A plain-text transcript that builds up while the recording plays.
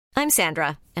I'm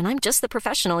Sandra, and I'm just the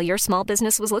professional your small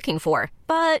business was looking for.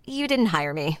 But you didn't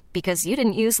hire me because you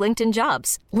didn't use LinkedIn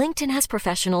Jobs. LinkedIn has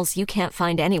professionals you can't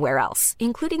find anywhere else,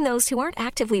 including those who aren't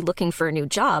actively looking for a new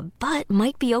job, but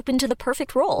might be open to the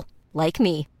perfect role, like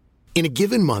me. In a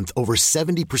given month, over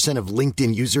 70% of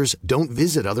LinkedIn users don't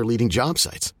visit other leading job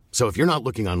sites. So if you're not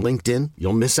looking on LinkedIn,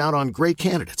 you'll miss out on great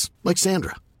candidates like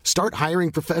Sandra. Start hiring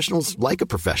professionals like a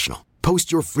professional.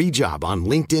 Post your free job on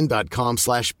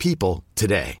linkedin.com/people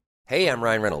today. Hey, I'm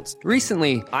Ryan Reynolds.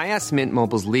 Recently, I asked Mint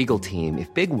Mobile's legal team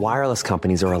if big wireless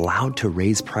companies are allowed to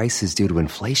raise prices due to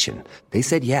inflation. They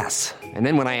said yes. And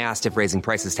then when I asked if raising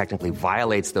prices technically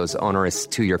violates those onerous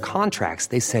two-year contracts,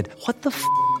 they said, "What the f***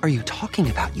 are you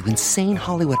talking about, you insane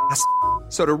Hollywood ass?"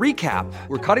 So to recap,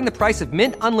 we're cutting the price of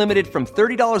Mint Unlimited from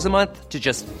 $30 a month to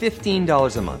just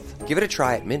 $15 a month. Give it a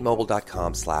try at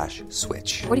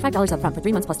mintmobile.com/switch. $45 up front for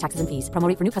 3 months plus taxes and fees. Promo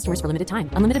rate for new customers for limited time.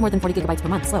 Unlimited more than 40 gigabytes per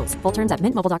month. Slows full terms at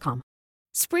mintmobile.com.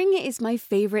 Spring is my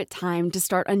favorite time to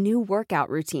start a new workout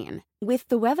routine. With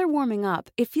the weather warming up,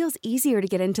 it feels easier to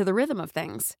get into the rhythm of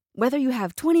things. Whether you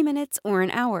have 20 minutes or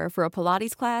an hour for a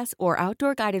Pilates class or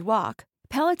outdoor guided walk,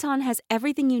 Peloton has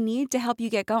everything you need to help you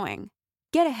get going.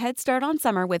 Get a head start on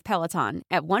summer with Peloton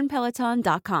at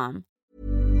onepeloton.com.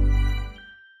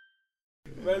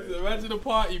 Imagine a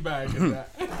party bag and that.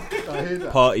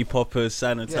 Party poppers,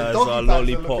 sanitizer, doggy bags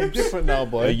lollipop, are looking different now,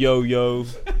 boy. a yo-yo.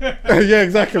 Yeah,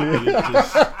 exactly.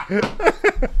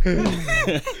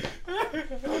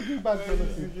 Doggy bags are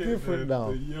looking different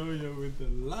now. The yo-yo with the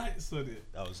lights on it.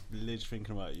 I was literally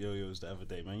thinking about yo-yos the other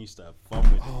day, man. You used to have fun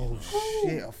with it. Oh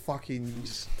shit! A fucking.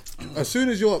 As soon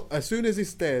as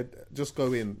it's there, just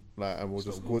go in, like, and we'll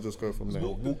just go from there.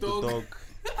 Walk the dog.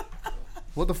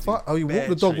 What the fuck? Oh, you walk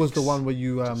the dog was the one where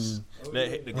you Let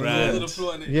it hit the ground.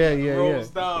 Yeah. Rolls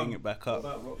down. Bring it back up.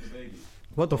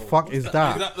 What the fuck is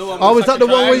that? Is that the one Oh, with is that the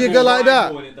one where you go like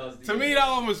that? To me, that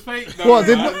one was fake. Though, What,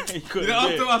 did-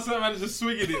 after I saw man just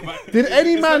swinging it, but Did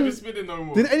any it's man? not spinning no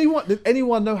more. Did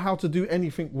anyone know how to do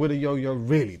anything with a yo-yo?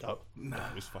 Really though? Nah,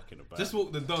 It's fucking about. just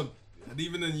walk the dog, and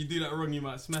even then you do that wrong, you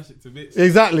might smash it to bits.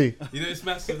 Exactly. You know,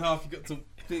 smash it in half. You got to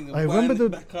thing. And I wind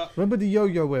it back up. remember the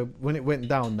yo-yo where when it went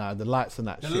down now, the lights and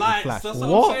that The shit would lights, flash. that's what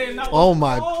I'm What? saying, that Oh was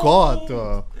my cold.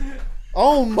 god.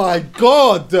 Oh my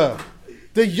god.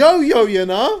 The yo-yo, you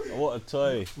know? What a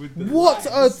toy. With the What a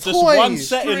lights. Just toy. one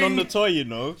setting String- on the toy, you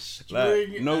know. Like,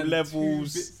 String no and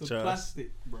levels. 2 bits of Just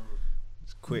plastic, bro.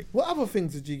 quick. What other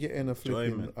things did you get in a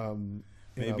flipping Enjoyment.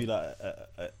 you Maybe know,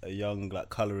 like a young like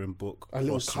colouring book. a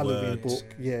little colouring crossword,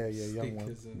 book? Yeah, young one.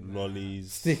 Stickers and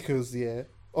lollies. Stickers, yeah.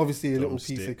 Obviously a little piece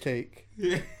of Drumstick. cake.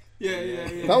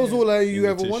 yeah. That was all you In the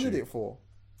ever wanted tissue. it for.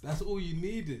 That's all you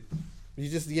needed. You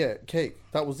just cake.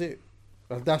 That was it.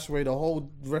 And dash away the whole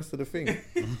rest of the thing. Do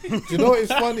you know what is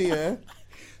funny? Yeah,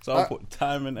 So I put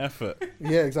time and effort.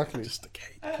 yeah, exactly. Just a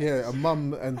cake. Yeah, and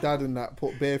mum and dad and that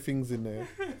put bare things in there.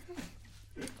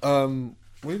 What are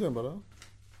you doing, brother?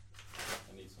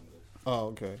 I need some of this. Oh,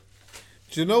 okay.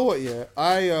 Do you know what? Yeah,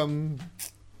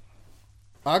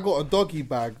 I got a doggy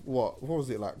bag. What was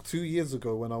it like 2 years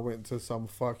ago when I went to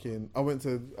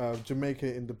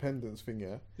Jamaica Independence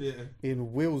thing. Yeah.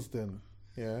 In Willesden.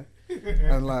 Yeah.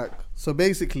 And like, so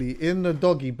basically in the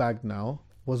doggy bag now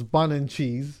was bun and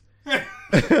cheese.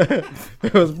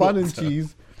 It was bun and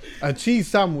cheese, a cheese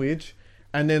sandwich,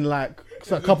 and then like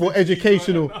a couple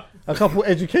education.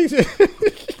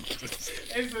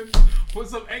 Put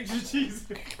some extra cheese.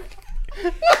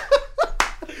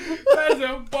 There's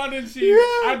a bun and cheese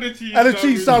and a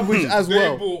cheese sandwich as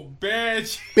well. They bought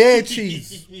Bare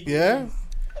cheese. Yeah.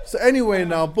 So anyway,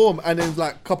 now boom, and then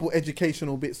like a couple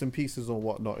educational bits and pieces or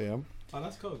whatnot. Yeah. Oh,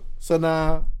 that's cool. So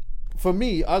now, for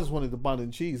me, I just wanted the bun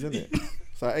and cheese, innit?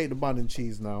 So I ate the bun and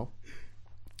cheese now,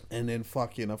 and then I've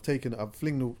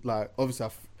flinged the, like, obviously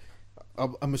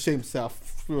I'm ashamed to say I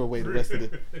threw away the rest of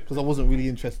it because I wasn't really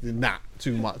interested in that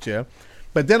too much, yeah.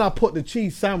 But then I put the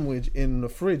cheese sandwich in the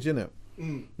fridge, innit?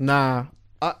 Nah,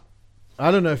 I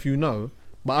don't know if you know,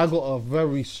 but I got a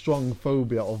very strong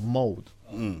phobia of mold.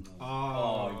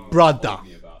 Brother.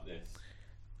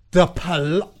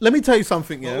 Let me tell you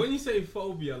something, yeah. But when you say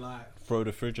phobia, like Throw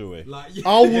the fridge away.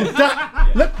 I will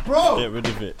bro. Get rid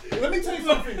of it. Let me tell you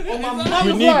something. On my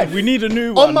mum's life. We need a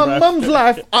new one. On my bruv. mum's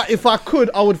life, if I could,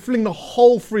 I would fling the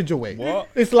whole fridge away. What?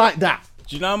 It's like that.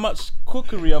 Do you know how much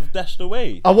cookery I've dashed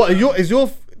away? What is your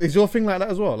thing like that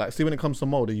as well? Like, see, when it comes to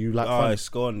mold, are you like? Oh, funny? it's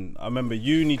gone. I remember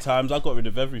uni times. I got rid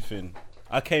of everything.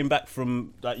 I came back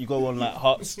from like you go on like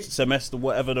hot semester,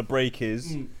 whatever the break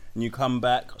is, and you come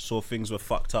back, saw things were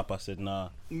fucked up. I said, nah,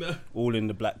 all in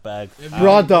the black bag.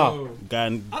 Brother.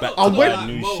 Going back I to went- buy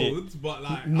new shit. But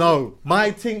like, No,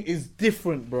 my thing is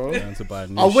different, bro. Going to buy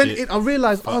new I went shit. in, I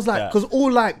realised, I was Fuck like, that. because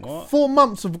all like What? 4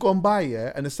 months have gone by,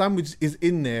 yeah, and the sandwich is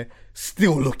in there,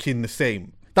 still looking the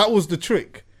same. That was the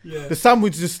trick. Yeah. The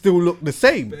sandwiches still look the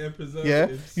same. Bare Yeah,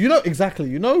 preservatives. you know exactly.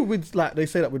 You know, with like they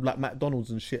say that with like McDonald's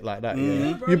and shit like that.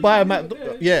 Yeah, bro, you buy a you Mac, do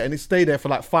it, yeah, and it stay there for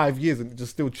like 5 years and it's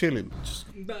just still chilling.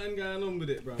 Nothing going on with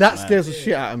it, bro. That scares the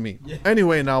shit out of me.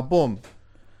 Anyway, now boom,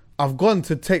 I've gone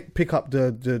to pick up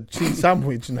the cheese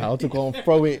sandwich now to go and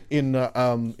throw it in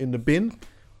the bin.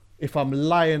 If I'm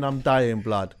lying, I'm dying,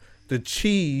 blood. The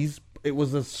cheese, it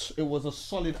was a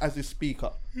solid as a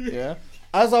speaker. Yeah.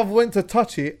 As I've went to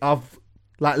touch it, I've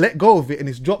like let go of it and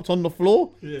it's dropped on the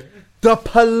floor. Yeah. The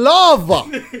palaver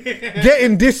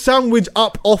getting this sandwich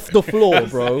up off the floor,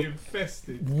 bro.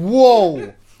 Infested.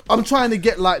 Whoa. I'm trying to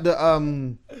get like the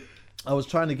I was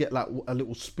trying to get like a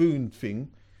little spoon thing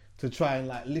to try and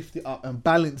like lift it up and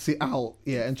balance it out,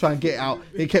 yeah, and try and get it out.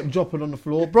 It kept dropping on the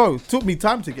floor, bro. It took me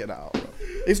time to get that out, bro.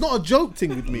 It's not a joke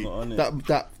thing with me. Not on it.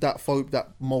 That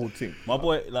mold thing. My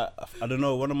boy, like, I don't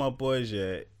know, one of my boys,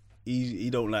 yeah, he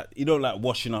don't like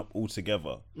washing up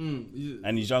altogether.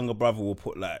 And his younger brother will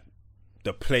put like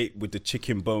the plate with the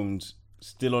chicken bones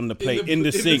still on the plate in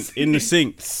the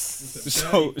sink.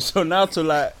 So now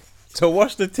to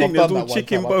wash the thing, I've there's done all that one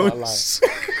chicken time, I can't bones.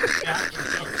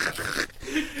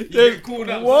 You get called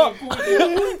out. What? What's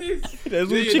this? There's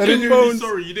all Yeah, chicken genuinely bones.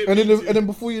 Sorry, you didn't And then, mean to. and then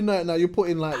before you know it, now you're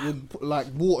putting like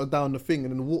water down the thing,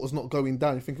 and then the water's not going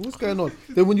down. You're thinking, what's going on?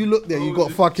 Then when you look there, you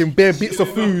got fucking bare bits of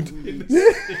food.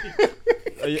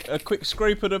 A quick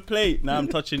scrape of the plate. Now I'm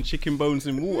touching chicken bones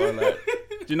in water. Like,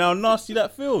 do you know how nasty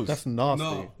that feels? That's nasty.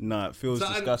 No. Nah, it feels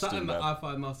disgusting, Something that man. I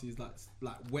find nasty is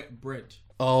like wet bread.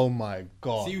 Oh my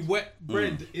god. See wet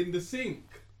bread in the sink.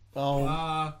 Oh.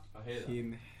 I hate that.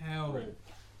 In hell.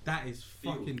 That is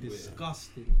fucking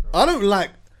disgusting, bro. I don't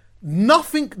like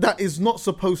nothing that is not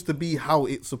supposed to be how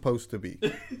it's supposed to be.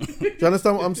 Do you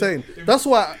understand what I'm saying? That's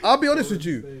why I'll be honest with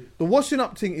you. The washing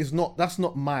up thing is that's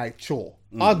not my chore.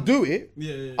 I'll do it.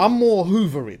 Yeah. I'm more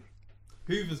hoovering.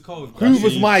 Hoover's cold.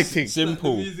 Hoover's my thing.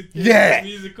 Simple. Yeah.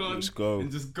 Music on, Let's go.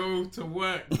 and just go to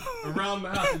work around the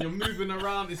house, and you're moving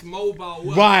around. It's mobile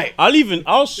work. Right.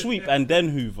 I'll sweep and then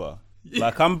hoover.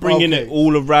 Like I'm bringing Okay. it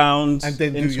all around And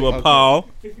then do into your- a pile,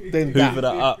 Then hoover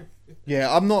that up.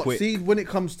 Yeah, I'm not. Quick. See, when it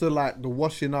comes to like the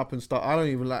washing up and stuff, I don't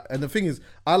even like. And the thing is,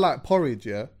 I like porridge.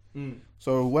 Yeah.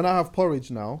 So when I have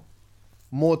porridge now,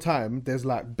 more time there's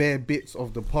like bare bits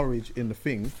of the porridge in the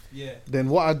thing. Yeah. Then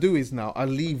what I do is now I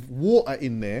leave water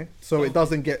in there so it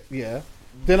doesn't get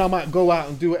Then I might go out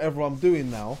and do whatever I'm doing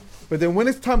now. But then when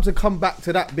it's time to come back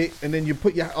to that bit and then you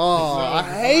put your I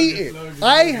hate it.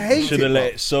 I hate Should it. have let bro.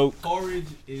 it soak. Porridge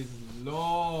is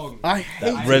long. I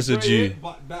hate That it. residue. Great,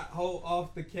 but that whole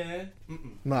aftercare,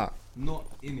 Nah. not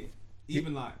in it.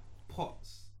 Even like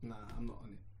pots, nah, I'm not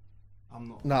on it. I'm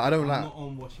not. Nah, I don't I'm like not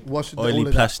on washing. wash all Oily of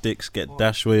that. plastics get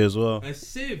dashway as well. A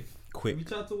sieve. Quick. Have you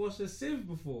tried to wash a sieve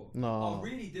before? No.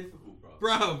 Really difficult, bro.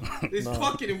 Bruv, it's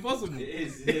fucking impossible. It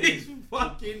is. It's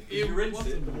fucking If you rinse it,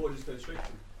 the impossible. water just goes straight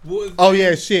through. Water's Oh in,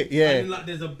 yeah, shit, yeah. And like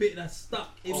there's a bit that's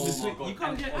stuck in between. You can't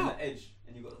and get on out. the edge,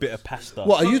 and you got Bit of pasta.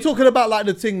 What are you talking about? Like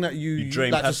the thing that you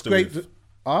drain like to pasta scrape? with.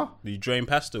 Huh? You drain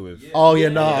pasta with. Oh yeah,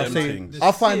 no. I'm them saying things.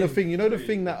 I find the sieve. thing. You know the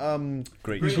thing that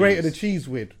Great you cheese. grated the cheese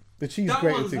with. The cheese That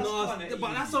grated one's thing. nasty,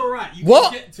 but that's alright. You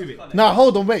What? can get to it. Now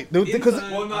hold on, wait. Because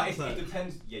Inside. Well, no, Outside. it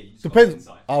depends. Yeah, you just Depends. Got the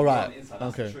inside. All You right. got the inside,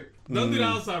 that's Okay. the trick. Don't do the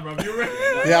outside, bro. You're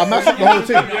right. yeah, I mashed up the whole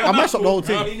thing. I mashed up the whole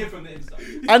thing. Clean it from the inside.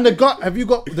 And have you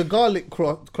got the garlic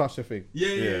crusher thing?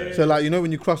 Yeah. So like you know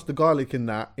when you crush the garlic in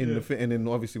that the thing, and then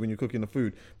obviously when you're cooking the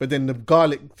food, but then the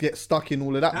garlic gets stuck in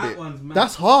all of that That bit. one's mad.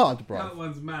 That's hard, bro. That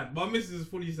one's mad. My missus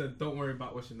fully said, "Don't worry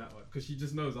about washing that one," because she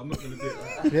just knows I'm not gonna do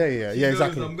it. Yeah, She knows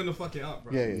exactly. I'm gonna fuck it up,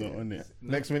 bro. Yeah. Not on it.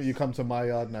 Next minute you come to my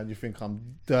yard now and you think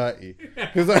I'm dirty.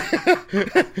 'Cause I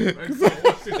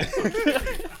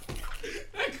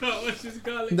can't wash this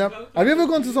garlic. Now, garlic. have you ever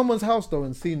gone to someone's house though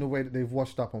and seen the way that they've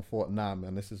washed up and thought, nah,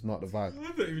 man, this is not the vibe? I'm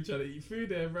not even trying to eat food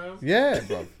there, bro. Yeah,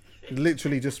 bro.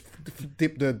 Literally just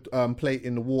dip the plate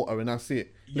in the water and that's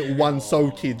it. Little Yeah. one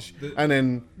soakage, and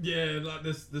then Yeah, like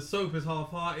the soap is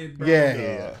half-hearted, bro.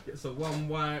 Yeah. It's a one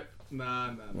wipe. Nah.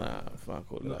 fuck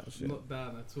all Not, that shit. not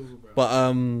down at all, bro.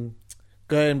 But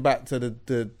going back to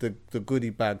the goodie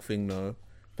bag thing though,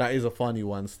 that is a funny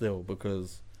one still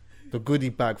because the goodie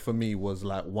bag for me was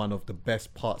like one of the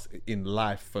best parts in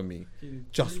life for me.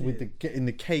 Just with the getting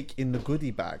the cake in the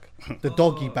goodie bag, the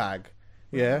doggy bag,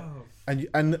 yeah.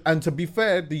 And to be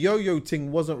fair, the yo-yo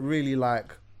thing wasn't really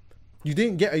like You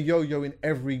didn't get a yo-yo in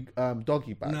every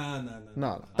doggy bag.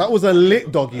 Nah. That was a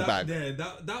lit doggy bag. Yeah,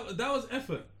 that was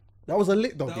effort. That was a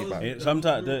lit doggy bag.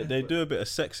 Sometimes they do a bit of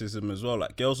sexism as well.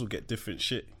 Like girls will get different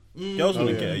shit. Girls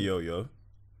wouldn't get a yo-yo.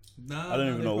 I don't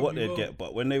even know what they'd get,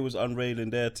 but when they was unrailing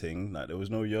their thing, like there was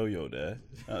no yo-yo there.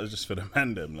 That was just for the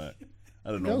man them. Like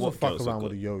I don't know Girls what will fuck girls around have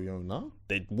with a got. yo-yo, no?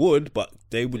 They would, but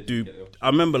they would do. I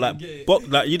remember like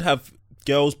you'd have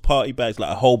girls' party bags,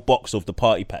 like a whole box of the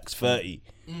party packs, 30.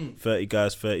 30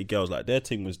 guys, 30 girls. Like their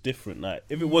thing was different. Like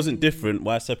if it wasn't different,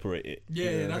 why separate it?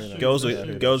 Yeah, that's true. Girls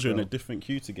are in a different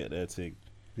queue to get their thing.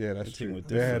 Yeah, that's thing true. was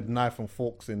They had different. knife and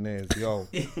forks in theirs. Yo,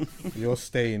 you're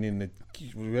staying in the.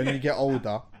 When you get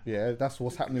older, yeah, that's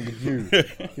what's happening with you.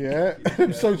 Yeah,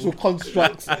 them social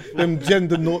constructs, them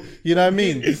gender no. You know what I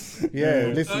mean?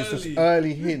 Yeah, listen, it's just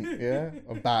early hint. Yeah,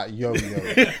 about yo-yo.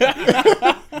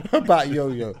 About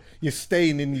yo-yo. You're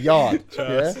staying in the yard.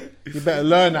 Yeah, you better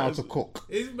learn how to cook.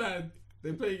 It's mad.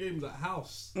 They play games at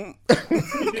house.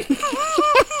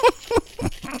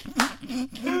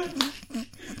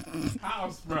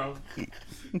 House, bro.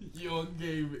 Your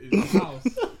game is house.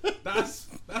 That's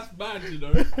bad, you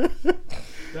know.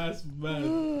 That's bad.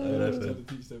 I'm trying to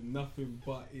teach them nothing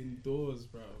but indoors,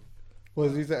 bro.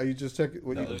 What is he? Are you just checking?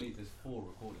 What you? There's 4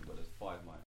 recording, but there's 5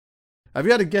 mics. Have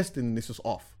you had a guest in this was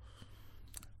off?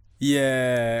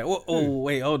 Yeah.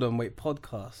 Wait, hold on. Wait,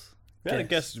 podcast. We had a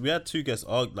guest. We had 2 guests.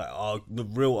 The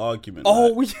real argument. Oh,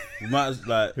 like, we might as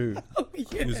like Who?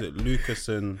 who was it?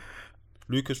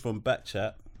 Lucas from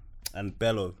Backchat and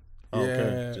Bello.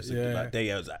 Yeah, Just yeah. like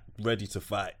they was like, ready to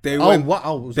fight. They Oh, went.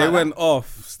 wow. Was They that- went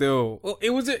off. Still, well, it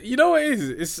was. You know what it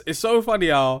is? It's so funny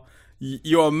how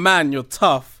you're a man, you're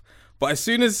tough, but as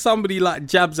soon as somebody like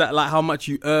jabs at like how much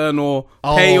you earn or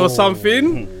pay or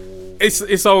something,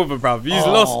 it's over, bruv. You've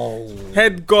lost.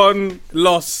 Head gone,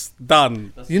 lost,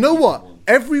 done. You know what?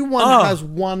 Everyone has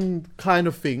one kind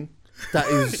of thing that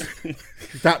is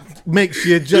that makes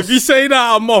you just. If you say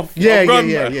that, I'm off. Yeah, I'm gone,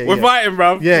 yeah, bruv. yeah, We're yeah. fighting,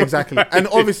 bruv. Yeah, exactly. And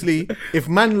obviously, if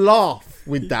man laugh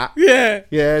with that,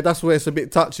 yeah, that's where it's a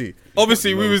bit touchy.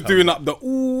 Obviously, we was doing up the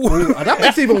ooh. And that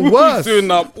makes it even We was worse.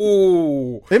 doing up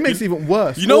ooh. It makes it even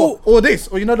worse. You know- or this,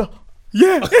 or you know the.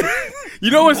 Yeah. You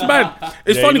know what's mad?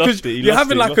 It's Yeah, funny he because lost it, he you're lost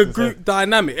having it, he like a lost his group head.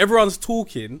 dynamic. Everyone's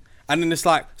talking, and then it's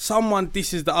like someone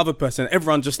disses the other person.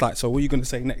 Everyone just like, so what are you going to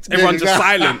say next? Everyone's just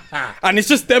silent. And it's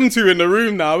just them 2 in the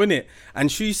room now, innit?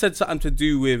 And she said something to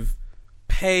do with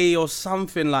pay or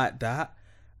something like that.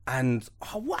 And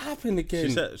what happened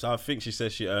again? I think she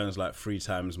said she earns like 3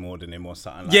 times more than him or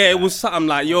something. Like Yeah, that. it was something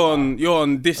like you're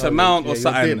on this amount yeah, or you're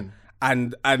something.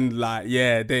 dim. And like,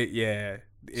 yeah.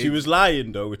 She was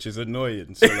lying though, which is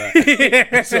annoying. So like,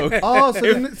 Oh, so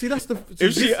then, see, that's the.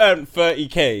 if she earned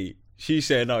 30k, she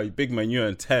said, "No, big man, you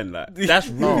earn 10." Like that's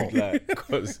rude. Like,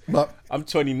 because But- I'm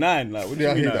 29. Like, what do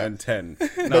Yeah, I you mean hear I that. earn 10?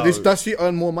 But No, does she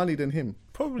earn more money than him?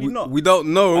 probably not. We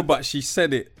don't know, but she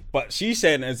said it. But she's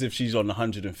saying it as if she's on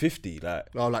 150. Like,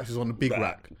 Oh, like she's on the big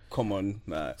rack. come on.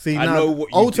 Like, See, I now, know what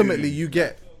you ultimately, do. you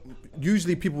get.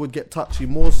 Usually, people would get touchy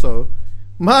more so.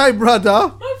 My brother.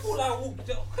 I thought I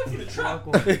walked through the trap.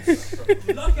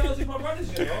 Lucky I was with my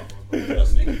brothers, you know.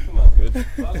 Just thinking for my good.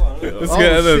 Let's Oh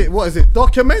get it shit! in. What is it?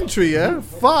 Documentary? Yeah.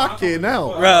 Fucking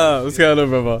hell. Right, what's going on,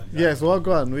 brother? Yes. Well,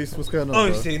 go on. Reece, what's going on? Oh,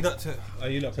 you bro? see, not to. Are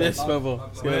you not? Yes, brother.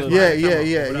 What's going on?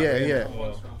 Yeah.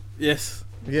 Yes.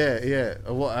 Yeah.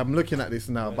 What I'm looking at this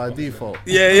now by default.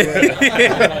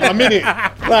 Yeah. I'm in it.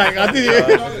 Like I did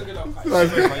it.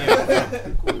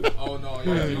 Oh no,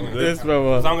 Yes,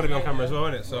 brother. I'm gonna be on camera as well,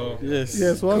 innit? So. Yes.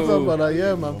 Yes. What's Cool. up, brother?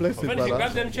 Yeah, man. Bless it, If anything, grab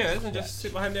brother. them chairs and just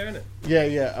sit behind there, innit? Yeah.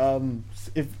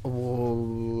 If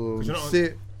you're not on-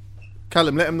 sit,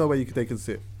 Callum, let them know where they can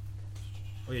sit.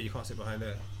 Oh yeah, you can't sit behind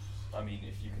there. I mean,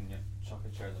 if you can chuck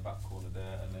a chair in the back corner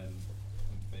there, and then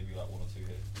maybe like 1 or 2 here.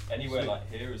 Anywhere like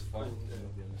here is fine.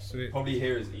 Sweet. Probably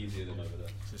here is easier than over there.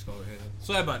 Just go over here.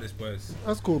 Sorry about this, boys.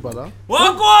 That's cool, brother. What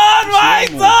on, right,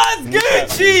 Dons?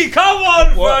 Gucci, come on,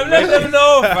 fam. Let them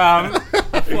know, fam.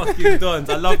 Fucking Dons.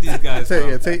 I love these guys.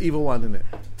 fam. Take either one in it.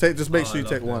 Just make Oh, sure you I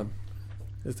take love one.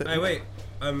 Just take- Hey, wait.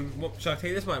 Shall I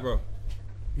take this mic, bro?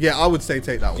 Yeah, I would say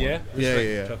take that one. Yeah.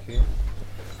 Yeah. Chucky.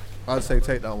 I'd say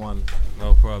take that one.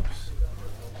 No probs.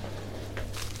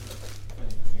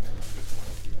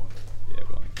 Yeah,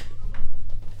 go on.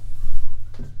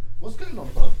 What's going on,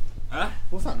 bro? Huh?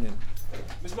 What's happening?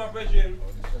 This is my brethren,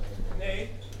 Nate,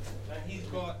 and he's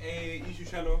got a YouTube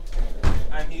channel,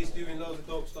 and he's doing loads of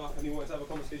dope stuff, and he wants to have a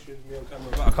conversation with me on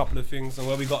camera about a couple of things, and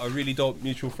where we got a really dope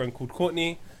mutual friend called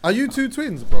Courtney. Are you 2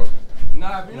 twins, bro?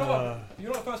 Nah, but you know what?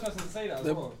 You're not the first person to say that as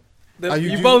well.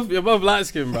 You're both light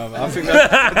skinned, brother. I think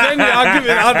I'll give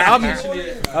it. I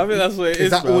think that's what it is.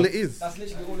 Is that bro. all it is? That's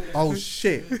literally all it is. Oh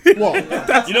shit! What?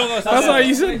 That's why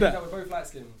you said that. We're both light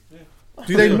skinned.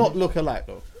 Do they not look alike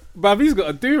though? Bruv, he's got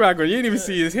a do-rag on. You didn't even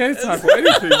see his hair type or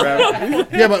anything,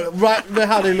 bruv. Yeah, but right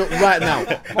how they look right now.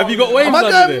 Have you got waves Am I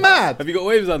under going there? mad? Have you got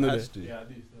waves under there? Yeah, I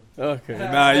do. Okay.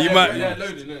 Nah, you might. Yeah,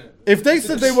 loaded, innit? If they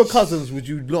said they were cousins, would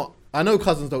you not? I know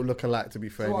cousins don't look alike, to be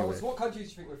fair. So, Anyway, what country do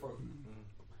you think we're from?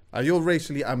 You're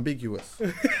racially ambiguous, so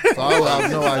I will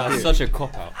have no idea. Such a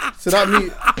cop out. So that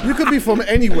means you could be from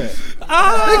anywhere.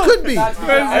 They could be.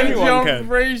 Anyone can.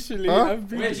 Racially. Huh?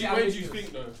 Where do you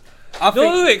think though?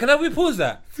 No, wait, can I pause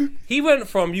that? He went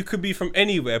from you could be from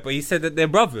anywhere, but he said that they're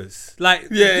brothers. Like,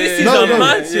 this is a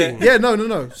mad thing. Yeah,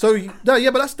 no. So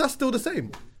but that's still the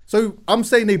same. So I'm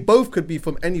saying they both could be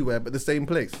from anywhere, but the same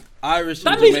place. Irish.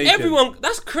 That and means Jamaican. everyone.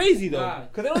 That's crazy though,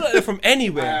 because they don't look like they're from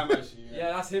anywhere.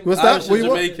 Yeah, that's him. What's Irish that? and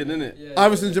What? Jamaican, innit? Yeah.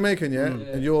 Irish and Jamaican, yeah?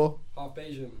 And you're Half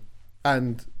Asian.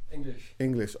 and English.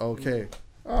 English. Okay.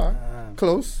 All right.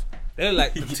 Close. They look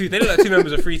like two. They look like two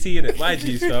members of 3T in it. My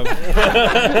G's, fam. Hey,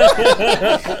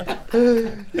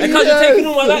 cuz you're taking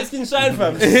all my light skin shine,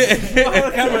 fam.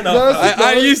 The camera now.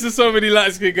 I used to so many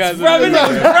light skinned guys. Right in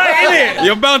it.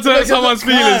 You're bound to hurt someone's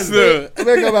feelings still.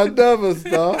 Make a man nervous,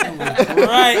 though.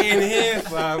 Right in here,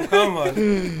 fam. Come on.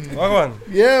 Come on.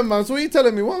 Yeah, man. So what are you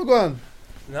telling me? What going?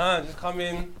 Nah, just come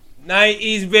in.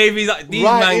 90s babies. Like, these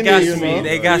Right man in gas it, you me. know?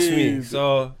 They gas me.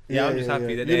 So yeah, I'm just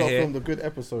happy that You they're lot here. filmed a good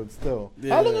episode still.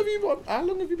 Yeah. How long have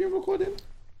you been recording?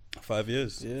 5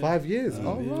 years. 5 years.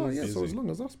 Oh, yeah, right. Yeah, so easy. as long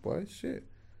as us, boy. Shit.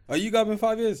 Are you going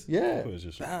 5 years? Yeah. It was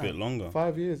just a bit longer.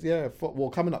 5 years. Yeah. Well,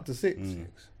 coming up to 6.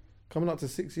 Coming up to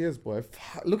 6 years, boy.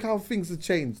 Look how things have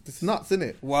changed. It's nuts, isn't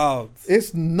it? Wow.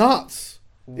 It's nuts.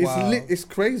 Wow. It's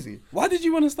crazy. Why did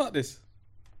you want to start this?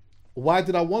 Why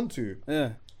did I want to?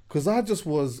 Yeah. Because I just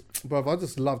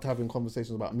loved having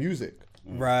conversations about music.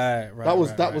 Right. That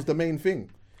was the main thing.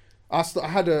 I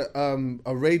had a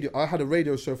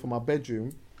radio show for my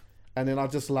bedroom, and then I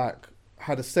just like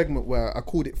had a segment where I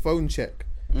called it phone check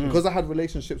because I had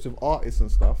relationships with artists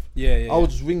and stuff. Yeah. I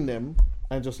would just ring them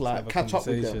and just like Have a catch up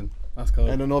with them. conversation. That's cool.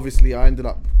 And then obviously I ended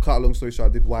up, cut a long story short,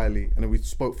 I did Wiley, and then we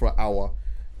spoke for an hour,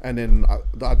 and then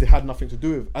I had nothing to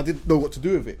do with. I didn't know what to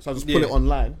do with it, so I just put it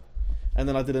online. And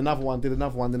then I did another one,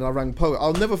 then I rang Poet.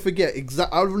 I'll never forget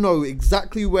I know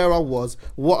exactly where I was,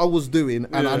 what I was doing,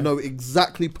 and I know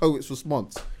exactly Poet's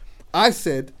response. I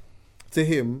said to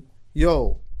him,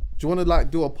 yo, do you want to like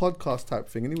do a podcast type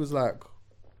thing? And he was like,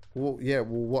 well,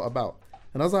 what about?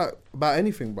 And I was like, about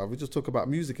anything, bro. We just talk about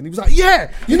music. And he was like,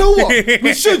 yeah, you know what?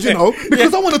 We should,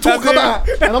 because I want to talk about,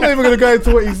 and I'm not even going to go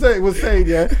into what he was saying,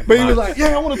 yeah? But he was like,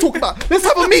 yeah, I want to talk about, let's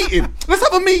have a meeting.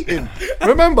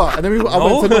 Remember? And then I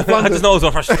went to North London. I just know I was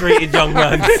a frustrated young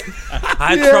man.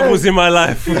 I had troubles in my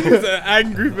life.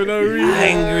 Angry for no reason.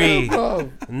 Angry.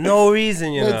 Bro. No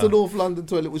reason, Went to North London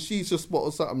to a little shisha spot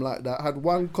or something like that. Had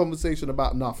one conversation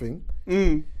about nothing.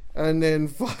 And then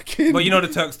fucking... But you know the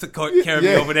Turks took care of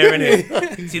me over there,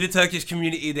 innit? See the Turkish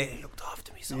community, they looked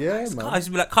after me so nice. man. I used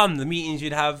to be like, come, the meetings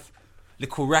you'd have,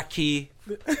 little raki,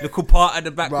 little part at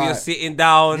the back where you're Right. sitting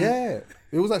down. Yeah.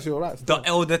 It was actually alright. The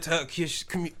elder Turkish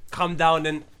come down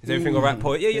and is everything alright,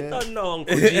 Poet? Yeah, you don't know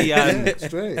Uncle G and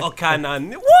Straight. Okan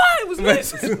and what? It was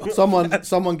nice.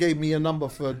 Someone gave me a number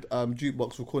for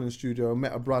Jukebox Recording Studio. I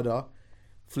met a brother,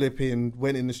 flipping,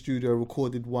 went in the studio,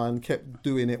 recorded one, kept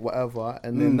doing it, whatever.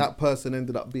 And then that person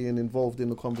ended up being involved in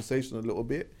the conversation a little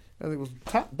bit. And it was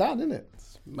tapped down, innit?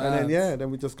 And then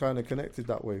we just kind of connected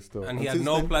that way still. And he had since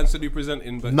no then- plans to do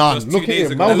presenting, but None. just 2 Look at days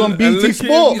him. ago. I was on BT He's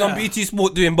Sport. on BT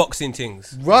Sport doing boxing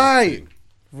things. Right.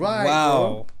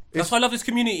 Wow. That's why I love this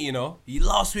community,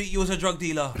 Last week you was a drug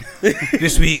dealer.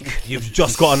 This week you've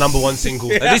just got a #1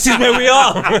 single. And this is where we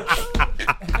are.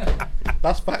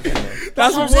 That's factual.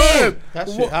 That's what I'm saying. That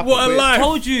shit What happened. a life. I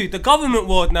told you, the government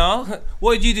world now.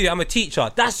 What did you do? I'm a teacher.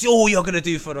 That's all you're going to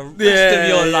do for the rest of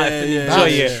your life and enjoy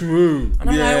That's it. true. And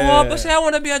I'm like, well, but say I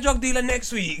want to be a drug dealer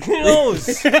next week. Who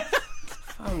knows?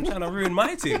 I'm trying to ruin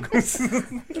my thing.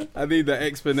 I need that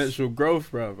exponential growth,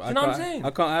 bro. You know what I'm saying?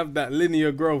 I can't have that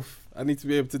linear growth. I need to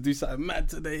be able to do something mad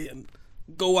today and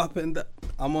go up and that.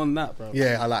 I'm on that, bro.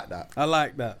 Yeah, I like that. I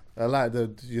like that. I like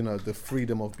the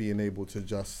freedom of being able to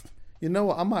just, you know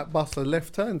what, I might bust a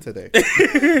left turn today. But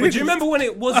do you remember when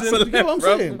it wasn't? You know what I'm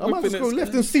saying? I might just go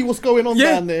left and see what's going on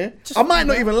down there. I might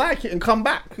not even like it and come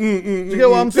back. Do you get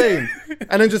what I'm saying?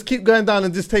 And then just keep going down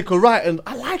and just take a right, and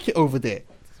I like it over there.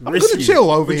 I'm Risky. gonna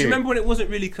chill over But do here. you remember when it wasn't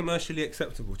really commercially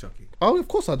acceptable, Chucky? Oh, of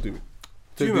course I do.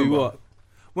 Do you do remember? what?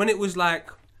 When it was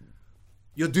like,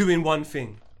 you're doing one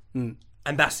thing, and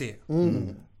that's it.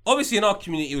 Obviously, in our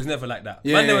community, it was never like that.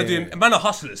 Yeah, Man, they were yeah, doing. yeah. Man are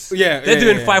hustlers. Yeah, they're yeah,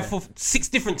 doing yeah, 5, yeah. 4, 6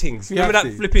 different things. You Remember have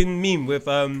that to. flipping meme with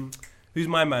who's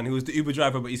my man? Who was the Uber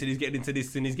driver, but he said he's getting into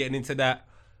this and he's getting into that.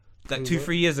 Like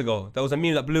 2-3 years ago, there was a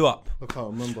meme that blew up. I can't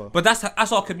remember. But that's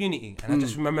our community, and I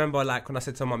just remember like when I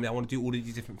said to my mum, I want to do all of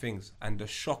these different things, and the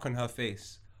shock on her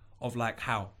face of like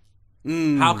how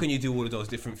can you do all of those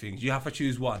different things? You have to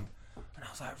choose one, and I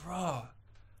was like, raw.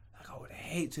 I would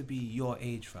hate to be your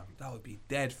age, fam. That would be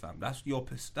dead, fam. That's your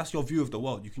view of the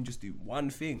world. You can just do one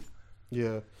thing.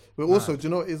 Yeah, but also, do you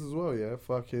know what it is as well? Yeah,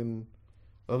 fucking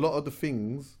a lot of the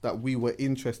things that we were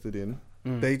interested in,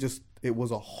 it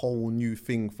was a whole new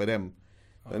thing for them,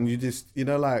 and you just,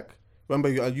 like,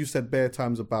 remember you said bare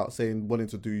times about saying wanting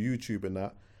to do YouTube and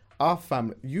that. Our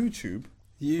family, YouTube,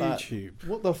 like,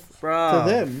 what the to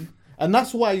them, and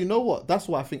that's why that's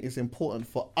why I think it's important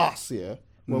for us,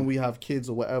 when we have kids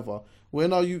or whatever.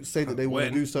 When our youth say that they want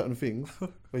to do certain things,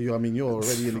 you're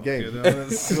already in the game. You're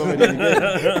already in the game.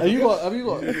 Have you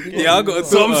got? Yeah, I got a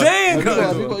So I'm saying.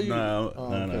 No.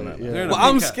 But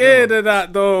I'm scared of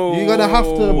that though. You're gonna have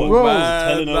to, bro. Bro,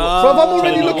 I'm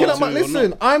already looking at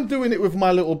listen, I'm doing it with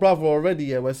my little brother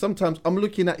already, where sometimes I'm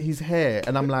looking at his hair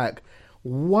and I'm like,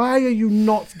 why are you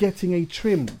not getting a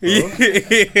trim, bro?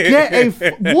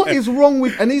 What is wrong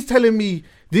with, and he's telling me,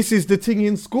 this is the thing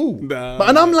in school.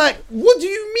 And I'm like, what do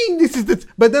you mean this is the...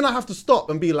 But then I have to stop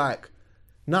and be like,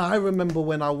 I remember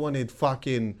when I wanted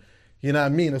fucking, you know what I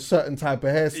mean, a certain type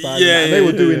of hairstyle. They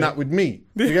were doing that with me.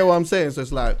 You get what I'm saying? So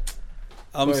it's like,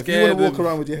 I'm scared. If you want to walk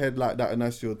around with your head like that and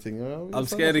that's your thing. I'm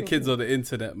scared of kids on the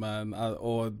internet, man,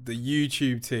 or the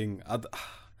YouTube thing.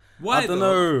 Why I don't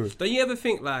know. Don't you ever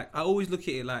think, like, I always look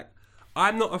at it like,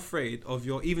 I'm not afraid of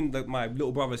my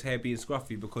little brother's hair being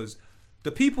scruffy, because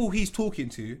the people he's talking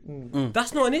to,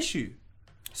 that's not an issue.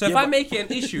 So if I make it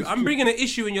an issue, I'm bringing an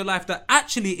issue in your life that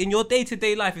actually in your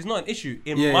day-to-day life is not an issue.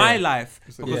 In my life,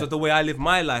 because of the way I live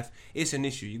my life, it's an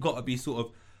issue. You got to be sort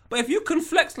of... But if you can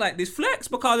flex like this, flex,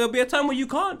 because there'll be a time where you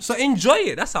can't. So enjoy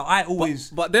it. That's how I always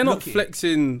But they're not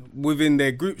flexing within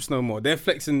their groups no more. They're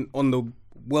flexing on the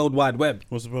World Wide Web.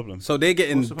 What's the problem? So they're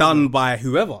getting done by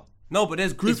whoever. No, but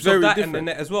there's groups of that in the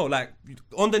net as well. Like,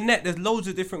 on the net, there's loads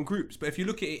of different groups. But if you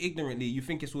look at it ignorantly, you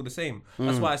think it's all the same.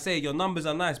 That's why I say your numbers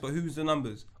are nice, but who's the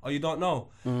numbers? Oh, you don't know?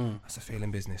 That's a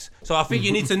failing business. So I think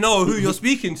you need to know who you're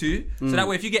speaking to. So that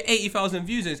way, if you get 80,000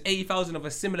 views and it's 80,000 of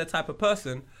a similar type of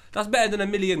person, that's better than a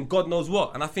million God knows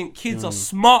what. And I think kids are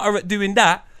smarter at doing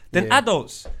that than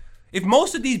adults. If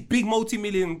most of these big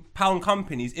multi-million pound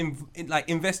companies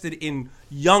invested in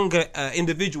younger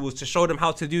individuals to show them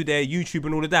how to do their YouTube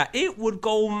and all of that, it would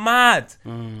go mad,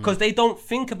 because they don't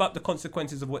think about the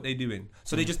consequences of what they're doing.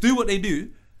 So they just do what they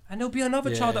do, and there'll be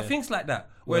another child that thinks like that.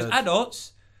 Whereas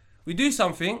adults, we do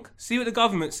something, see what the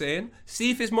government's saying, see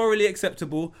if it's morally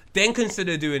acceptable, then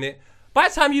consider doing it. By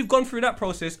the time you've gone through that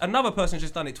process, another person's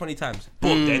just done it 20 times.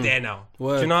 Boom, they're there now. Do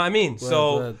you know what I mean?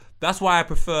 That's why I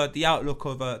prefer the outlook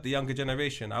of the younger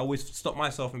generation. I always stop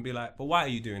myself and be like, but why are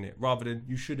you doing it? Rather than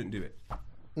you shouldn't do it.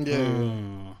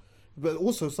 Yeah. But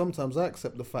also sometimes I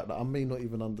accept the fact that I may not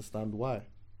even understand why.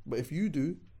 But if you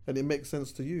do, and it makes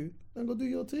sense to you, then go do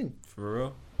your thing. For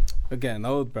real? We're getting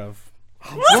old, bruv.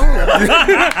 You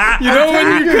know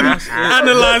when you can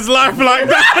analyse life like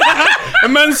that? A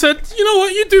man said, you know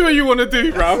what, you do what you want to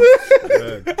do, bro.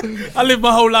 I live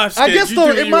my whole life scared. I guess though,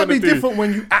 it might be different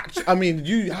when you actually, I mean,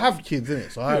 you have kids in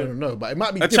it, so I don't know, but it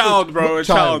might be a different. child, bro, a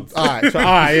child. Alright,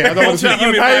 yeah, I don't want to I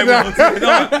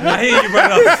hear you,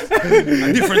 brother.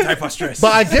 A different type of stress.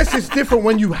 But I guess it's different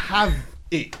when you have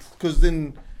it, because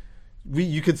then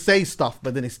you could say stuff,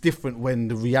 but then it's different when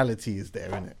the reality is there,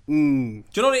 innit? Do you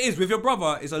know what it is? With your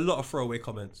brother, it's a lot of throwaway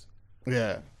comments.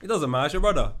 Yeah. It doesn't matter, it's your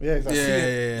brother. Yeah,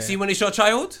 exactly. You see when it's your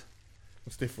child?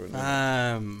 It's different.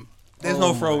 There's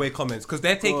no throwaway comments, because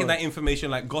they're taking that information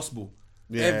like gospel.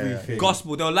 Yeah. Everything.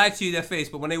 Gospel. They'll lie to you in their face,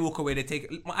 but when they walk away, they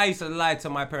take it. I used to lie to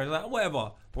my parents, like,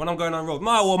 whatever. But when I'm going on the road,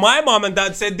 my mom and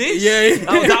dad said this. Yeah.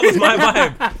 That was my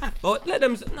vibe. But let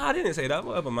them, I didn't say that.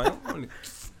 Whatever, man.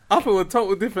 I feel a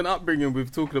total different upbringing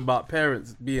with talking about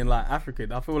parents being like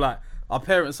African. I feel like our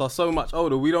parents are so much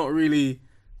older. We don't really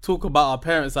talk about our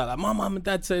parents like my mum and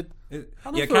dad said.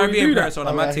 Yeah, Caribbean parents are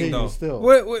on a mad thing though.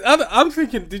 Wait, I'm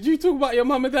thinking, did you talk about your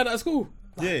mum and dad at school?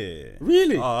 Yeah.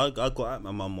 Really? Oh, I got at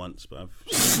my mum once, but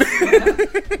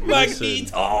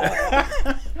Magneto.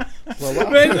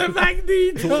 Where's the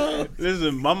Magneto?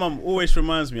 Listen, my mum always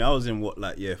reminds me, I was in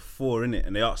year 4, innit?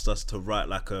 And they asked us to write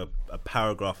like a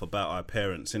paragraph about our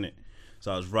parents, innit?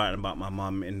 So I was writing about my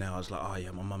mum in there. I was like, oh yeah,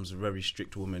 my mum's a very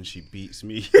strict woman. She beats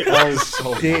me. Oh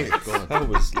shit! I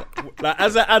was like,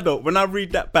 as an adult, when I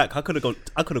read that back, I could have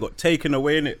got taken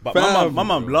away in it. But my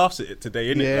mum laughs at it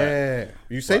today, innit? Yeah, like,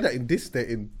 you say that in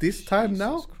this time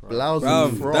now. Blouse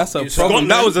that's a problem.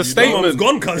 That was a statement.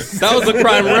 That was a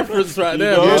crime reference right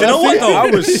there. Do you know what though?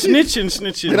 I was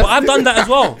snitching. But I've done that as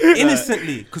well,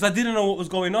 innocently, because I didn't know what was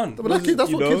going on. But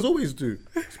that's what kids always do.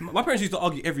 My parents used to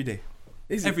argue every day.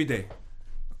 Every day.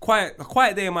 A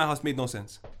quiet day in my house made no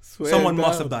sense. Someone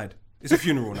must have died. It's a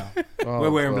funeral now.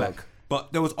 We're wearing black.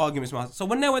 But there was arguments in my house. So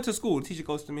when they went to school, the teacher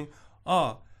goes to me,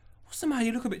 what's the matter?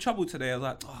 You look a bit troubled today. I was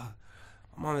like,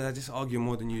 Mum and I just argue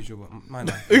more than usual.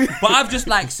 But I've just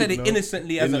like said it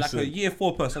innocently as like a year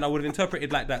 4 person. I would have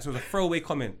interpreted like that. So it was a throwaway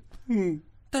comment.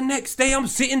 The next day I'm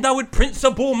sitting there with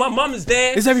principal. My mum's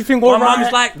there. Is everything all right? My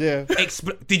mum's like,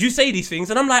 did you say these things?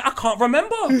 And I'm like, I can't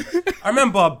remember. I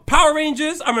remember Power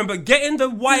Rangers. I remember getting the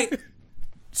white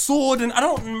sword. And I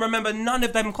don't remember none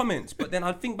of them comments. But then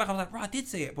I think back, I was like, right, I did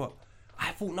say it. But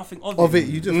I thought nothing of it.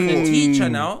 You just the teacher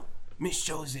now, Miss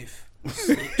Joseph.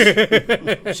 She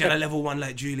had a level 1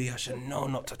 like Julie. I should know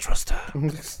not to trust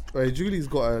her. Wait, Julie's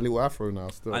got a little afro now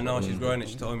still. I know, she's growing it.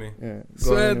 She told me. Yeah,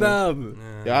 Swear down.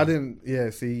 Yeah, I didn't.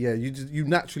 Yeah, see, yeah, you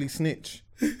naturally snitch.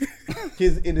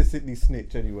 Kids innocently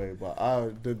snitch anyway, but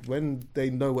when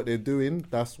they know what they're doing,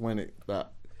 that's when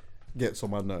that gets on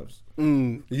my nerves.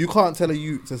 You can't tell a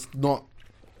youth to not.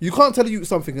 You can't tell a youth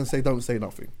something and say don't say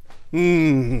nothing.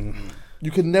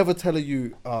 You can never tell a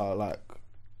youth like,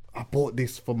 I bought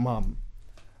this for mum,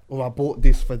 or I bought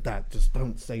this for dad. Just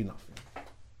don't say nothing.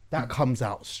 That comes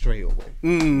out straight away.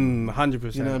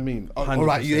 100%. You know what I mean? All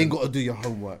right, you ain't got to do your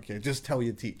homework. Yeah, just tell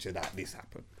your teacher that this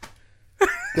happened.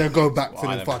 They'll go back to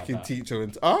the fucking teacher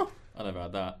and I never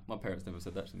had that. My parents never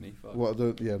said that to me. Fuck. What?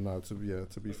 To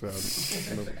be fair.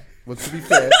 Well, to be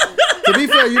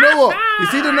fair, you know what? You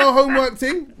see the no homework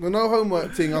thing? The no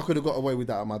homework thing, I could have got away with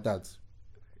that at my dad's.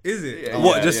 Is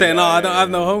it? Saying, I don't have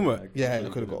no homework? Yeah, I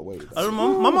could have got away with that. I don't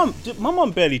know, my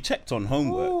mum barely checked on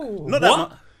homework. Not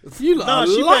what? She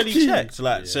barely checked.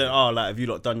 Like, saying, have you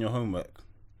lot done your homework?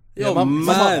 Yo, my mum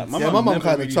kind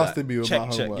of really, trusted me with my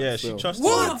check. homework. Yeah, still. she trusted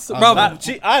What? me.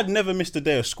 Bruv, I had never missed a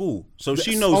day of school, so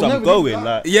she knows I'm going.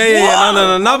 Like, No.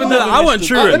 I wasn't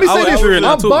true. Let me say this.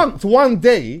 I at all. bunked one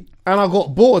day and I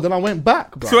got bored and I went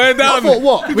back, bro. Swear down. I thought,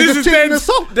 what? We're just chilling in the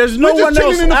subway. There's no one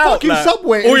else in the out, fucking like,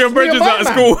 subway. All your bridges out of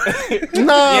school.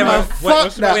 Nah, man,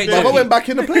 fuck that. wait, I went back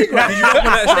in the playground. Did you grow up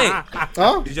on that estate?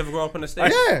 Huh? Did you ever grow up on the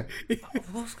estate? Yeah.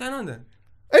 What's going on then?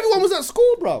 Everyone was at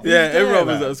school, bro. Yeah, everyone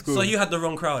was at school. So you had the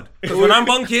wrong crowd. Because when I'm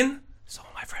bunking, some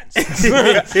of my friends.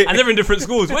 And they're in different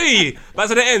schools. Wait, back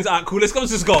to the ends. Alright, cool, let's go to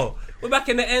school. We're back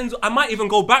in the ends. I might even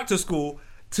go back to school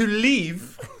to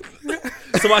leave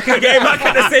so I can get back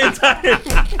at the same time.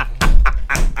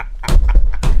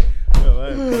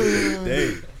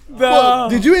 Well,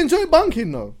 did you enjoy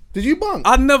bunking though? Did you bunk?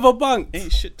 I never bunked.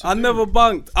 Ain't shit to I do. never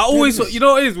bunked. I always thought, you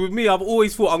know what it is with me? I've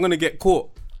always thought I'm gonna get caught.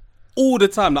 All the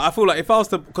time. Like, I feel like if I was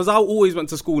to, because I always went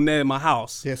to school near my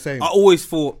house. Yeah, same. I always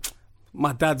thought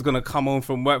my dad's gonna come home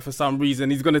from work for some reason.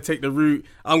 He's gonna take the route.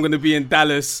 I'm gonna be in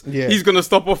Dallas. Yeah. He's gonna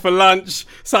stop off for lunch.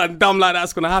 Something dumb like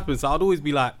that's gonna happen. So I'd always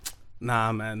be like,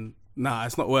 nah, man. Nah,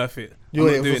 it's not worth it. I'm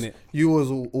not doing it. You was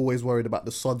always worried about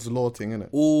the sod's law thing, innit?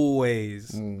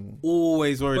 Always.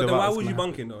 Always worried But then about why what's was you gonna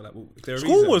bunking though? Like, is there a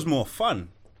School reason? was more fun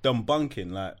than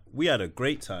bunking. Like, we had a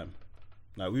great time.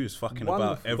 Like, we was fucking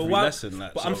about every lesson.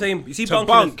 Like, but I'm saying, you see, to bunking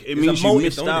bunk, is it means a you motive,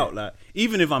 missed don't out. it? Like,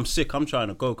 even if I'm sick, I'm trying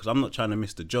to go because I'm not trying to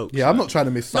miss the jokes. Yeah, I'm not trying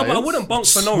to miss No, science. but I wouldn't bunk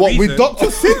for no What, reason. with Dr.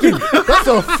 Sidhu? That's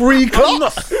a free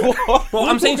class. Well,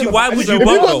 I'm saying to you, why would you If you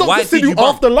bunk got though? Why Dr. did you Sidhu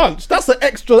bunk? after lunch, that's an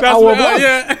extra hour of lunch.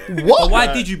 Yeah. What? But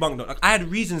why did you bunk though? Like, I had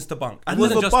reasons to bunk. It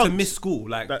wasn't never just to bunked. miss school.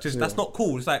 Like, that's not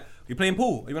cool. It's like, you're playing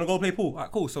pool. You want to go play pool?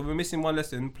 Alright, cool. So we're missing one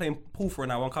lesson, playing pool for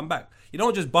an hour and come back. You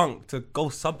don't just bunk to go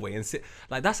Subway and sit.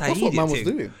 Like, that's how That's what man was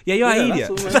doing. Yeah, you're an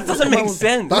idiot. That doesn't make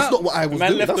sense. That's not what I was Man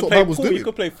doing. left That's to what play man was pool. doing. You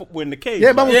could play football in the cave.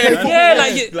 Yeah, man was playing football.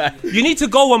 Yeah, you need to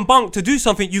go and bunk to do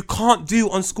something you can't do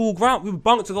on school ground. We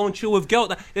bunk to go and chill with girls.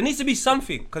 Like, there needs to be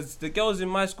something because the girls in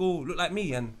my school look like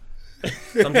me and.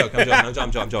 I'm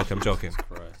joking.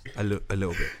 A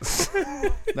little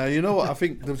bit. Now, you know what? I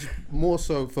think there was more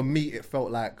so for me, it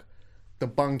felt like the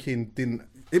bunking didn't.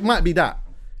 It might be that.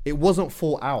 It wasn't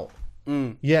thought out.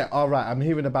 Yeah, all right, I'm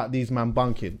hearing about these man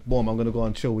bunking. Boom, I'm going to go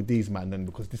and chill with these man then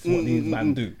because this is what these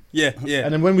man do. Yeah.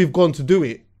 And then when we've gone to do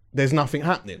it, there's nothing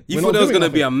happening. You We're thought not there was doing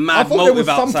gonna be nothing. a mad I thought there was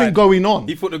motive something outside. going on.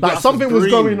 You thought the like grass something was was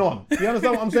green. going on. You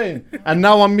understand what I'm saying? And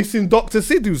now I'm missing Dr.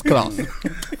 Sidhu's class.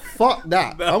 fuck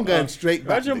that. I'm going straight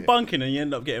back. Imagine there. bunking and you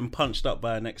end up getting punched up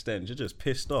by an next end. You're just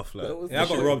pissed off. Like, Yeah, I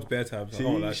got robbed bare times. see,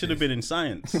 you should have been in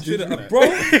science. Bro, But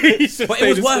but it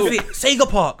was worth it. Sega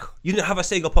Park. You didn't have a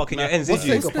Sega Park in your ends, What's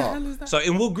did you? Sega Park? So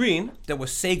in Wood Green, there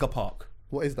was Sega Park.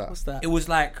 What is that? What's that? It was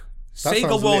like That Sega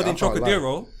sounds World lit, in I can't lie.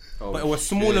 Trocadero, but it was a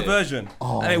smaller version.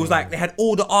 And it was like they had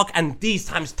all the arc, and these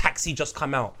times Taxi just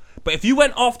come out. But if you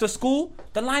went after school,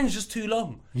 the line's just too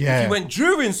long. Yeah. If you went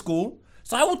during school,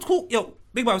 so I would talk, yo,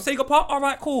 big man, Sega Park, all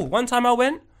right, cool. One time I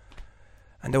went,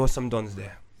 and there were some dons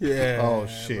there. Yeah. Oh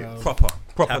shit. Proper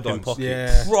Tapping dons. pockets.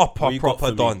 Yeah. What you got for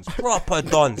me? Dons. Proper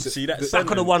dons. See that Back of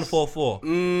the sentence? 144.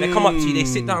 They come up to you, they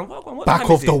sit down. What Back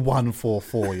time of is the it?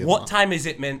 144. You What know. time is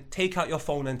it, man? Take out your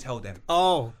phone and tell them.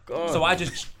 Oh god. So I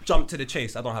just jumped to the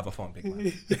chase. I don't have a phone, big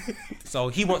man. So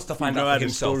he wants to find You know out how for the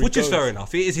himself, story which is goes. fair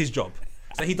enough. It is his job.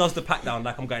 So he does the pat down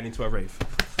like I'm going into a rave.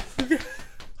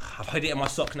 I've had it in my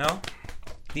sock now.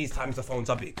 These times the phones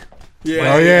are big.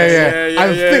 Yeah. Oh yeah.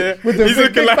 And thick with the He's big,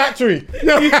 looking big like- battery.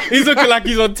 He's looking like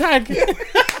he's on tag.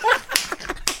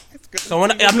 So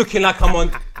when I'm looking like I'm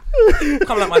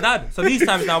like my dad. So these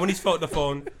times now, when he's felt the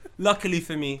phone, luckily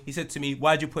for me, he said to me,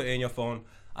 "Why'd you put it in your phone?"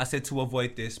 I said to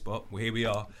avoid this, but here we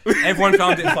are. Everyone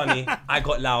found it funny. I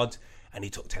got loud, and he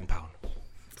took £10.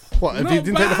 What? If you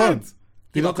didn't take the phone?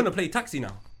 You're not gonna play taxi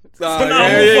now. Ah, So now yeah,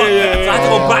 I'm yeah, fucked. yeah, So I had to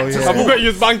go back to I school. forgot you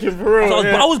was banking for real. So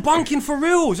yeah. I was bunking for real.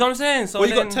 You know what I'm saying? So Well,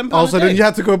 you then, got £10 Oh, so a day. then you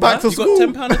had to go back to You school.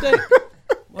 got £10 a day.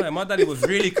 Well, my daddy was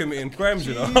really committing crimes,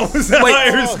 you know. I was out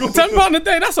here in school. £10 a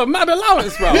day. That's a mad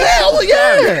allowance, bro. Yeah, oh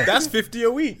yeah. That's 50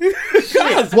 a week.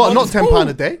 What? Not £10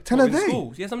 a day? 10 a In day.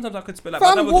 school. Yeah, sometimes I could spend like Fam,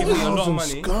 my dad would what give me a was lot of those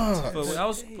money.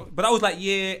 skirts? But that was like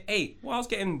year 8. Well, I was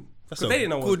getting. That's Because they didn't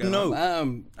know what was good going on.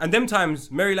 note. And them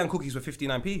times, Maryland cookies were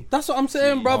 59p. That's what I'm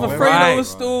saying, bruv. Oh, Fredo right. was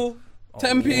still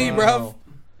 10p, bruv.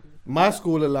 My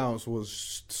school allowance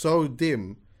was so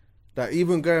dim that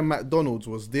even going McDonald's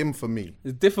was dim for me.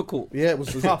 It's difficult. Yeah, it was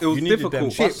tough. It was You needed them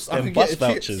difficult. chips. I them could bus get a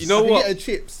chips. vouchers. You know I could what? get a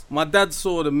chips. My dad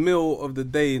saw the meal of the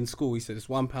day in school. He said it's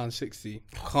 £1.60.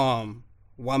 Calm.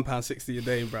 £1.60 a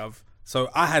day, bruv. So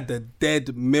I had the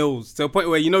dead meals to the point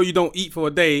where you don't eat for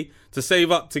a day to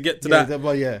save up to get to that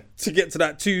to get to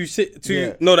that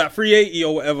that 380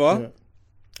 or whatever. Yeah.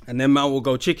 And then man will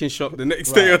go chicken shop the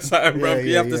next day or something, bruv.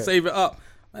 You have to save it up.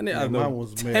 And it had mine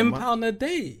was £10 a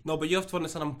day. No, but you have to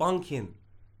understand, I'm bunking.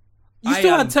 You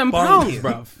still had £10,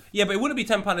 bruv. Yeah, but it wouldn't be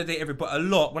 £10 a day but a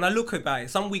lot. When I look about it,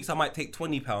 some weeks I might take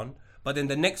 £20, but then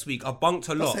the next week I bunked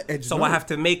a lot. an edge So note. I have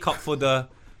to make up for the.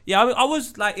 Yeah, I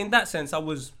was like, in that sense, I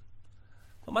was.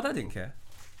 But my dad didn't care.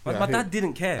 Yeah, My I dad hear-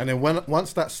 didn't care. And then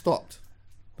once that stopped,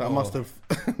 that must have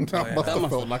that must have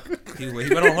felt like He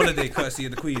went on holiday courtesy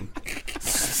of the Queen.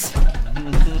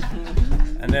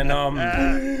 And then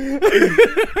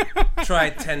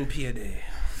tried 10p a day.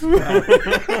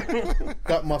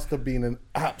 that must have been an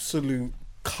absolute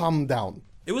come down.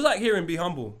 It was like hearing Be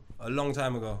Humble a long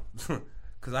time ago.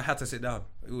 Because I had to sit down.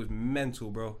 It was mental,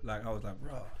 bro. Like, I was like,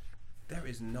 bro, there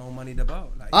is no money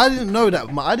about. Like, I didn't know that.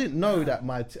 I didn't know that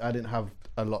I didn't have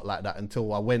a lot like that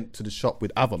until I went to the shop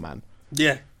with other man.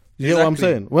 Yeah. You know what I'm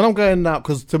saying? When I'm going now,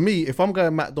 because to me, if I'm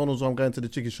going McDonald's or I'm going to the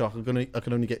chicken shop, I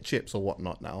can only get chips or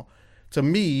whatnot now. To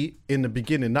me, in the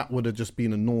beginning, that would have just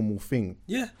been a normal thing.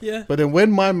 Yeah, yeah. But then when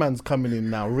my man's coming in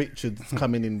now, Richard's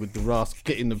coming in with the rasp,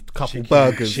 getting a couple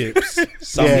burgers. Chips.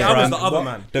 Yeah. I was the other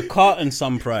man. The carton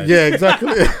some prize. Yeah, exactly.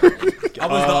 I was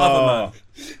the other man.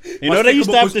 You know they used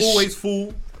to sticker have book was this. always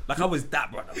full. Like, I was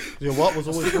that brother. Yeah, what was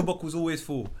always? Sticker book was always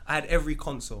full. I had every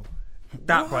console.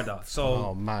 That brother. So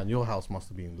Oh man, your house must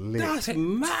have been lit. That's for a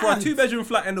mad. 2-bedroom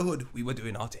flat in the hood, we were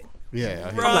doing our thing. Yeah,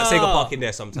 I hear I'm like Sega Park in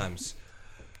there sometimes.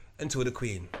 Until the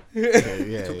Queen yeah,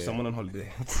 took yeah. someone on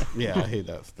holiday. Yeah, I hear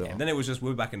that still. And then it was just,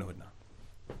 we're back in the hood now.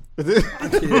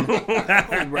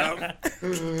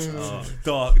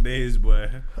 Dark days, boy.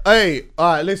 Hey,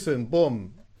 all right, listen,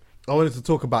 boom. I wanted to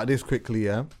talk about this quickly,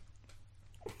 yeah.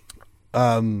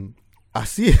 I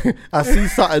see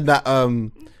something that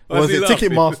was he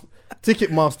it laughing?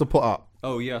 Ticketmaster put up.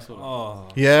 Oh yeah, I saw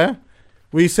that. Yeah,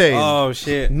 what you saying? Oh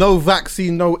shit. No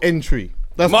vaccine, no entry.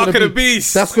 That's Mark gonna of the be-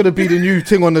 beast. That's gonna be the new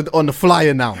thing on the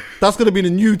flyer now. That's gonna be the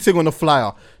new thing on the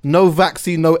flyer. No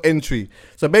vaccine, no entry.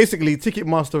 So basically,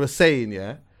 Ticketmaster are saying,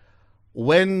 yeah,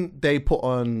 when they put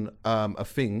on a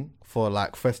thing for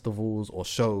like festivals or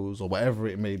shows or whatever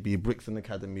it may be, Brixton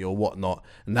Academy or whatnot,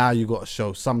 now you got to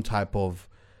show some type of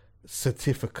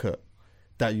certificate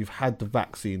that you've had the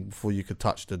vaccine before you could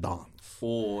touch the dance.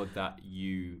 Or that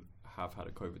you have had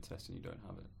a COVID test and you don't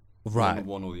have it. Right.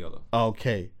 One or the other.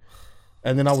 Okay.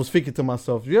 And then I was thinking to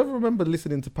myself, you ever remember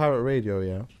listening to Parrot Radio,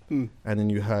 yeah? And then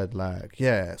you heard like,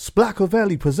 yeah, Splacker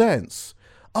Valley presents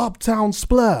Uptown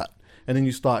Splat and then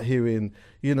you start hearing,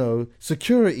 you know,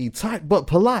 security, tight but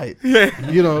polite.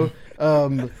 You know,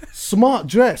 smart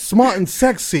dress, smart and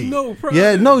sexy. No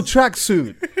yeah, no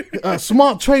tracksuit.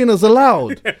 Smart trainers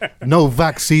allowed. No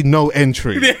vaccine, no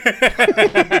entry.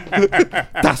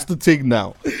 That's the thing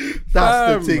now.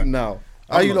 That's the thing now.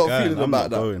 How you not feeling about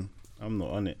that? Going. I'm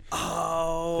not on it.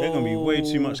 Oh, they're gonna be way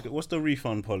too much. What's the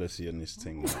refund policy on this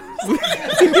thing?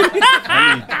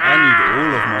 I need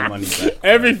all of my money back.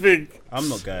 Everything. I'm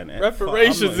not going.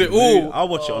 Reparations, it all. I'll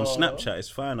watch it on Snapchat. It's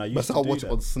fine. I'll watch it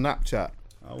on Snapchat.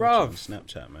 I'll watch it on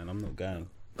Snapchat, man. I'm not going.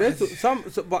 But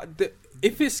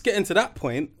if it's getting to that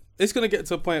point, it's gonna get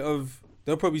to a point of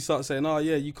they'll probably start saying, "Oh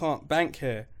yeah, you can't bank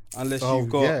here unless you've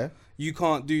got. Yeah. You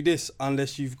can't do this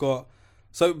unless you've got."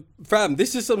 So, fam,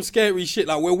 this is some scary shit.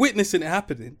 Like, we're witnessing it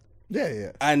happening.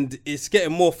 Yeah. And it's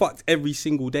getting more fucked every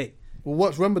single day.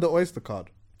 Well, remember the Oyster card?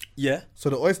 Yeah. So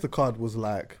the Oyster card was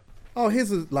like, oh,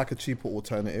 here's a cheaper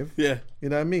alternative. Yeah. You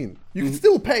know what I mean? You can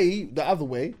still pay the other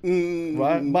way,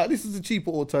 right? But this is a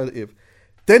cheaper alternative.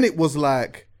 Then it was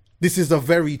like, this is a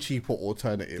very cheaper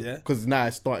alternative. Yeah. Because now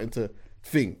it's starting to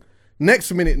think.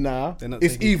 Next minute now,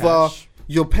 it's either cash.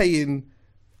 You're paying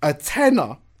a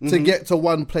tenner to get to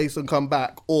one place and come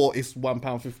back, or it's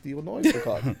 £1.50 on the Oyster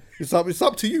card. It's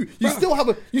up to you. You still have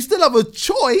a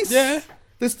choice. Yeah.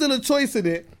 There's still a choice in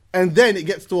it. And then it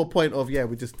gets to a point of,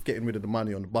 we're just getting rid of the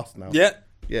money on the bus now. Yeah.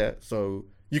 Yeah. So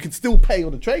you can still pay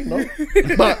on the train, though.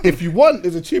 But if you want,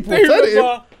 there's a cheaper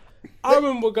alternative. I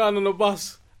remember going on the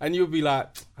bus and you'd be like,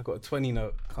 I got a 20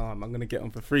 note. Calm, I'm going to get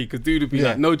on for free. Because dude would be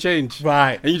like, no change.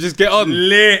 Right. And you just get on.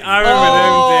 Lit. I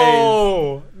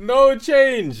remember them days. No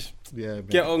change. Yeah, man.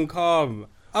 Get on calm.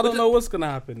 I don't know what's going to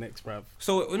happen next, bruv.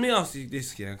 So let me ask you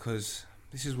this, because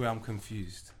this is where I'm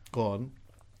confused. Go on.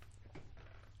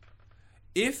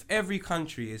 If every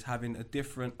country is having a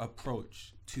different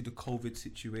approach to the COVID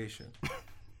situation,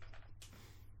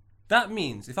 that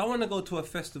means if I want to go to a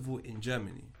festival in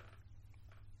Germany,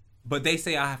 but they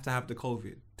say I have to have the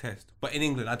COVID test, but in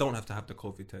England I don't have to have the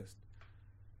COVID test,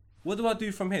 what do I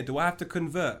do from here? Do I have to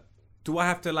convert? Do I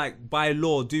have to, like, by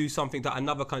law, do something that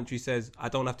another country says I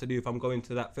don't have to do if I'm going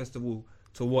to that festival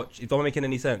to watch? If I'm making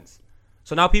any sense.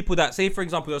 So now people that, say for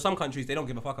example, there are some countries, they don't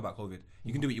give a fuck about COVID.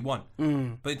 You can do what you want.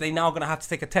 But they now going to have to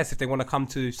take a test if they want to come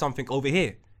to something over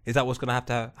here. Is that what's going to have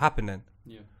to happen then?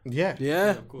 Yeah,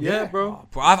 bro.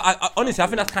 Bro, I honestly, I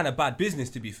think that's kind of bad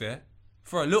business, to be fair.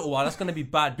 For a little while, that's going to be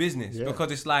bad business.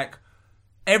 Because it's like,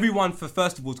 everyone for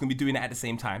festivals is going to be doing it at the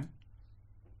same time.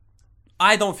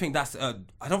 I don't think that's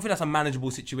a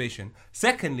manageable situation.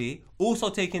 Secondly, also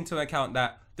take into account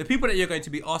that the people that you're going to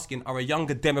be asking are a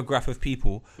younger demographic of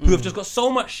people who have just got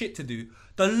so much shit to do.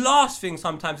 The last thing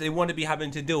sometimes they want to be having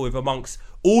to deal with amongst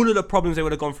all of the problems they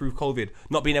would have gone through with COVID,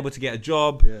 not being able to get a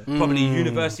job, probably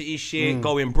university shit,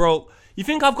 going broke. You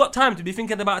think I've got time to be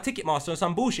thinking about a Ticketmaster or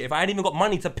some bullshit if I hadn't even got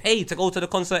money to pay to go to the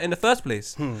concert in the first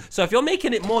place? So if you're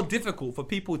making it more difficult for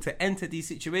people to enter these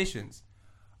situations,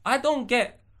 I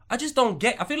just don't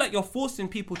get. I feel like you're forcing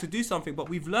people to do something, but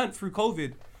we've learned through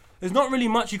COVID, there's not really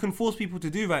much you can force people to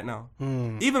do right now.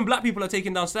 Even black people are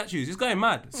taking down statues. It's going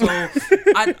mad. So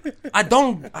I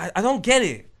don't get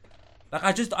it. Like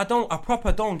I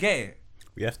proper don't get it.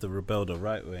 We have to rebel the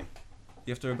right way.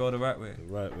 You have to rebel the right way.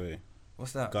 The right way.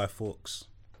 What's that? Guy Fawkes.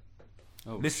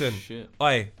 Oh, listen, shit.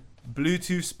 Oi,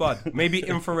 Bluetooth spud, maybe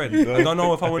infrared. I don't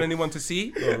know if I want anyone to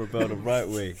see. Gotta rebel the right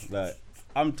way. Like,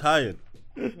 I'm tired.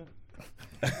 In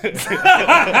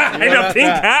a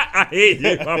pink hat, I hate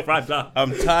you, my brother.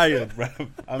 I'm tired, bruv.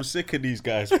 I'm sick of these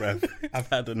guys, bruv. I've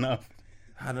had enough.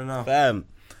 Fam,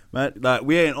 man, like,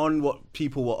 we ain't on what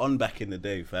people were on back in the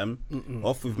day, fam.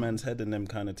 Off with man's head and them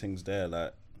kind of things there.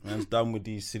 Like, man's done with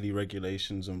these silly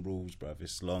regulations and rules, bruv.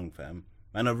 It's long, fam.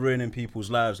 Man are ruining people's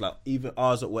lives. Like, even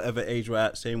ours at whatever age we're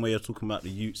at. Same way you're talking about the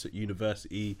youths at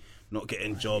university, not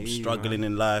getting jobs, struggling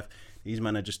in life. These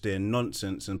men are just doing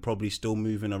nonsense and probably still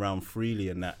moving around freely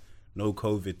and that. No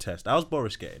COVID test. How's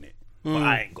Boris getting it? But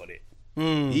I ain't got it.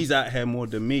 He's out here more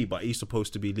than me, but he's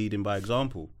supposed to be leading by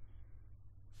example.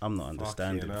 I'm not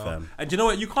understanding, fam. And you know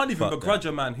what? You can't even begrudge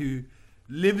a man who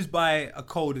lives by a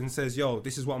code and says, yo,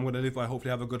 this is what I'm going to live by,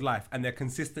 hopefully have a good life. And they're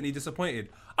consistently disappointed.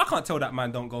 I can't tell that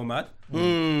man don't go mad.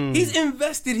 He's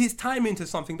invested his time into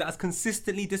something that has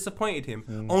consistently disappointed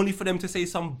him, only for them to say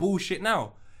some bullshit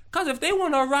now. Because if they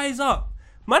want to rise up,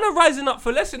 man are rising up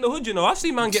for less in the hood, you know. I've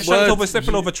seen man get shanked over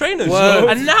stepping over trainers.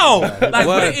 And now, like,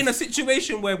 we're in a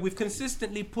situation where we've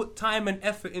consistently put time and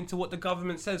effort into what the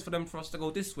government says for us to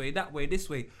go this way, that way, this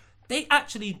way. They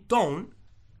actually don't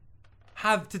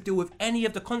have to deal with any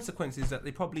of the consequences that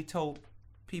they probably tell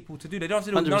people to do. They don't have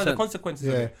to deal with none of the consequences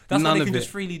of it. That's why they can just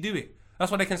freely do it. That's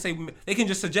why they can say, they can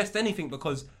just suggest anything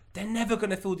because they're never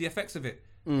gonna feel the effects of it.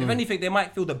 If anything, they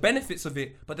might feel the benefits of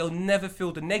it, but they'll never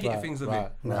feel the negative things of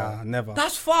it. Nah, never.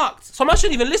 That's fucked. So I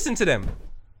shouldn't even listen to them.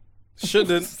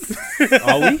 Shouldn't.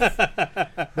 Are we?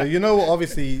 But you know what?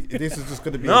 Obviously, this is just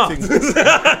going to be No. a thing.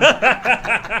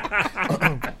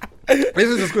 This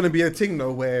is just going to be a thing,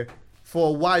 though, where for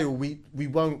a while we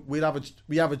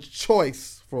have a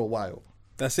choice for a while.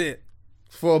 That's it.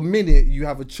 For a minute, you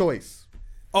have a choice.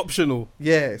 Optional.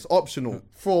 Yeah, it's optional.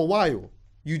 For a while,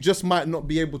 you just might not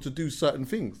be able to do certain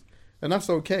things, and that's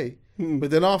okay.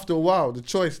 But then after a while, the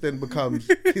choice then becomes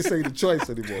this ain't the choice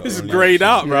anymore. It's greyed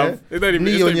out, Yeah? bruv. It don't even,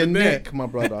 Knee it's on not your even there. neck, my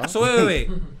brother. So wait.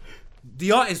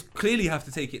 The artists clearly have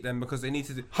to take it then because they need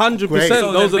to do 100%. Great.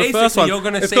 So Those are then the first basically ones. you're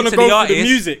gonna It's say gonna to go the through artist, the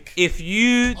music. if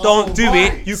you don't do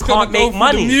it, you It's gonna can't go make through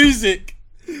money. The music.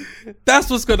 That's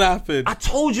what's gonna happen. I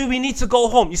told you we need to go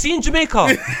home. You see in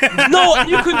Jamaica? No,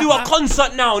 you can do a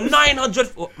concert now,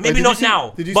 900. Maybe did not you see-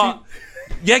 now. did you but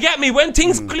you get me? When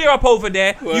things clear up over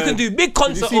there, you can do big Did you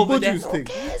concert see over there. Buju's thing?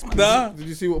 Nah, Did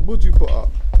you see what Buju put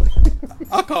up?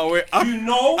 I can't wait.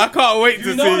 I can't wait to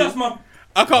You see. know that's my.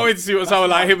 I can't wait to see what someone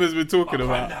like him has been talking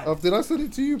about. Did I send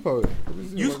it to you, Poet?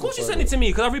 Of course you sent it to me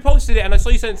because I reposted it and I saw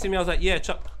you sent it to me. I was like, yeah,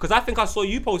 because I think I saw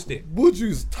you post it.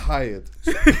 Buju's tired.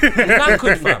 He's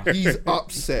knackered, fam. He's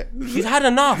upset. He's had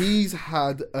enough. He's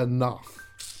had enough.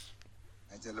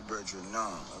 I tell the brethren, no,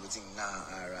 everything now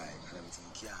alright, and everything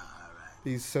can't alright.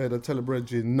 He said, I tell the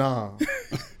brethren, nah.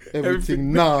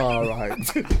 Everything, nah, right.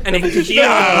 And it,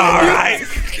 yeah, alright.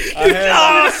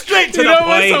 Straight to You the know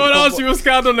when point. someone asks you what's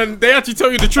going on and they actually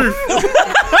tell you the truth.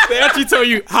 They actually tell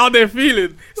you how they're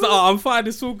feeling. It's like, oh, I'm fine,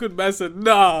 it's all good, man. I said,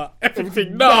 nah,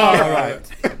 everything, nah. Alright.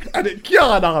 And it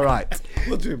can't, alright.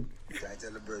 What him? I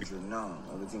tell the brethren, no,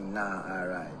 everything now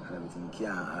alright, and everything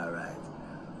can't alright.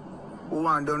 Who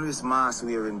want done this mass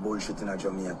wearing bullshit in a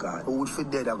Jamaica? Who would for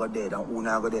dead, I got dead, and who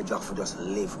now got dead just for just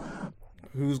live?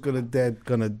 Who's gonna dead,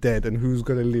 and who's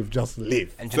gonna live, just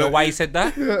live. And do you know why he said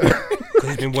that? Because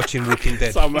he's been watching Walking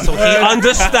Dead. So he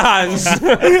understands.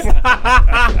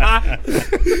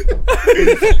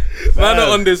 Man,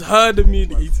 on this herd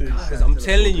immunity thing. I'm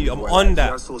telling you, I'm on that.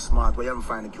 You're so smart, but you haven't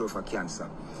found a cure for cancer.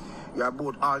 You are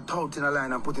both all out in a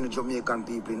line and putting the Jamaican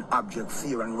people in abject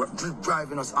fear and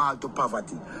driving us all to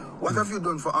poverty. What have you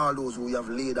done for all those who you have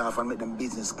laid off and made them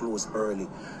business close early?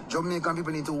 Jamaican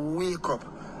people need to wake up.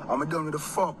 I'm done with the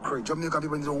fuckery. Jamaican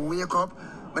people need to wake up.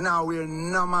 But now we're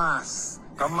no mask.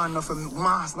 Because man, no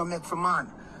mask no make for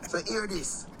man. So hear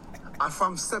this. And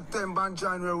from September and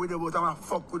January, we about I'm gonna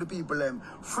fuck with the people them.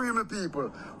 Free my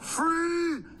people.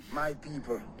 Free my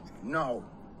people. Now.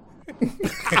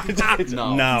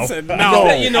 Now.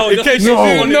 No. You know, In case you No,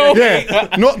 didn't know. yeah,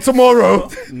 not tomorrow.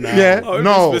 Yeah, Oh,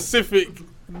 no. be specific.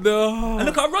 No. And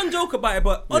look, I run joke about it,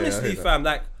 but honestly, hear that. fam,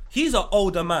 like, he's an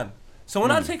older man. So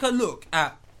when I take a look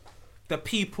at the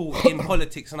people in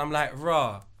politics and I'm like,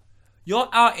 rah, you're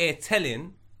out here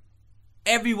telling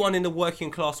everyone in the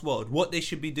working class world what they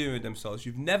should be doing with themselves.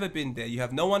 You've never been there. You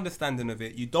have no understanding of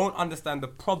it. You don't understand the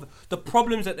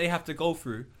problems that they have to go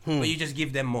through, but you just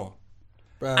give them more.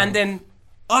 And then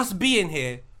us being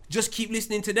here, just keep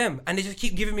listening to them and they just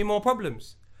keep giving me more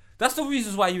problems. That's the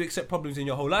reasons why you accept problems in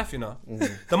your whole life, you know.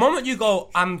 The moment you go,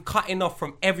 I'm cutting off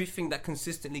from everything that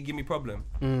consistently give me problem,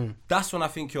 that's when I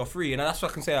think you're free. And that's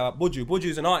what I can say about Buju.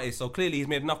 Buju's an artist, so clearly he's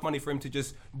made enough money for him to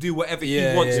just do whatever he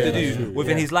wants to do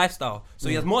within his lifestyle. So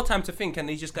he has more time to think and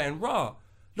he's just going, rah,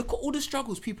 look at all the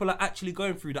struggles people are actually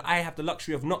going through that I have the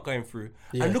luxury of not going through.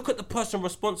 And look at the person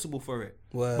responsible for it.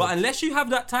 But unless you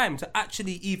have that time to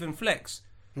actually even flex,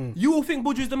 you will think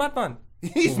Buju's the madman.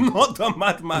 He's not the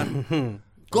madman.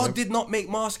 God did not make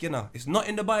mask, you know. It's not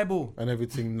in the Bible. And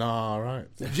everything, nah, right.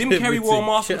 Jim Carrey wore a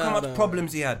mask. Look how much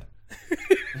problems he had.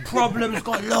 Problems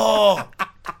galore.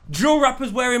 Drill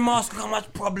rappers wearing masks. Look how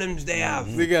much problems they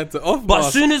have. They get to off But mask.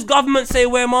 as soon as government say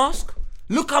wear mask,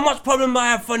 look how much problem I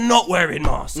have for not wearing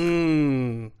mask.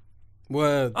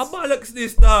 Words. I might look at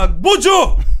this dog.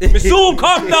 Buju! Me soon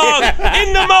come dog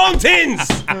in the mountains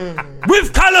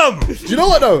with Callum. Do you know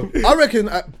what though? I reckon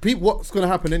what's gonna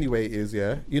happen anyway is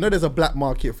you know there's a black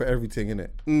market for everything,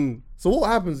 innit? So what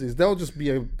happens is there'll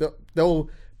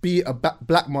be a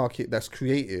black market that's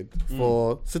created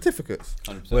for certificates.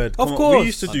 Word. Of Come on, course. we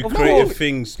used to do Of creative course.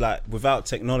 things like without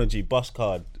technology, bus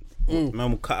card.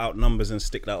 Man will cut out numbers and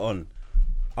stick that on.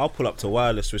 I'll pull up to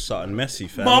wireless with something messy,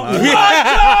 fam. What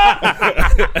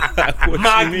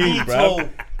you mean, bro?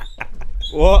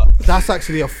 What? That's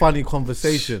actually a funny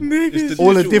conversation. It's the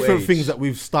All the digital different age. things that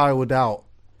we've styled out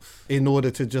in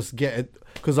order to just get it.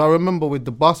 Because I remember with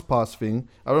the bus pass thing,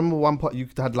 I remember one part you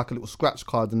had like a little scratch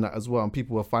card and that as well, and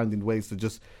people were finding ways to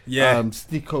just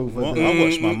stick over. What? I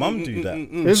watched my mum do that.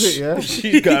 Is it? Yeah.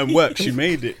 She's going work. She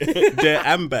made it there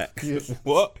and back. Yeah.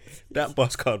 What? That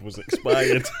bus card was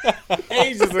expired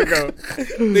ages ago.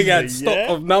 They had stock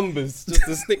of numbers just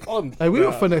to stick on. Hey, we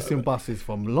were finessing buses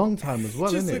from a long time as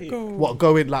well, innit? ago. What,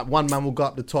 going like one man will go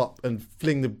up the top and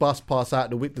fling the bus pass out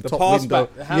the top pass window.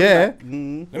 back, Yeah. Let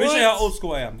me show you how old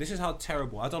school I am. This is how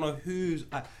terrible. I don't know who's.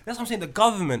 That's what I'm saying. The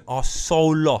government are so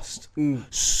lost.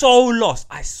 So lost.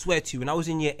 I swear to you, when I was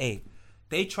in year 8,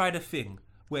 they tried a thing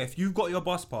where if you've got your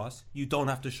bus pass, you don't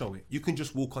have to show it. You can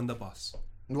just walk on the bus.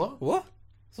 What?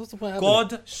 So what's the point of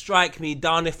God strike me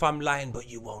down if I'm lying, but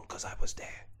you won't because I was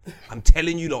there. I'm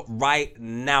telling you lot right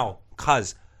now,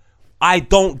 because I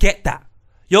don't get that.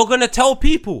 You're going to tell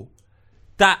people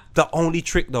that the only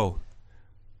trick though,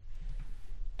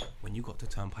 when you got to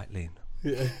Turnpike Lane,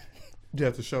 You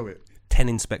have to show it. 10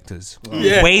 inspectors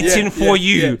waiting for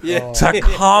you to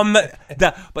come.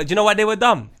 But you know what they were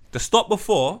done? The stop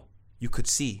before, you could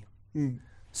see.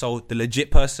 So the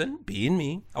legit person, being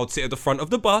me, I would sit at the front of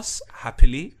the bus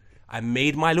happily. I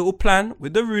made my little plan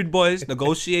with the rude boys.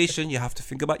 Negotiation, you have to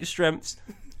think about your strengths.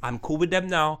 I'm cool with them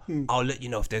now. I'll let you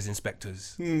know if there's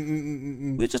inspectors.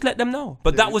 We'll just let them know.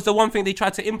 But that was the one thing they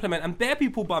tried to implement, and bare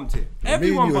people bumped it. Everyone Me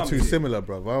and you are bumped too it. similar,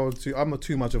 bro. I'm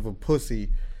too much of a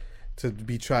pussy to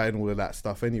be trying all of that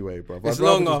stuff anyway, bro. It's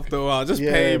long after a while. Just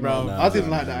pay, bro. I didn't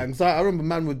like that. And I remember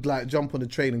man would like jump on the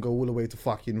train and go all the way to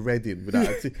fucking Reading without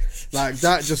like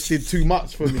that just did too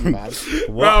much for me, man.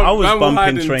 Well, I was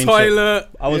bumping train toilet.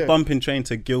 I was bumping train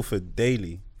to Guildford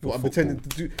daily. What, I'm pretending to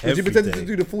do? Did you Every pretend day. to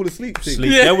do the fall asleep thing?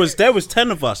 There was 10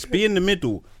 of us. Be in the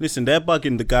middle. Listen, they're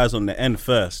bugging the guys on the end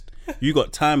first. You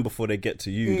got time before they get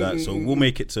to you, like, so we'll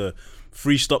make it to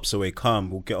 3 stops away. Calm.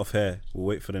 We'll get off here. We'll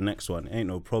wait for the next one. Ain't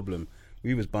no problem.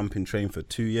 We was bumping train for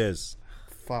 2 years.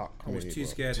 Fuck. I was too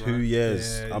scared, 2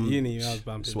 years. Yeah, uni, I was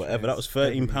bumping it's whatever. trains. That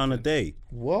was £13 a day.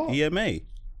 What? EMA.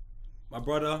 My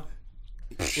brother,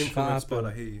 influence brother,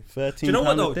 he. £13 Do you know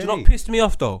what though? a Do day. you know what pissed me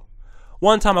off though?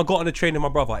 One time I got on the train with my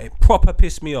brother. It proper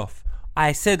pissed me off.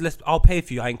 I said, I'll pay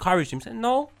for you. I encouraged him. He said,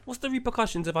 no. What's the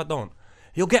repercussions if I don't?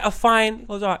 You'll get a fine. He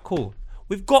goes, all right, cool.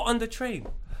 We've got on the train.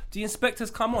 The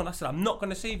inspector's come on. I said, I'm not going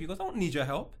to save you. He goes, I don't need your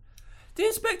help. The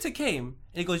inspector came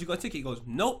and he goes, you got a ticket? He goes,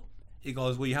 nope. He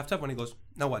goes, well, you have to have one. He goes,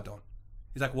 no, I don't.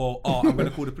 He's like, well, I'm going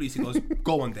to call the police. He goes,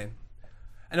 go on then.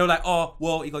 And they were like, oh,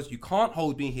 well, he goes, you can't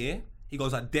hold me here. He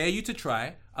goes, I dare you to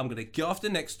try. I'm going to get off the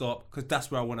next stop because that's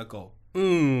where I want to go.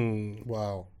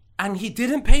 Wow. And he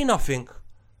didn't pay nothing,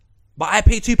 but I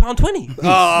paid £2.20.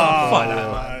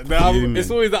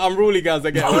 It's always the unruly guys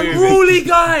that get away with it. Unruly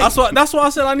guys. That's why I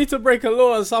said I need to break a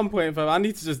law at some point, fam. I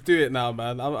need to just do it now,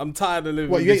 man. I'm tired of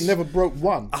living. What, you ain't this- never broke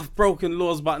one? I've broken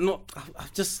laws, but not.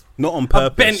 I've just Not on I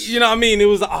purpose. bent. You know what I mean? It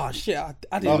was like, oh shit, I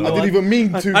didn't. I know. didn't even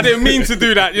mean to. I didn't mean to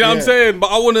do that. You know what I'm saying? But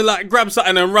I want to like grab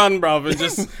something and run, bruv, and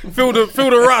just feel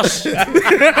the rush.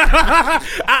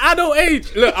 At adult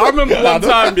age, look, I remember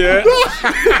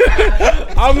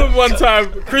one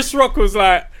time, Chris Rock was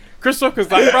like,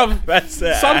 bruv,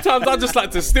 sometimes I just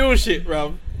like to steal shit,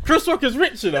 bruv. Chris Rock is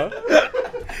rich, you know.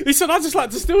 He said, I just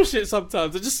like to steal shit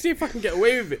sometimes and just see if I can get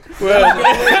away with it.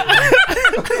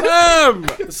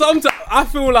 Sometimes I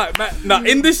feel like, man, now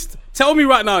in this, tell me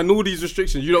right now, in all these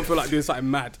restrictions, you don't feel like doing something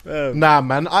mad. Nah,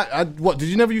 man. What? Did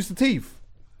you never use the teeth?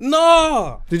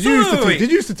 No. Did you use the teeth? Did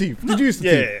you use the teeth? Did you use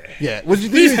the teeth? Yeah. What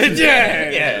did you He do? said,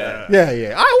 yeah.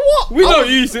 Yeah. What? We don't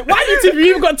use it. Why you think you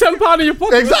even got £10 in your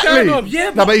pocket? What's going on?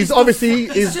 Exactly. No, but he's obviously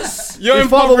his You're his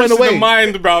father went impoverished in away. the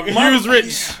mind, bro. You was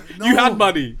rich. You had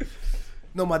money.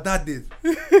 No, my dad did.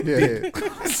 Yeah.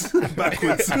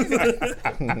 Backwards.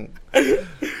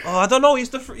 Oh, I don't know. It's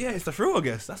the thrill, I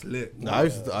guess. That's lit. No, I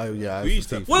used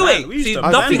to. Wait. See,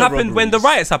 nothing happened when the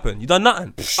riots happened. You done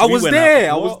nothing. I was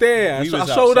there. I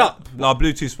showed up. No,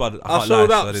 Bluetooth spotted. I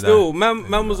showed up still.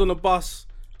 Man was on a bus.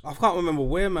 I can't remember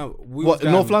where, man. What,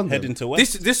 North London? Heading to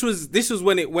West. This was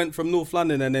when it went from North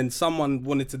London, and then someone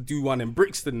wanted to do one in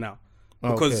Brixton now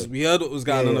because we heard what was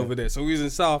going on over there. So we was in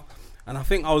South, and I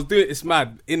think I was doing it's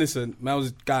mad innocent. Man, I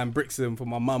was going in Brixton for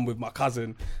my mum with my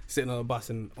cousin sitting on a bus,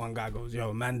 and one guy goes,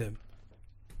 "Yo, man, them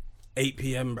 8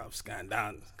 p.m. bruv, going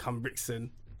down, come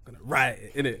Brixton, gonna riot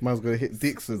it, innit?" Man's gonna hit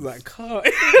Dixon. Like, car.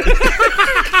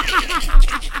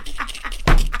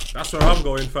 That's where I'm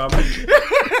going, fam.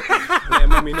 Let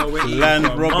mommy know where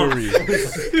Land robbery.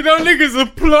 You know, niggas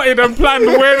have plotted and planned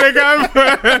where they're going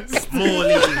first.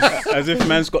 As if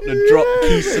man's got the drop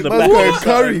keys to the Man's back. going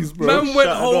curries, bro. Man went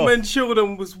Shut it home off. and chilled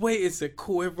and was waiting. Said,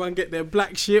 cool, everyone get their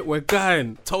black shit. We're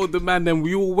going. Told the man, then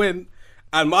we all went.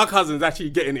 And my cousin's actually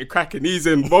getting it cracking. He's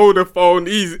in Vodafone.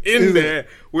 He's in there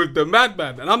with the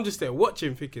madman. And I'm just there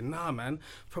watching, thinking, nah, man,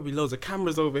 probably loads of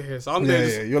cameras over here. So I'm there.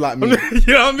 Yeah, you're like me.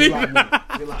 You know what I mean?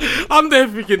 You're like me. I'm there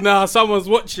thinking, nah, someone's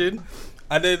watching.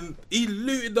 And then he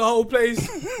looted the whole place,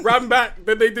 ran back.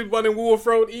 Then they did one in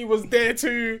Warthrone. He was there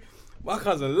too. My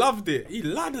cousin loved it. He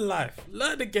loved the life,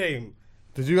 loved the game.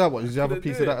 Did you have one? Did you have a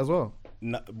piece of that as well?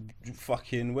 No,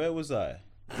 fucking, where was I?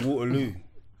 Waterloo.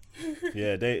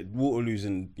 Yeah, Waterloo's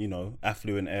in,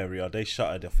 affluent area. They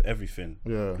shuttered off everything.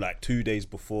 Yeah. Like 2 days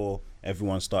before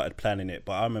everyone started planning it.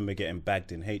 But I remember getting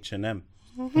bagged in H&M.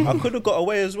 I could have got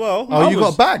away as well. Oh, you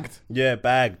got bagged? Yeah,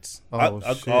 bagged.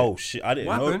 Oh, shit. I didn't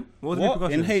know. What happened? What was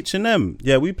the In H&M.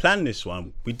 Yeah, we planned this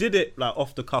one. We did it like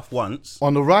off the cuff once.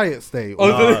 On the riots day?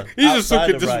 He's just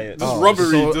looking just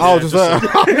robbery.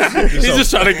 He's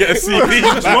just trying to get a CD.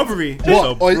 Just robbery.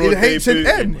 What? In H&M?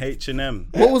 In H&M.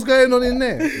 What was going on in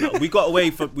there? No, we got away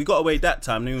that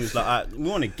time. And he was like, we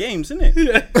wanted games, innit?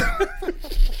 Yeah.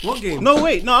 What game? No,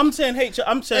 wait. No, I'm saying H&M.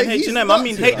 I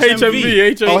mean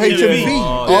HMV. Oh, HMV.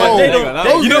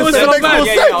 You know what's so mad?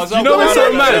 You know what's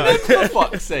so mad? For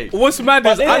fuck's sake. What's mad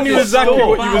is I knew exactly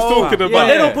what you was talking about. But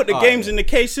they don't put the games in the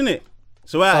case, innit?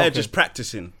 So we're out here just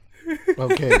practicing.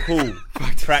 Okay. Cool.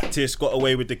 Practice, got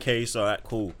away with the case. All right,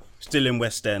 cool. Still in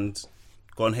West End.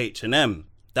 Gone H&M.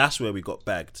 That's where we got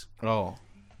bagged. Oh.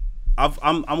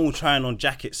 I'm all trying on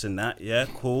jackets and that, yeah,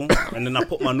 cool. And then I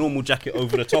put my normal jacket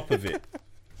over the top of it.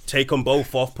 Take them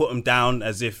both off, put them down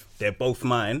as if they're both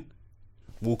mine.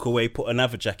 Walk away, put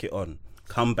another jacket on.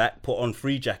 Come back, put on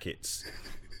 3 jackets.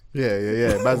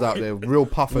 Yeah. Man's out there, real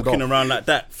puffered Walking off. around like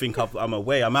that, think I'm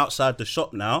away. I'm outside the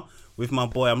shop now with my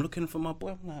boy. I'm looking for my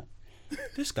boy. I'm like,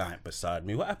 this guy ain't beside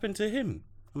me. What happened to him?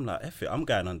 I'm like, F it, I'm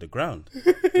going underground.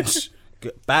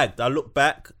 Get bagged. I look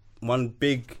back, one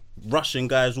big Russian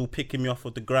guys all picking me off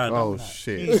of the ground. Oh, like,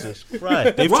 shit. Jesus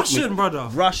Christ. Russian, brother.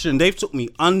 Russian. They've took me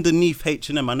underneath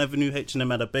H&M. I never knew H&M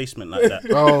had a basement like that.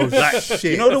 Oh, like, shit.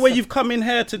 You know the way you've come in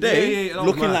here today, Yeah,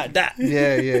 looking like that?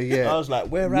 Yeah. I was like,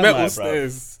 where am Metal I,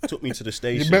 stairs. bro? Took me to the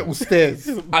station. Your metal stairs.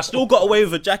 I still got away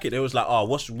with a jacket. They was like,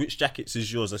 which jackets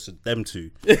is yours? I said, them two.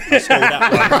 I stole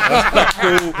that one. I was like,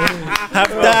 cool. Have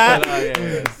that.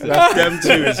 That's them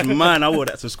two. It's mine. I wore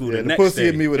that to school the The next pussy day.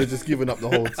 and me would have just given up the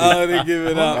whole thing. Oh, they give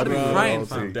it up, I'd have given up the Crying, whole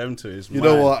fam. thing. Them two is You mine.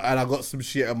 know what? And I got some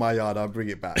shit in my yard. I'll bring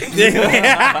it back. Yeah,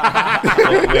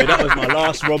 that was my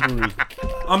last robbery.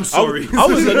 I'm sorry. I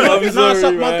was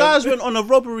sorry, my man. guys went on a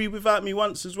robbery without me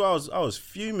once as well. I was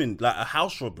fuming, like a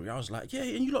house robbery. I was like, yeah,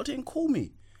 and you lot didn't call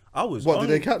me. I was. What, did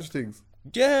they catch things?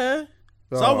 Yeah.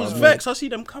 So I was vexed. I see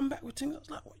them come back with things. I was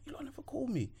like, what? You lot never called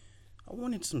me. I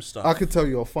wanted some stuff. I could tell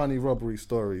you a funny robbery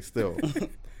story still.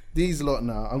 These lot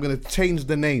now, I'm going to change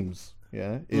the names,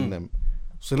 in them.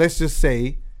 So let's just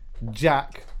say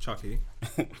Jack. Chucky.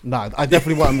 Nah, I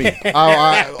definitely want me.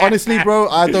 I honestly, bro,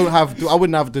 I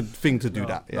wouldn't have the thing to do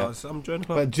that. Yeah. No, I'm joining.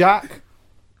 But Jack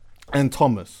and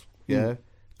Thomas,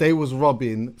 they was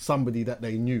robbing somebody that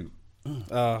they knew.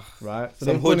 Right? So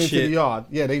they've gone into the yard.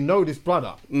 Yeah, they know this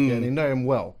brother. Yeah, they know him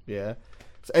well. Yeah.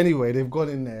 So anyway, they've gone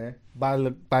in there,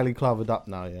 ballyclavered up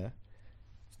now, yeah.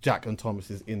 Jack and Thomas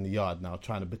is in the yard now,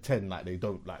 trying to pretend like they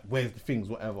don't, like, where's the things,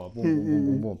 whatever. Boom, boom, boom,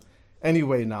 boom, boom.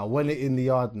 Anyway, now, when they're in the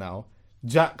yard now,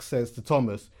 Jack says to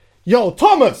Thomas, yo,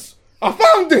 Thomas, I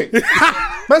found it.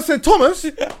 Man said, Thomas?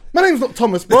 My name's not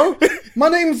Thomas, bro. My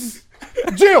name's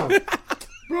Jill.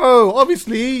 Bro,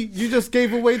 obviously, you just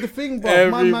gave away the thing, bro.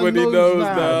 Everybody my man knows knows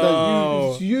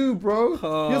that it's you, bro.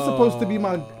 You're supposed to be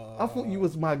my... I thought you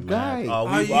was my guy.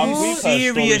 Are you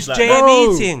serious, like Jam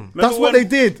that. eating? That's what they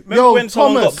did. Remember Yo, when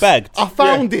someone Thomas, got bagged? I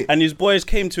found it. And his boys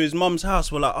came to his mum's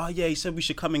house. Were like, oh yeah, he said we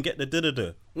should come and get the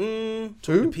da-da-da.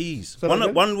 Took the peas.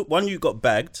 One you got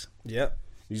bagged. Yeah.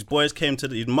 His boys came to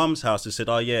his mum's house and said,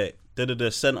 oh yeah,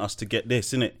 da-da-da sent us to get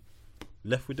this, innit?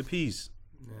 Left with the peas.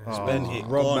 Spent it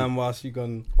Rob on. man whilst you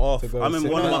gone Off. to go I mean,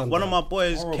 sit down. one of my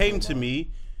boys came to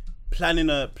me planning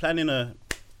a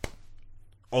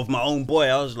of my own boy.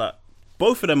 I was like,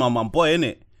 both of them are my boy,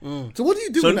 innit? So what do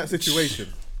you do in that situation?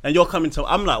 And you're coming to,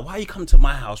 I'm like, why are you coming to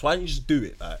my house? Why don't you just do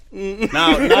it? Like,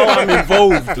 now I'm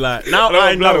involved. Like, now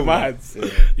I know.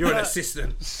 You're an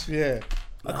assistant. Yeah.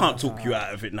 I can't talk you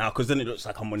out of it now because then it looks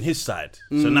like I'm on his side.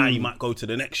 So now you might go to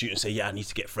the next shoot and say, yeah, I need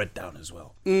to get Fred down as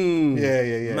well.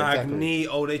 Yeah.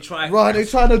 Magneto, they try. Right, they're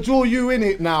trying to draw you in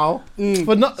it now.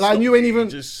 For not, like, you ain't even...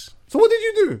 Just So what did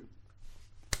you do?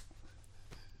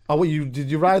 Oh, what, did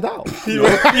you ride out? You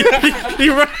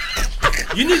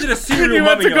needed a serial You mum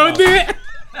had to in go your do house.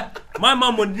 it. My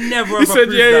mum would never He have said,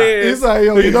 approved yeah. that. He's like,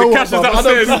 yo, you know what, cash is bro? I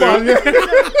upstairs, don't though.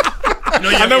 No,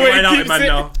 you I have know to where he ride out keeps with man it.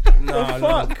 now.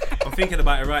 No. I'm thinking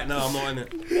about it right now. I'm not in it.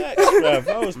 Bruv,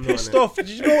 I was pissed off. Did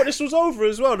you know what this was over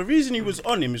as well? The reason he was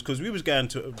on him is because we was going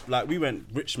to, like, we went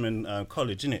Richmond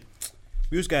College, innit?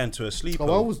 We was going to a sleepover.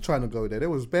 Oh, I was trying to go there. There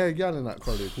was bare gal in that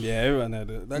college. Yeah, everyone had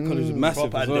it. That college was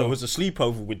massive as And well. there was a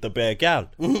sleepover with the bare gal.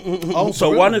 Oh,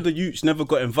 So for one real? of the youths never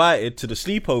got invited to the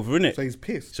sleepover, innit? So he's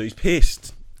pissed. So he's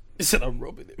pissed. He said, I'm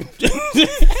robbing him.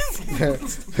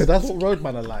 That's what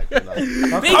roadman are like. They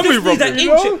just need an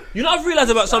inch. You know, I've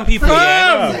realised about some people,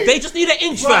 they just need an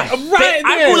inch, fam. Right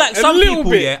I there, feel like a some little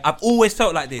people, bit. I've always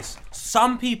felt like this.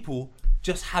 Some people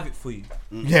just have it for you.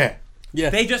 Yeah. Yeah.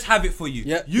 They just have it for you.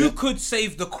 Yeah, You yeah. could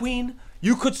save the Queen.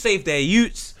 You could save their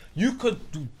youths. You could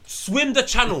swim the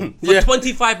channel for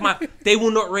 25 miles. They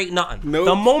will not rate nothing. Nope.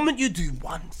 The moment you do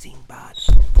one thing bad,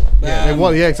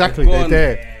 Yeah, exactly. They're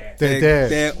there. They're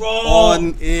there.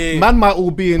 on it. Man might all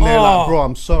be in there Oh. like, bro,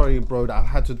 I'm sorry, bro, that I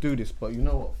had to do this, but you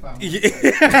know what, fam?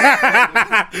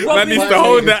 Man needs to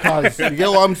hold that. Because you get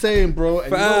what I'm saying, bro?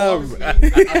 And you know what I'm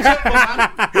saying?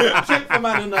 I check for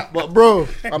man and that, but bro,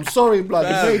 I'm sorry, blood.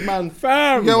 The paid man.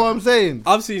 Fam. You get what I'm saying?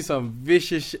 I've seen some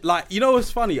vicious shit. Like, you know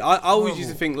what's funny? I always used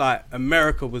to think like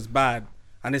America was bad.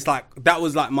 And it's like, that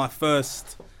was like my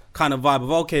first kind of vibe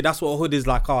of, okay, that's what hood is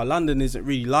like. Oh, London isn't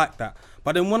really like that.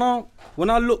 But then when I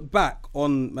look back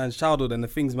on man's childhood and the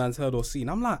things man's heard or seen,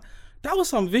 I'm like, that was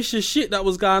some vicious shit that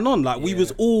was going on. Like, we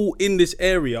was all in this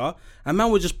area and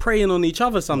man were just preying on each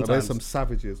other There's sometimes. some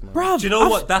savages, man. Bruv, do you know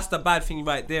what? That's the bad thing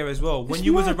right there as well. When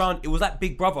you was around, it was like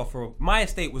Big Brother. For my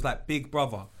estate was like Big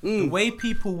Brother. The way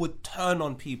people would turn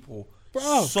on people.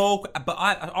 But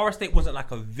our estate wasn't like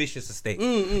a vicious estate.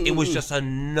 It was just a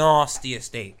nasty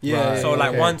estate. So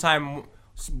like one time,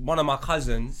 one of my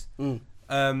cousins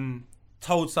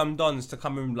told some dons to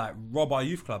come and like rob our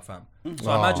youth club, fam.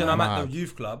 So imagine I'm at the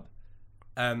youth club,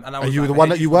 and I was. Are you like, the the one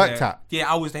head that you youth worked there. at?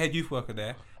 Yeah, I was the head youth worker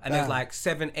there, and there's like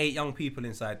 7, 8 young people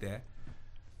inside there.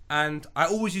 And I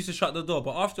always used to shut the door,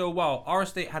 but after a while, our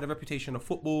estate had a reputation of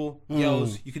football,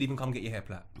 girls. You could even come get your hair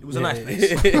plait. It was a nice place.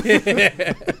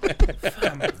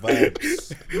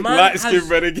 Light skin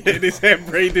brother getting his hair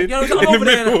braided You know, in I'm the over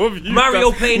there, middle of you.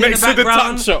 Mario playing in the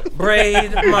background,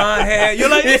 braid my hair. You're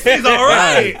like, this is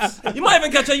alright. You might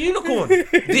even catch a unicorn.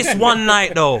 This one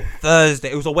night though,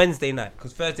 Thursday, it was a Wednesday night,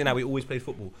 because Thursday night we always played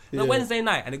football. A Wednesday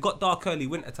night, and it got dark early,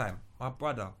 winter time. My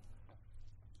brother,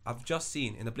 I've just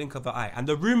seen in the blink of an eye, and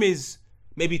the room is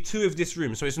maybe 2 of this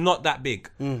room, so it's not that big.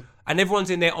 And everyone's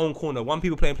in their own corner. One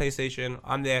people playing PlayStation,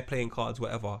 I'm there playing cards,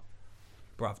 whatever.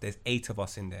 Bruv, there's 8 of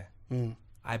us in there.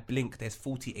 I blink, there's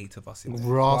 48 of us in there.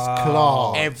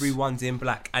 Class. Everyone's in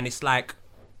black, and it's like,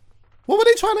 what were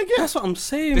they trying to get? That's what I'm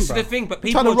saying, this bruv. is the thing, but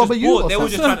Trying people to were rob just a you bored. or They were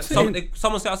just trying something? to,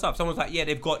 someone set us up. Someone's like, yeah,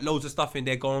 they've got loads of stuff in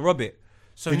there, go and rob it.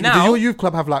 So Did now, your youth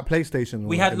club have like PlayStation?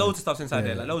 we had loads of stuff inside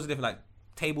there, like loads of different, like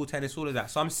table tennis, all of that.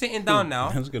 So I'm sitting down now.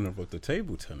 I was gonna rob the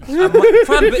table tennis. Fam,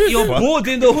 but you're bored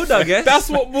in the hood, I guess. That's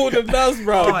what boredom does,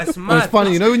 bro. Oh, it's Well, mad. it's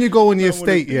funny, you know, when you go on your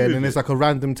estate, yeah, and then there's like a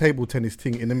random table tennis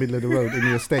thing in the middle of the road in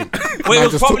your estate. Well, Man it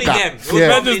was just probably took them. that. It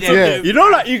was probably them. Yeah. You know,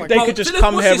 like they Bro, could just Philip,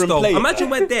 come what's here this, and though? play. Imagine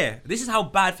we're there. This is how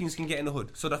bad things can get in the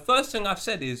hood. So the first thing I've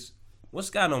said is, what's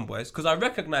going on, boys? Because I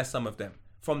recognise some of them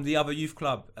from the other youth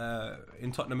club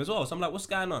in Tottenham as well. So I'm like, what's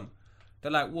going on?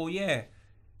 They're like, well, yeah,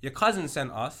 your cousin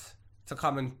sent us to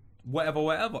come and whatever.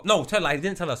 No, he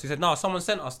didn't tell us. He said, no, someone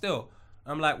sent us still.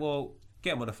 I'm like, well,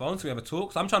 get him on the phone so we have a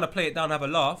talk. So I'm trying to play it down, have a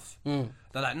laugh. They're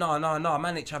like, no,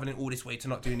 man ain't travelling all this way to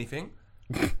not do anything.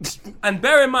 And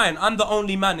bear in mind, I'm the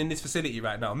only man in this facility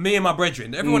right now. Me and my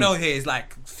brethren. Everyone else here is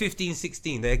like 15,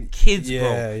 16. They're kids,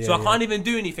 bro. So I can't even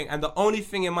do anything. And the only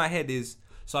thing in my head is,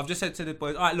 so I've just said to the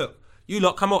boys, all right, look, you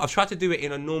lot come over. I've tried to do it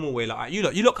in a normal way. Like, all right,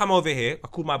 you lot come over here. I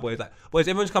called my boys, like, boys,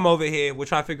 everyone's come over here. We'll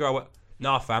try and figure out what.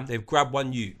 Nah, fam, they've grabbed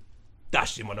one you,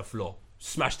 dashed him on the floor,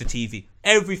 smashed the TV.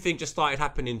 Everything just started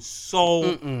happening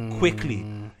so quickly.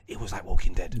 It was like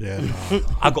Walking Dead. Yeah,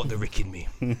 I got the Rick in me.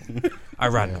 I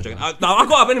ran. I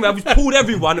got up anyway. We've pulled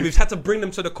everyone and we've had to bring them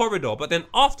to the corridor. But then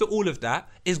after all of that,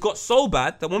 it's got so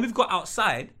bad that when we've got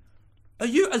outside, a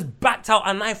youth has backed out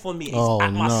a knife on me. It's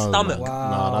at my stomach.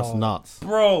 No, that's nuts.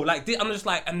 Bro, like, I'm just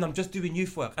like, and I'm just doing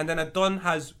youth work. And then a don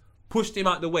has pushed him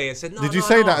out the way and said, no, Did you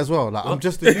say that as well? Like, I'm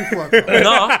just a youth worker.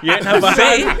 No. You ain't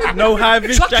have no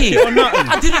high-vis Chucky, jacket or nothing.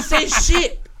 I didn't say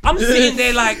shit. I'm sitting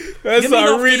there like, That's you mean like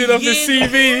after reading off the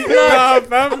years- CV. Like, Nah,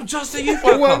 fam. I'm just a youth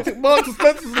I worker. worked at Marks and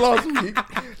Spencer's last week.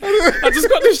 I just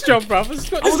got this job, bruv. I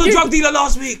just got I this was a gig. drug dealer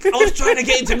last week. I was trying to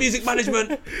get into music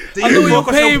management. The I know youth you're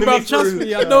workers paying, helping bruv. me Trust through.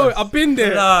 me. I know it. I've been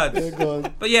there.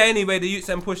 Blood. But yeah, anyway, the youths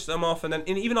then pushed them off, and then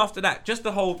even after that, just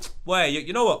the whole way.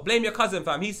 You know what? Blame your cousin,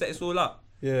 fam. He set us all up.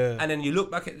 Yeah. And then you look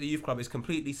back at the youth club; it's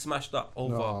completely smashed up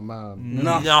over Oh man.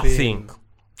 nothing.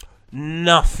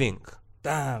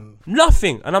 Damn.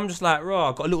 Nothing. And I'm just like, raw,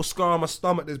 I got a little scar on my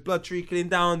stomach, there's blood trickling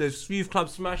down, there's youth club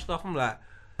smashed up. I'm like,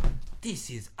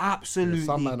 this is absolutely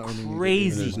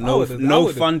crazy. There's no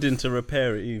funding to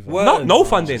repair it either. No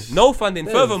funding. No funding.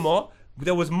 Furthermore,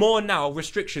 there was more now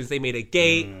restrictions. They made a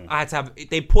gate. I had to have.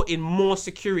 They put in more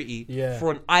security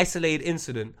for an isolated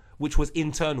incident, which was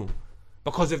internal,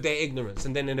 because of their ignorance.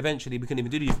 And then eventually we couldn't even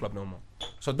do the youth club no more.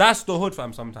 So that's the hood,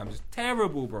 fam. Sometimes it's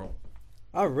terrible, bro.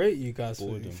 I rate you guys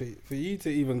for you to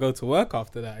even go to work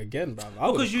after that again,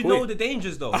 bro. Because you know the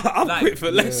dangers, though. I'll quit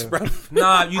for less, bro.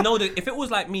 Nah, you know that if it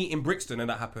was like me in Brixton and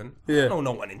that happened, I don't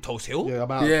know one in Toast Hill. Yeah,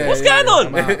 I'm out. What's going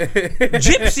on?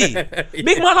 Gypsy.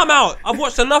 Big man, I'm out. I've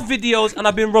watched enough videos and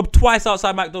I've been robbed twice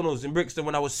outside McDonald's in Brixton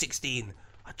when I was 16.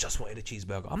 I just wanted a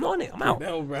cheeseburger. I'm not on it. I'm out.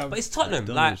 No, but it's Tottenham.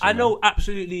 Like, I know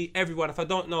absolutely everyone. If I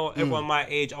don't know everyone my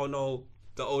age, I'll know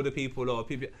the older people or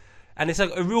people. And it's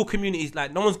like a real community. It's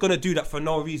like no one's gonna do that for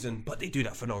no reason, but they do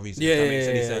that for no reason. If that makes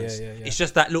any sense. It's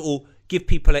just that little give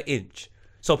people an inch.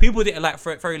 So people didn't like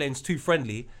Ferry Lane's too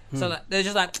friendly. So like they're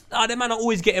just like, them man are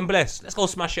always getting blessed. Let's go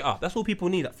smash it up. That's all people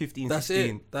need at 15, That's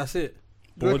 16. it. That's it.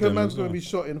 Do you reckon man's going to be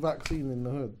shot in vaccine in the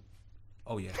hood?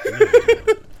 Oh yeah.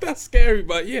 That's scary,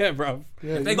 but yeah, bro.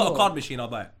 Yeah, if they got a card machine, I'll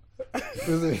buy it.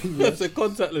 That's a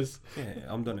contactless. Yeah,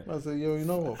 I'm done it. I said, yo, you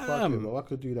know what? Fuck it, bro. I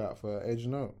could do that for Edge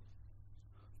Note.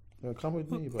 Yo, come with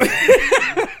me, bro.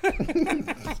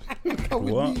 Come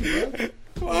with me,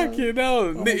 bro. Fucking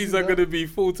hell. Nitties are going to be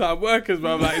full-time workers,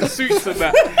 bro. Like in suits and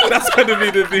that. That's going to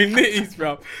be the new nitties,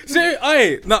 bro. So,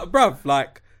 bruv,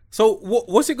 like, so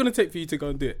what's it going to take for you to go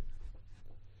and do it?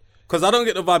 Because I don't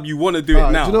get the vibe you want to do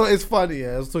it now. Do you know what? It's funny,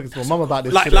 yeah. I was talking to my mum about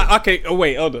this. Okay,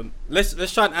 wait, hold on.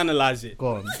 Let's try and analyze it.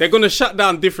 Go on. They're going to shut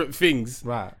down different things.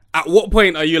 Right. At what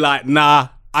point are you like, nah,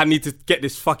 I need to get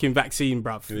this fucking vaccine,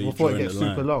 bruv? Before it gets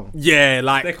super long. Yeah,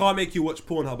 like... They can't make you watch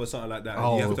Pornhub or something like that.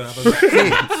 Oh, you have to have a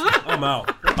vaccine. I'm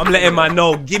out. I'm letting man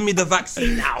know, give me the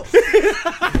vaccine now.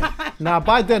 Now,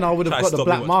 by then, I would have got the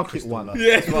black market one.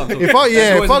 Yeah. If I,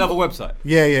 yeah, There's if always another website.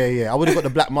 Yeah. I would have got the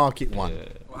black market one.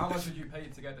 Well, how much would you pay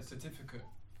to get the certificate?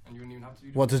 And you wouldn't even have to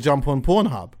do What, to jump on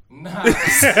Pornhub? Nah,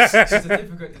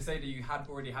 certificate to say that you had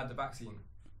already had the vaccine.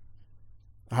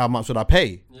 How much would I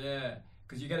pay? Yeah,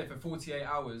 because you get it for 48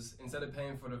 hours. Instead of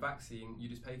paying for the vaccine, you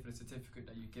just pay for the certificate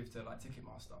that you give to like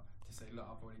Ticketmaster to say, look,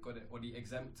 I've already got it, or the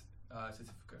exempt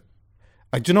certificate.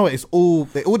 Do you know what?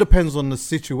 It all depends on the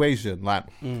situation. Like,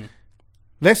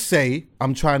 let's say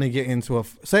I'm trying to get into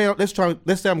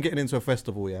let's say I'm getting into a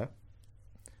festival. Yeah,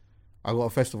 I got a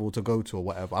festival to go to or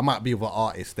whatever. I might be with an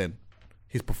artist then.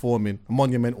 He's performing a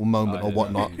monumental moment or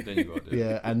whatnot. Then you got it.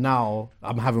 Yeah, and now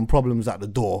I'm having problems at the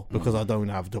door because I don't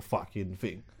have the fucking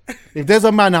thing. If there's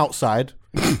a man outside,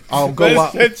 I'll go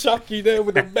up. There's Chucky there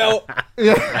with a belt.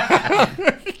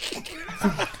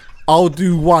 I'll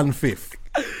do 1/5.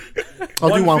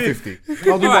 I'll do 150.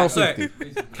 I'll do Alright,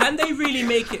 150. Can they really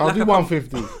make it? I'll like do a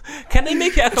 150. Can they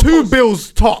make it? A 2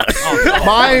 bills tops. But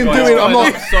I ain't doing. I'm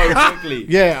not. So quickly.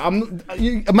 Yeah, I'm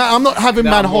not having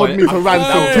man hold me for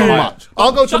ransom too much.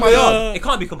 I'll go to my yard. It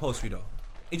can't be compulsory though.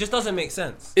 It just doesn't make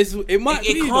sense. It might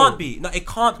It be. can't be. No, it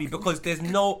can't be because there's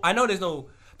no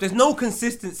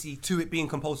consistency to it being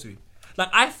compulsory. Like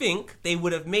I think they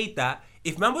would have made that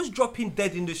if man was dropping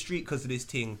dead in the street because of this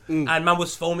thing and man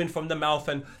was foaming from the mouth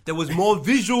and there was more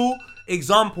visual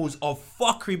examples of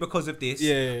fuckery because of this.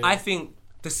 Yeah. I think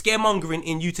the scaremongering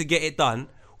in you to get it done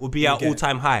will be at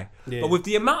all-time high. Yeah. But with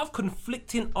the amount of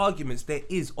conflicting arguments there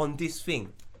is on this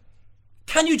thing,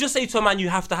 can you just say to a man you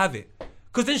have to have it?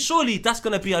 Because then surely that's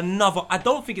going to be another... I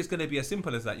don't think it's going to be as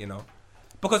simple as that, you know?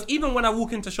 Because even when I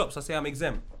walk into shops, I say I'm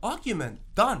exempt. Argument,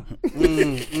 done.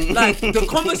 Like, the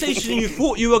conversation you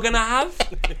thought you were going to have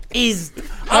is...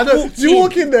 You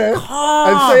walk in there and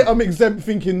say I'm exempt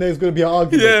thinking there's going to be an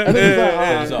argument. Yeah, and then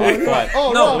yeah, he's like, fine.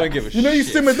 oh, No, no. don't give a You know you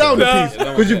shit. simmer down a piece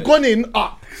because you've gone in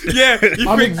up. Yeah,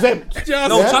 I'm exempt.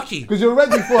 No, Chucky. Because you're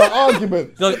ready for an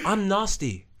argument. No, I'm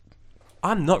nasty.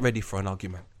 I'm not ready for an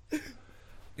argument.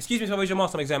 Excuse me, Salvation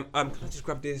Master, I'm exempt. Can I just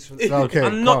grab this? Okay,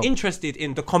 I'm not calm. interested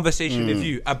in the conversation with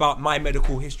you about my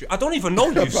medical history. I don't even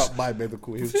know you. About my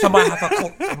medical history. Somebody have a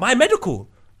call. My medical.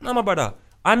 No, my brother.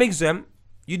 I'm exempt.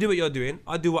 You do what you're doing.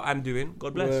 I do what I'm doing.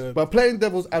 God bless. But playing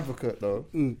devil's advocate though,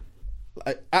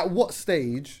 like, at what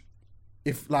stage,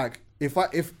 if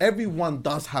everyone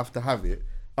does have to have it,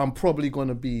 I'm probably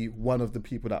gonna be one of the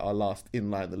people that are last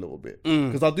in line a little bit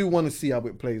because I do want to see how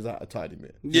it plays out a tiny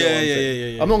bit. You know what I'm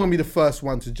saying? I'm not gonna be the first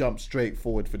one to jump straight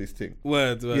forward for this thing.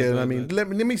 Word. Yeah, you know what I mean, let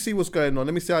me see what's going on.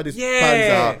 Let me see how this Yeah.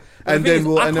 pans out, But and the thing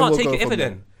then is, I we'll can't go take it from ever there.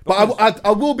 then, But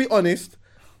I will be honest.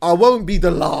 I won't be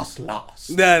the last. No,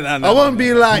 I won't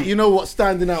be like, you know what,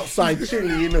 standing outside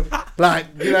chilling, like,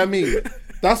 you know what I mean?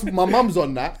 That's my mum's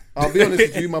on that. I'll be honest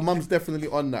with you, my mum's definitely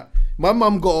on that. My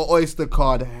mum got an Oyster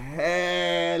card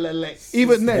hella late.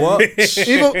 Even then,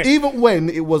 even when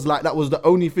it was like that was the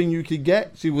only thing you could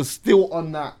get, she was still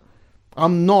on that.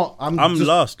 I'm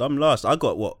last. I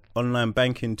got online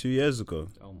banking 2 years ago.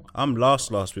 I'm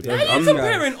last with How that. are you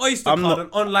comparing Oyster card and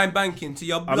online banking to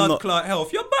your blood clot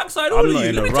health? Your backside, all I'm of not you.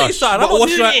 in Let a me tell you rush.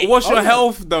 something. What's your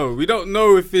health though? We don't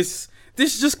know if this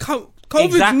just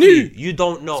COVID's exactly. new. You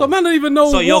don't know. So man don't even know.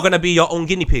 So you're gonna be your own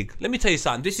guinea pig. Let me tell you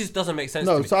something. This doesn't make sense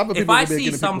No, to me. so other If people I can be a see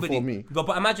guinea pig somebody, before me.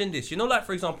 but imagine this. You know, like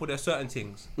for example, there's certain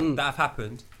things that have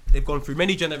happened. They've gone through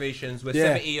many generations. We're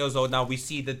 70 years old now. We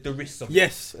see the risks of it.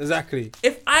 Yes, exactly.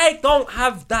 If I don't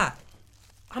have that,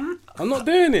 I'm not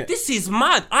doing it. This is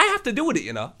mad. I have to deal with it,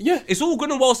 you know? Yeah. It's all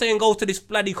good and well saying go to this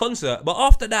bloody concert, but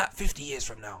after that, 50 years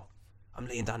from now, I'm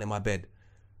laying down in my bed.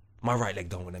 My right leg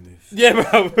don't want to move. Yeah,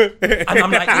 bro. And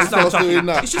I'm like, it's, Starts doing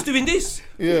that. it's just doing this.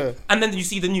 Yeah. And then you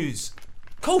see the news.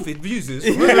 COVID users.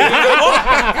 So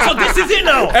this is it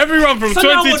now. Everyone from So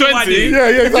now what do I 2020. do? Yeah,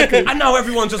 exactly. And now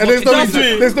everyone's just And there's watching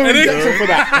no, there's no injection for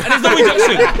that. and there's no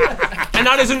injection. And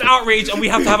now there's an outrage, and we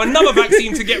have to have another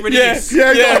vaccine to get rid of this.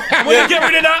 Yeah. When you get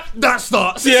rid of that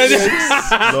starts. No, You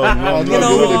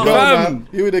know, you with a girl fam. now.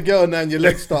 You with a girl now, and your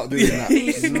legs start doing that.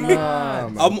 Nah,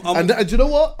 man. And do you know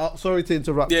what? Sorry to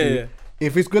interrupt Yeah, you. yeah.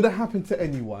 If it's gonna happen to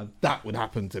anyone, that would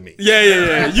happen to me.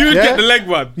 Yeah. You would get the leg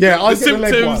one. Yeah, I'll the get the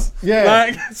leg one. symptoms, Yeah.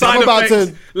 like side I'm about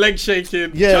effects, to- leg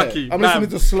shaking, Yeah, chucky. I'm bam. listening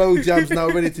to slow jams now,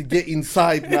 ready to get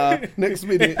inside now. Next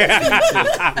minute.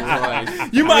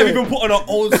 You might have even put on an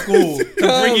old school to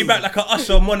bring you back like a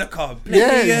Usher Monica.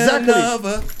 Yeah, exactly.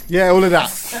 Yeah, all of that.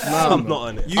 Nah, I'm man. not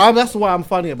on it. That's why I'm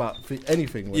funny about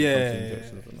anything. When it comes to Yeah,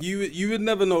 injections. you would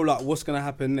never know like what's gonna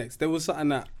happen next. There was something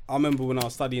that I remember when I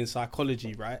was studying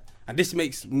psychology, right? And this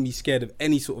makes me scared of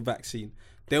any sort of vaccine.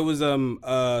 There was some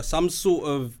sort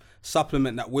of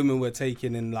supplement that women were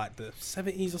taking in like the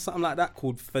 70s or something like that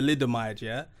called thalidomide,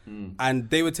 yeah, and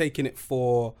they were taking it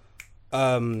for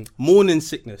morning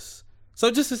sickness. So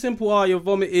just a simple, you're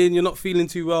vomiting, you're not feeling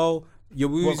too well, you're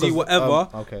woozy, 'cause, whatever.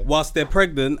 okay. Whilst they're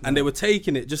pregnant, and they were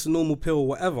taking it just a normal pill,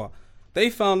 whatever. They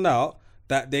found out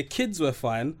that their kids were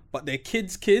fine, but their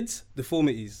kids'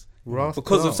 deformities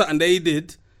because of something they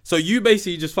did. So you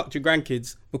basically just fucked your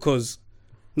grandkids because,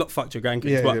 not fucked your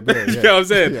grandkids, but yeah. you know what I'm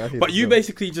saying? Yeah, I hear but that, you yeah.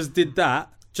 basically just did that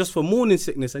just for morning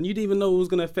sickness, and you didn't even know it was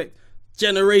gonna affect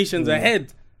generations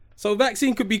ahead. So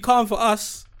vaccine could be calm for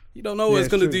us. You don't know what Yeah,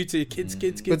 it's gonna true. do to your kids.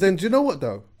 But then, do you know what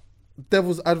though?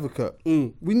 Devil's advocate.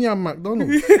 We need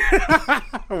McDonald's.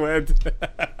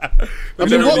 I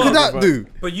mean, what could that do?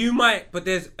 But you might. But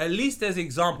there's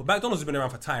example. McDonald's has been around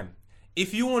for time.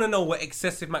 If you want to know what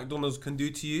excessive McDonald's can do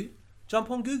to you,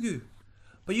 jump on Google.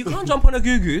 But you can't jump on a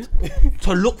Google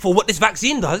to look for what this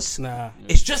vaccine does. Nah,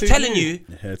 it's just telling you.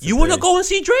 You want to go and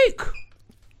see Drake.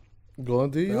 Go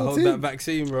and do your hold thing. that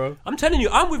vaccine, bro. I'm telling you,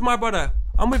 I'm with my brother.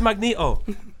 I'm with Magneto.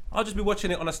 I'll just be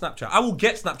watching it on a Snapchat. I will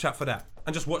get Snapchat for that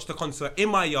and just watch the concert in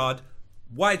my yard,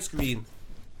 widescreen.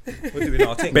 What do we know?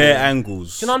 I'll take Bare more.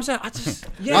 angles. Do you know what I'm saying? I just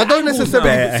I don't angles necessarily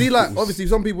now. see, like, obviously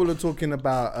some people are talking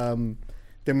about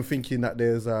them thinking that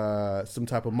there's some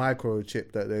type of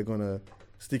microchip that they're gonna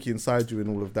stick inside you and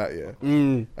all of that, yeah.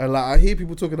 And like I hear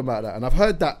people talking about that, and I've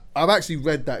heard that. I've actually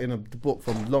read that in a book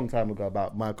from a long time ago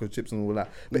about microchips and all that.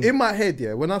 But in my head,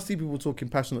 yeah, when I see people talking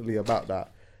passionately about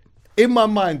that, in my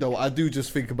mind though, I do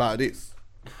just think about this.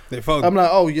 I'm like,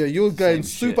 oh yeah, you're going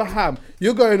super ham.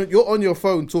 You're on your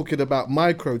phone talking about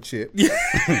microchip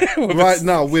right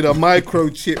now with a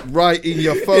microchip right in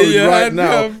your phone right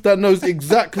now that knows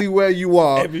exactly where you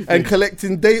are and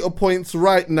collecting data points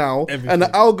right now. And the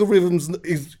algorithms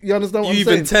is, you understand what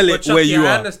I'm saying? But Chucky,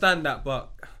 I understand that, but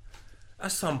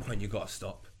at some point you gotta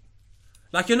stop.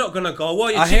 Like you're not gonna go, well,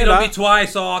 you cheated on me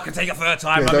twice, so I can take a third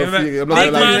time. Yeah, don't feel- I'm not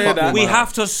Big gonna man, fuck with we that.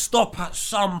 have to stop at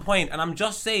some point. And I'm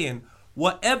just saying,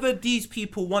 whatever these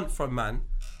people want from man,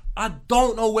 I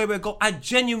don't know where we're going. I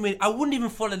wouldn't even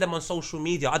follow them on social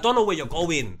media. I don't know where you're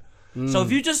going. So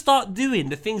if you just start doing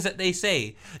the things that they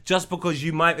say, just because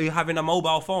you might be having a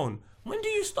mobile phone, when do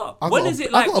you stop? When is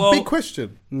it like, I got well, a big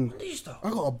question. when do you stop? I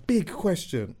got a big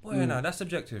question. Well, no, that's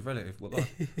subjective, relative. Like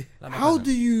How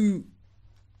do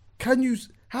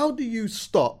you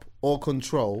stop or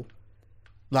control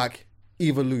like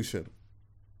evolution?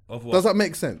 Of what? Does that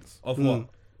make sense? Of what?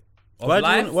 Of Why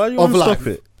life? do you Of want to life. stop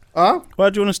it? Huh? Why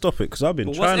do you want to stop it? Because I've been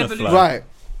But what's trying to evolution? fly. Right.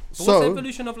 But what's the So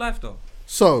evolution of life, though?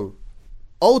 So,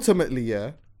 ultimately,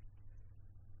 yeah.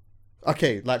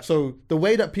 Okay, like, so the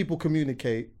way that people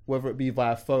communicate, whether it be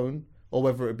via phone or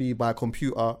whether it be by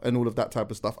computer and all of that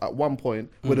type of stuff, at one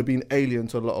point would have been alien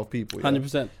to a lot of people. Yeah?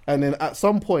 100%. And then at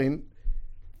some point,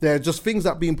 there are just things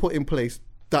that being put in place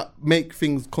that make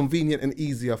things convenient and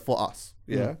easier for us.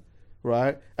 Yeah,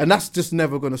 right. And that's just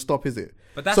never going to stop, is it?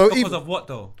 But that's So because if- of what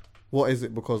though? What is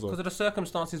it because of? Because of the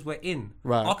circumstances we're in.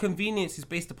 Right. Our convenience is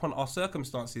based upon our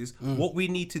circumstances, what we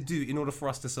need to do in order for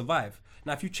us to survive.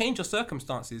 Now, if you change your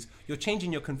circumstances, you're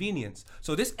changing your convenience.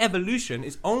 So this evolution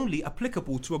is only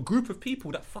applicable to a group of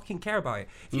people that fucking care about it.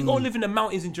 If you go live in the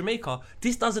mountains in Jamaica,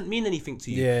 this doesn't mean anything to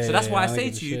you. Yeah, so that's yeah, why I I don't say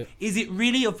give a to you, shit. is it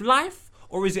really of life?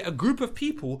 Or is it a group of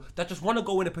people that just want to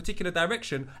go in a particular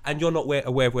direction and you're not aware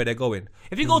of where they're going?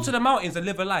 If you go to the mountains and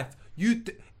live a life,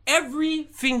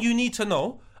 everything you need to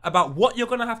know about what you're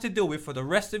going to have to deal with for the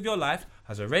rest of your life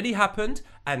has already happened,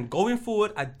 and going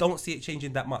forward, I don't see it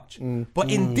changing that much.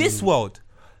 But in this world,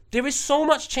 there is so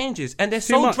much changes and they're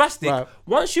Too so much, drastic. right.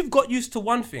 Once you've got used to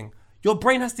one thing, your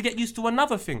brain has to get used to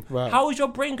another thing. Right. How is your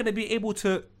brain going to be able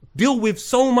to deal with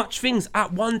so much things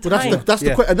at one time? Well,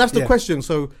 that's the question.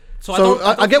 So So I don't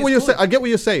I get think what it's you're good. saying. I get what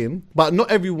you're saying, but not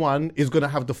everyone is going to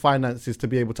have the finances to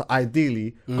be able to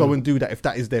ideally go and do that if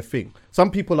that is their thing. Some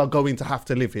people are going to have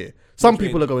to live here. Some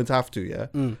people are going to have to, yeah.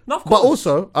 No, of But course.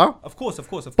 also, Of course.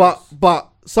 but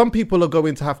some people are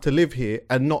going to have to live here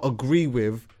and not agree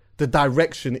with the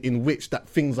direction in which that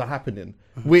things are happening,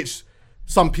 which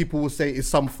some people will say is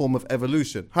some form of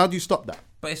evolution. How do you stop that?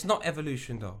 But it's not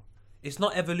evolution though. It's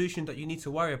not evolution that you need to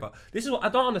worry about. This is what I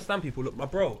don't understand, people. Look, my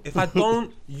bro, if I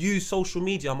don't use social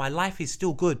media, my life is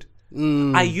still good.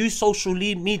 I use social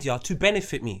media to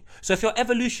benefit me. So if your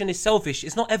evolution is selfish,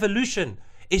 it's not evolution.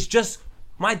 It's just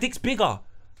my dick's bigger.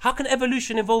 How can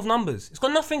evolution involve numbers? It's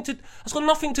got nothing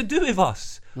to do with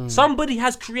us. Somebody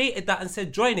has created that and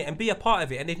said join it and be a part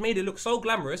of it, and they've made it look so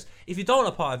glamorous. If you don't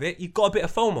a part of it, you've got a bit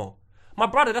of FOMO. My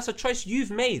brother, that's a choice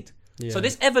you've made. So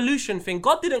this evolution thing,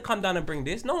 God didn't come down and bring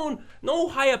this. No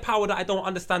higher power that I don't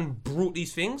understand brought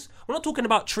these things. We're not talking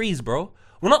about trees, bro.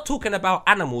 We're not talking about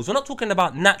animals. We're not talking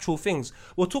about natural things.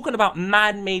 We're talking about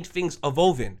man-made things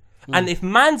evolving. And if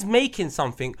man's making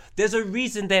something, there's a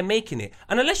reason they're making it.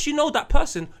 And unless you know that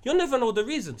person, you'll never know the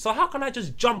reason. So how can I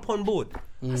just jump on board?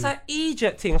 That's that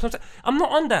Egypt thing. I'm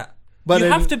not on that. But you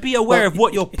then- have to be aware but- of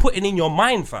what you're putting in your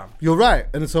mind, fam. You're right,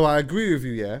 and so I agree with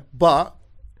you, yeah. But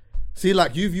see,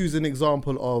 like you've used an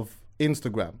example of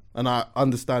Instagram, and I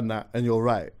understand that, and you're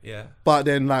right. Yeah. But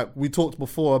then, like we talked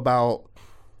before about,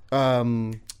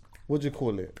 what do you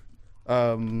call it?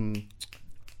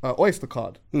 Oyster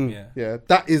card. Yeah. Yeah.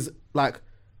 That is like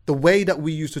the way that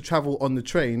we used to travel on the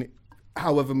train,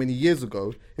 however many years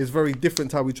ago, is very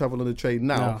different to how we travel on the train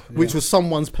now, which was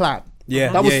someone's plan.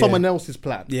 Yeah. That was Yeah, someone yeah. else's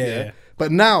plan. Yeah.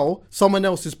 But now someone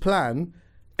else's plan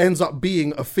ends up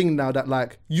being a thing now that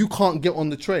like you can't get on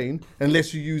the train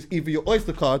unless you use either your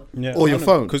Oyster card or your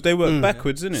phone. Because they work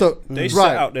backwards, innit? So, they right.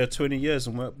 set out there 20 years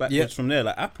and work backwards from there.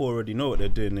 Like Apple already know what they're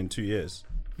doing in 2 years.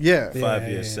 Yeah. 5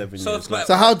 years, 7 years. Like,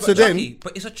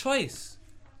 But it's a choice.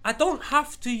 I don't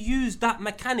have to use that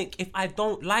mechanic if I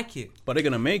don't like it. But they're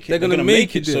gonna make it. They're gonna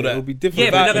make it so so that it'll be different.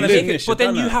 Yeah, but they're gonna make it. Shit But then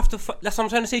done you that. have to. That's what I'm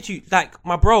trying to say to you. Like,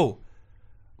 my bro,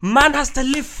 man has to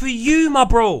live for you, my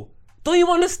bro. Don't you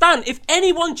understand? If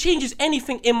anyone changes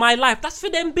anything in my life, that's for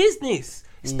them business.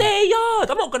 It's their yard.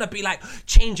 I'm not gonna be like,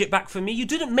 change it back for me. You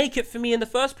didn't make it for me in the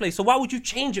first place, so why would you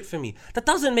change it for me? That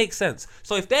doesn't make sense.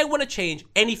 So if they want to change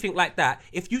anything like that,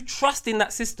 if you trust in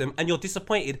that system and you're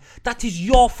disappointed, that is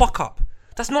your fuck up.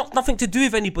 That's nothing to do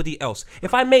with anybody else.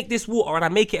 If I make this water and I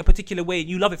make it a particular way and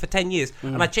you love it for 10 years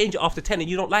and I change it after 10 and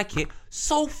you don't like it,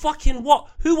 so fucking what?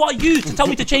 Who are you to tell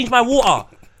me to change my water?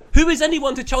 Who is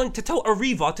anyone to tell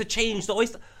Arriva to change the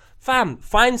oyster? Fam,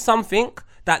 find something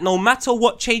that no matter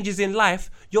what changes in life,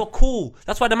 you're cool.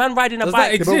 That's why the man riding a Does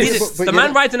bike, that exist? But the you man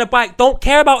know- riding a bike don't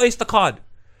care about Oyster card.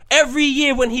 Every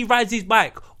year when he rides his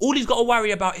bike, all he's got to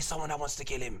worry about is someone that wants to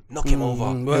kill him, knock him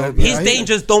over. well, His I hear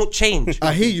dangers don't change.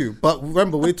 I hear you, but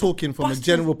remember we're talking from a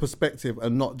general perspective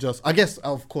and not just. I guess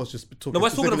of course just talking. No, we're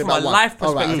talking specifically from a about one. life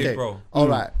All right, perspective, okay. bro. All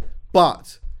right,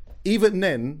 but even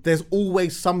then, there's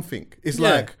always something. It's Yeah.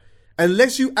 like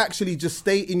unless you actually just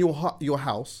stay in your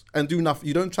house and do nothing,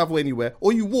 you don't travel anywhere,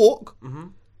 or you walk.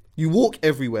 You walk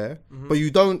everywhere, but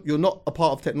you're not a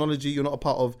part of technology. You're not a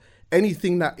part of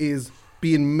anything that is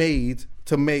being made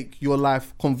to make your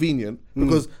life convenient,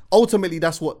 because ultimately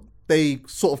that's what they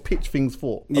sort of pitch things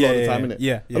for a lot of the time, innit?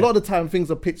 yeah. A lot of the time things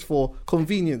are pitched for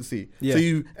conveniency. Yeah. So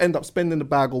you end up spending the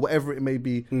bag or whatever it may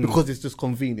be because it's just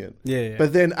convenient. Yeah.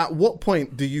 But then at what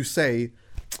point do you say,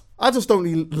 I just don't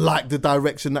really like the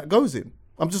direction that goes in?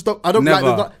 I don't like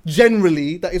Never.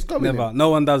 generally that it's going Never. in. No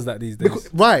one does that these days.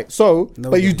 Right. So, No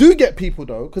but you one. do get people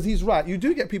though, because he's right. You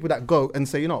do get people that go and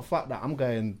say, you know, fuck that. I'm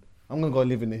gonna go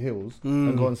live in the hills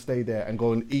and go and stay there and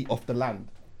go and eat off the land.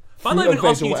 But I'm not Fruit even and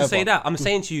veg asking or you to say whatever. that. I'm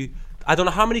saying to you, I don't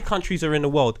know how many countries are in the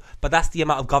world, but that's the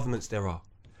amount of governments there are.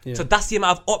 Yeah. So that's the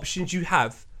amount of options you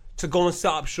have to go and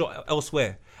set up shop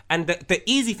elsewhere. And the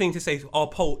easy thing to say is, oh,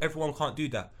 Paul, everyone can't do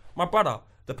that. My brother,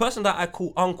 the person that I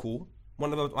call uncle,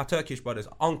 one of my Turkish brothers,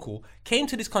 uncle, came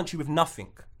to this country with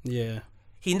nothing. Yeah.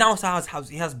 He now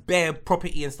has bare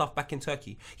property and stuff back in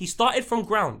Turkey. He started from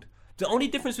ground. The only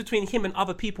difference between him and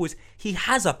other people is he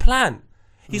has a plan.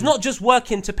 He's not just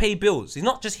working to pay bills. He's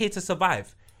not just here to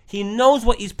survive. He knows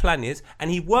what his plan is, and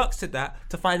he works to that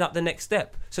to find out the next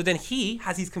step. So then he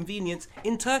has his convenience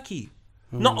in Turkey.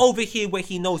 Not over here where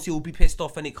he knows he will be pissed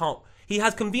off and it can't. He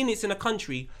has convenience in a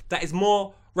country that is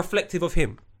more reflective of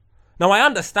him. Now, I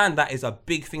understand that is a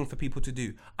big thing for people to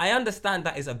do. I understand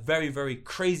that is a very, very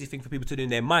crazy thing for people to do in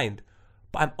their mind.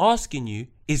 But I'm asking you,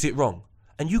 is it wrong?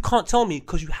 And you can't tell me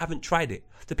because you haven't tried it.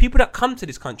 The people that come to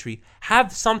this country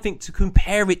have something to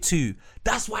compare it to.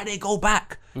 That's why they go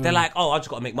back. They're like, oh, I just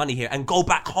got to make money here and go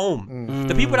back home.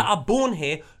 The people that are born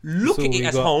here look at it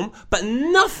as home, but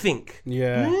nothing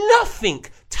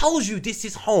tells you this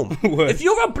is home. If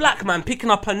you're a black man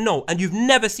picking up a note and you've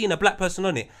never seen a black person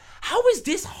on it, how is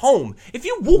this home? If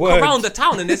you walk around the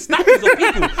town and there's statues of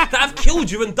people that have killed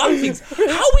you and done things,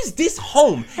 how is this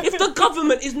home? If the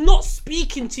government is not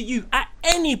speaking to you at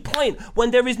any point when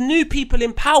there is new people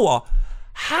in power,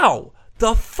 how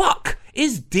the fuck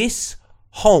is this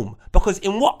home? Because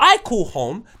in what I call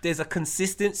home, there's a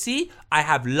consistency. I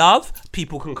have love.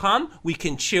 People can come. We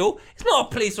can chill. It's not a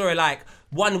place where like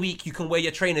 1 week you can wear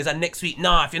your trainers and next week,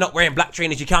 nah, if you're not wearing black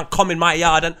trainers, you can't come in my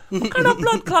yard. And what kind of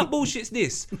blood clot bullshit's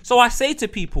this? So I say to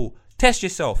people, test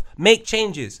yourself, make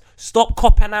changes, stop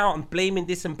copping out and blaming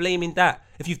this and blaming that.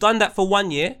 If you've done that for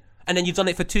 1 year and then you've done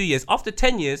it for 2 years, after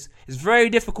 10 years, it's very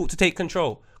difficult to take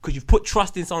control because you've put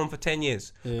trust in someone for 10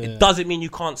 years. It doesn't mean you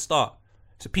can't start.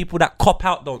 So people that cop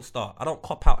out don't start. I don't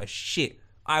cop out a shit.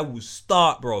 I will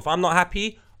start, bro. If I'm not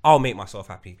happy, I'll make myself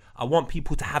happy. I want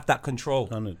people to have that control.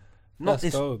 Not That's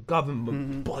this dope.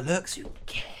 government bollocks. Who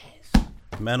cares?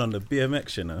 Man on the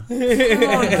BMX, you know.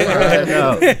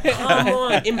 Come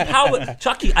on, empower.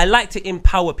 Chucky, I like to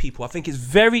empower people. I think it's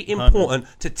very important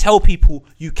to tell people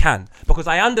you can. Because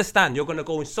I understand you're going to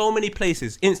go in so many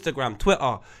places, Instagram,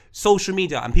 Twitter, social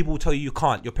media, and people will tell you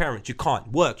can't. Your parents, you can't.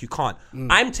 Work, you can't.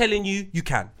 I'm telling you, you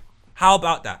can. How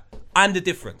about that? I'm the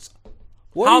difference.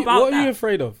 What are you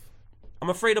afraid of? I'm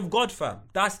afraid of God, fam.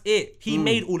 That's it. He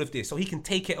made all of this, so he can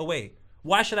take it away.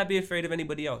 Why should I be afraid of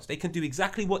anybody else? They can do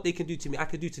exactly what they can do to me, I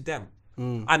can do to them.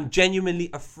 I'm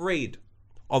genuinely afraid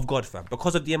of God, fam,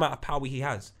 because of the amount of power he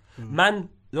has. Man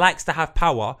likes to have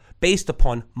power based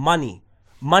upon money.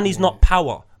 Money's not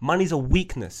power. Money's a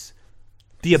weakness.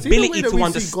 The ability to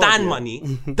understand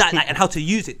money and how to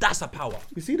use it, that's a power.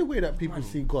 You see the way that people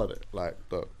see God, like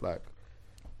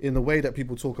in the way that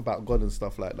people talk about God and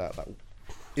stuff like that, like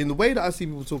in the way that I see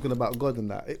people talking about God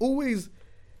and that, it always,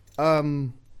 I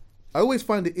always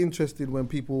find it interesting when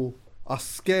people are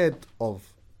scared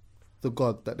of the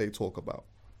God that they talk about.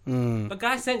 The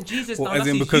guy sent Jesus down. As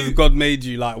in because God made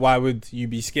you, like, why would you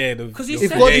be scared of? Because he if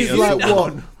said God is like down.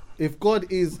 what? If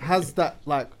God has that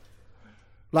like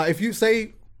if you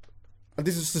say, and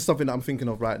this is just something that I'm thinking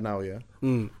of right now, yeah.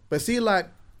 But see, like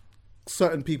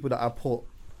certain people that I put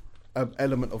an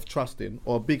element of trust in,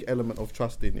 or a big element of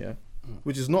trust in, yeah,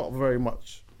 which is not very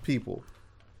much people,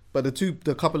 but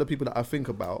the couple of people that I think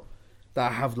about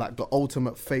that I have like the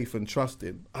ultimate faith and trust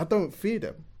in, I don't fear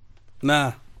them.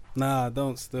 Nah, I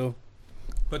don't still.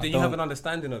 But then you have an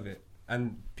understanding of it.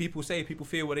 And people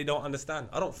fear what they don't understand.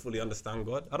 I don't fully understand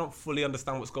God. I don't fully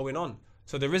understand what's going on.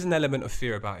 So there is an element of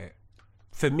fear about it.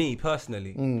 For me,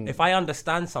 personally, if I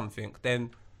understand something,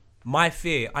 then my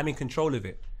fear, I'm in control of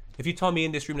it. If you tell me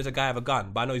in this room there's a guy with a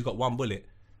gun, but I know he's got one bullet,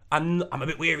 I'm a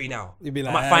bit weary now. You'd be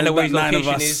like, I might find out where his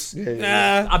location is.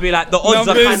 I'll be like, the odds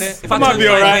are kind of, if I might be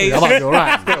alright. I might be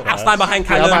alright. I stand behind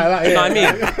Callum, you know what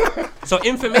I mean? So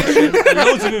information, and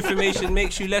loads of information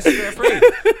makes you less afraid.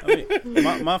 I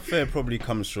mean, my fear probably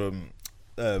comes from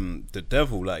the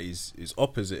devil, like he's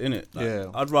opposite, innit?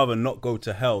 Like, I'd rather not go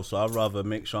to hell, so I'd rather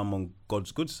make sure I'm on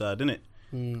God's good side, innit?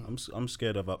 I'm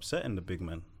scared of upsetting the big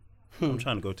man. I'm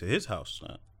trying to go to his house.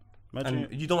 Like, imagine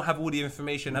and you don't have all the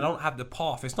information. I don't have the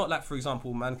path. It's not like, for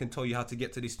example, man can tell you how to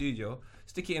get to the studio.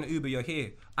 Stick it in an Uber, you're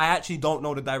here. I actually don't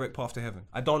know the direct path to heaven.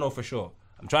 I don't know for sure.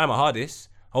 I'm trying my hardest.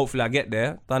 Hopefully I get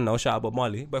there. Don't know, shout out Bob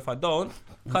Marley. But if I don't,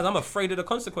 because I'm afraid of the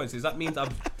consequences, that means I'm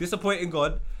disappointing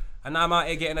God, and now I'm out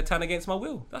here getting a tan against my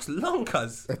will. That's long,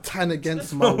 cuz. A tan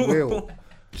against my will.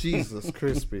 Jesus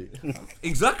crispy.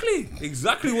 Exactly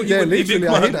what you yeah, would be, literally, big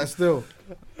I man. hate that still.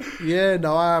 Yeah,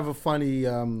 no, I have a funny.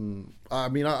 I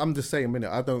mean, I'm just saying, innit?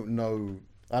 I don't know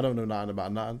nothing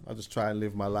about nothing. I just try and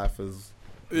live my life as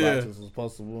righteous as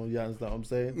possible. You understand what I'm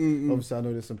saying? Obviously, I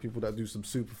know there's some people that do some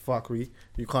super fuckery.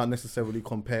 You can't necessarily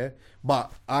compare.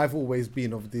 But I've always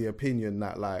been of the opinion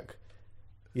that, like,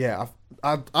 yeah,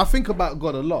 I think about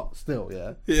God a lot still,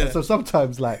 yeah? Yeah. And so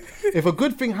sometimes, like, if a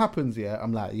good thing happens, yeah,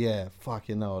 I'm like, yeah,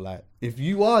 fucking hell. Like, if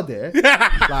you are there,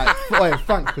 like, oh,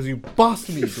 thanks, because you bust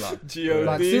me, blood. G.O.D.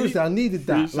 Like, seriously, I needed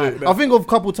that. Appreciate Like, that. I think of a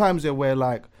couple times here where,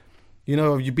 like, you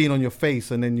know, you've been on your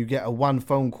face and then you get a one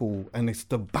phone call and it's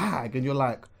the bag and you're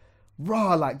like,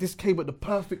 rah, like, this came at the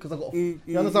perfect, because I got, you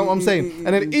understand what I'm saying?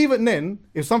 And then even then,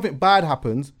 if something bad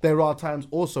happens, there are times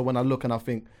also when I look and I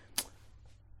think,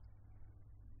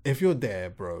 if you're there,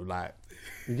 bro, like,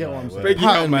 you get what I'm saying? Breaking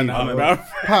up, man, now, bro.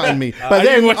 Pattern me. Are But you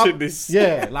then, watching this?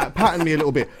 Yeah, like, pattern me a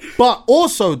little bit. But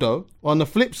also, though, on the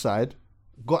flip side,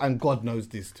 God knows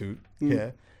this too,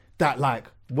 yeah, that, like,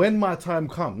 when my time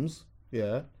comes,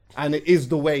 yeah, and it is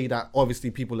the way that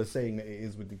obviously people are saying that it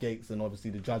is with the gates and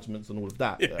obviously the judgments and all of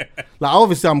that. Yeah. Like,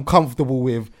 obviously, I'm comfortable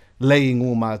with laying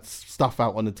all my stuff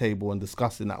out on the table and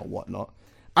discussing that and whatnot.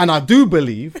 And I do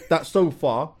believe that so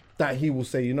far, that he will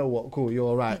say, you know what, cool, you're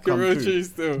all right. Can Come real through. cheese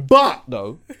still. But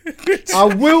though, I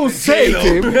will say to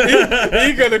him,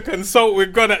 he gonna consult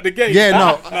with God at the gate. yeah, no,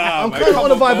 Nah, I'm man, kind of come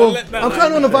on a on, vibe bro, of, let that I'm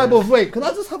kind of on a vibe of, wait, can I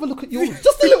just have a look at yours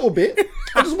just a little bit?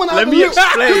 I just want to have a me look,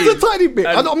 explain. just a tiny bit.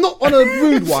 I'm not on a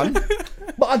rude one,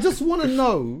 but I just want to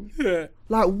know, Yeah.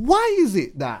 like, why is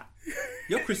it that?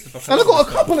 You're Christopher. And I've got a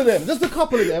couple of them, just a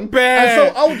couple of them. Bear.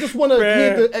 And so I would just want to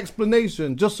Bear. hear the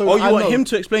explanation, just so Oh, I you want know. him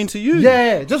to explain to you?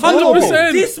 Yeah, just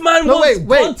 100%. This man No, wants wait.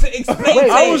 God to explain. Wait,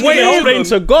 I was Wait, going to hold explain on.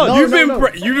 to God. No, You've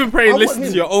been praying, I want listening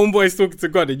him. to your own voice talking to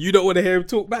God, and you don't want to hear him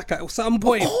talk back at some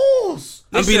point. Of course.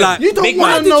 And be Listen, like, You don't Big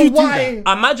want man, to know did you do why.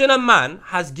 Imagine a man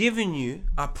has given you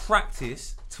a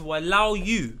practice to allow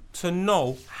you to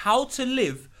know how to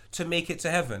live to make it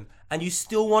to heaven, and you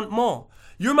still want more.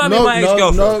 You remind me of my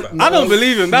ex-girlfriend. I don't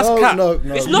believe him. That's cap.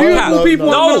 It's not You cap. people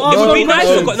No, don't it would be ask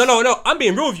nice. questions. No. I'm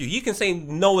being real with you. You can say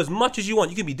no as much as you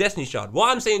want. You can be Destiny's Child. What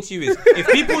I'm saying to you is, if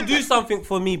people do something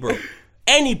for me, bro,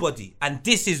 anybody, and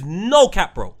this is no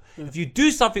cap, bro. If you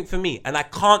do something for me, and I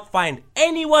can't find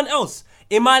anyone else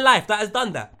in my life that has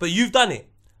done that, but you've done it,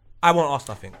 I won't ask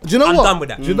nothing. Do you know I'm what? done with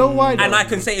that. Do you know why? And though? I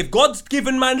can say, if God's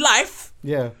given man life,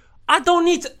 Yeah. I don't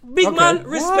need to. Big Okay. man,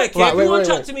 respect. Right, Yeah, if wait, you want wait, to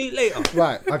chat wait. to me later.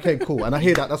 Right, okay, cool. And I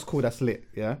hear that. That's cool. That's lit.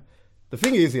 Yeah. The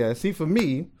thing is, yeah, see, for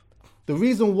me, the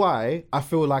reason why I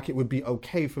feel like it would be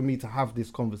okay for me to have this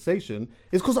conversation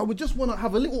is because I would just want to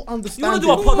have a little understanding.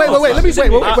 do a podcast, Wait, let me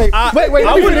like, wait,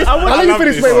 let me finish. I'll let you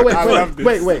finish.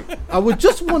 this. Wait. I would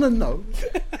just want to know.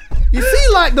 You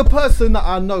see, like the person that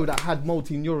I know that had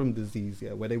multi-neuron disease,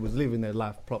 yeah, where they was living their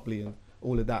life properly and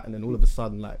all of that, and then all of a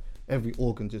sudden, like, every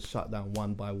organ just shut down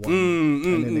one by one,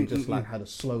 and then they just like had a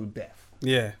slow death.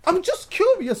 Yeah. I'm just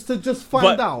curious to just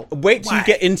find out. Wait till why. you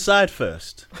get inside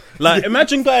first. Like,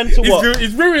 imagine going to what?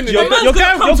 He's ruining it. You're man's going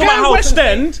gonna come to my house West and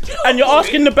End and you're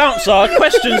asking the bouncer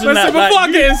questions and Listen, that. before I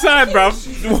Like, get inside, bruv.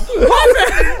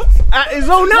 at his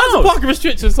own What's the house. parking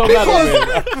restrictions so bad on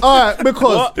me? Alright,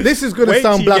 because What? this is going to Wait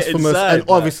sound till you get blasphemous, inside, and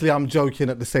man. obviously I'm joking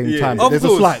at the same Yeah. time. Of There's a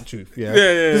course. slight truth, yeah. Yeah,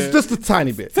 yeah, There's yeah. just a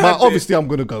tiny bit, Tiny but bit. obviously I'm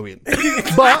going to go in.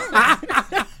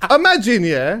 But imagine,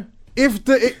 yeah, if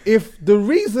the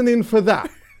reasoning for that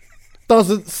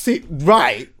doesn't sit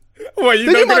right, What, you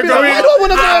then you not might gonna be go like, in? why do I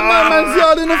want to go in my man's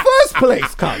yard in the first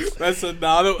place, cuz? Listen,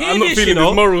 nah, I'm Hear not this, feeling you know?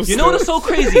 his morals. You know what's so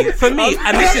crazy? For me,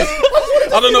 and this is...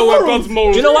 I don't know what God's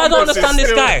morals. Do you know why I don't compass is understand this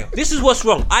still. guy? This is what's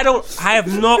wrong. I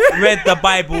have not read the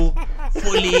Bible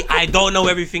fully. I don't know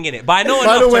everything in it, but I know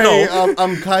By enough the to way, know.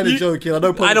 I'm kind of joking. I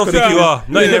don't I don't think you are.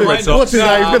 Not in them red What's socks. his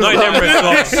name? He's Not in them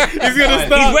red socks. He's gonna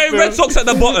start. He's wearing bro. red socks at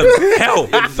the bottom. Hell,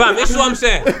 fam, this is what I'm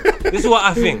saying. This is what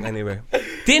I think, anyway.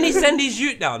 Didn't he send his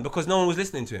youth down because no one was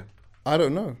listening to him? I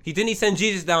don't know. He didn't send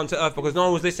Jesus down to earth because no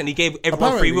one was listening. He gave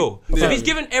everyone free will. So if he's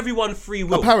given everyone free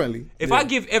will, Apparently. if I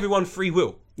give everyone free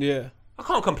will, Yeah. I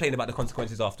can't complain about the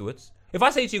consequences afterwards. If I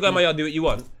say to you, go in my yard, do what you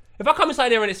want. If I come inside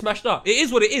there and it's smashed up, it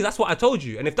is what it is. That's what I told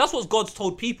you. And if that's what God's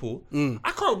told people,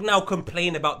 I can't now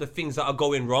complain about the things that are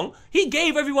going wrong. He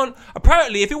gave everyone.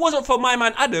 Apparently, if it wasn't for my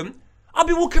man Adam, I'd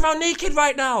be walking around naked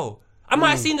right now. I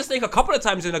might have seen the snake a couple of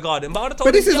times in the garden, but I would have told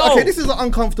But this him, is yo. okay. This is an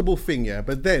uncomfortable thing, yeah.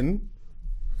 But then,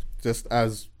 just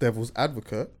as devil's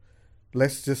advocate,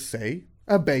 let's just say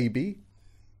a baby,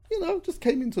 you know, just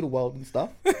came into the world and stuff.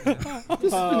 Just, you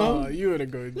know, You wanna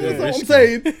go that's there? what I'm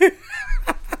saying.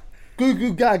 Goo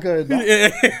goo gaga and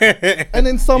that. And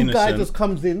then some guy Innocent. just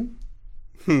comes in,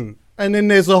 and then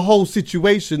there's a whole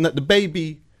situation that the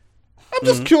baby. I'm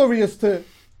just curious to.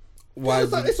 Why?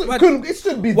 It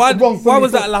shouldn't be Why? wrong for Why me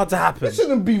was to- that allowed to happen? It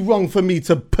shouldn't be wrong for me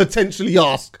to potentially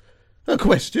ask a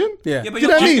question. Yeah. Yeah, but Do you you're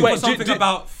know what I asking mean? for something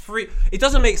about free. It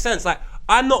doesn't make sense. Like,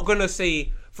 I'm not gonna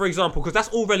say, for example, because that's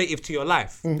all relative to your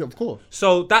life. Of course.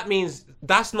 So that means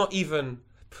that's not even.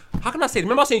 How can I say?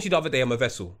 Remember I was saying to you the other day, I'm a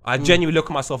vessel. I genuinely look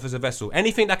at myself as a vessel.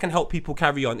 Anything that can help people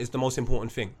carry on is the most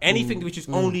important thing. Anything which is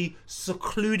only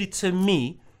secluded to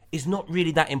me is not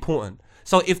really that important.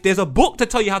 So if there's a book to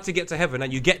tell you how to get to heaven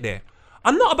and you get there,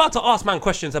 I'm not about to ask man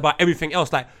questions about everything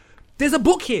else. Like, there's a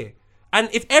book here. And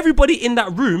if everybody in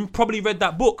that room probably read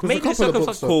that book, maybe the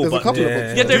circumstances cool. There's a couple of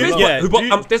books. Yeah, there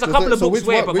is. There's a couple of books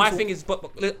where, but my one? thing is,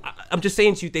 but I'm just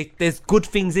saying to you, there's good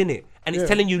things in it, and it's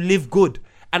telling you live good.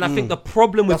 And I think the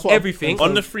problem with everything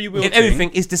on the free will in everything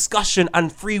is discussion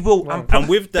and free will. And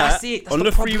with that, that's it. That's on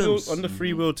the free will, problems. on the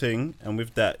free will thing, and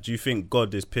with that, do you think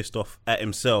God is pissed off at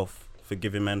himself for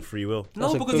giving man free will?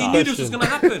 No, because he knew this was going to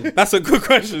happen. That's a good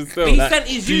question. Still, He sent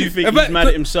his Do you youth. think he's mad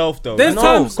at himself though? There's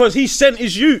times- because he sent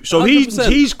his youth, so 100%.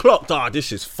 he's clocked.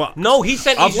 This is fucked. No, he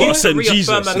sent I've his got to youth to send reaffirm Jesus.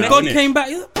 a innit? message. God came back.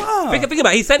 Think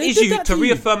about it. He sent his did youth that to to you.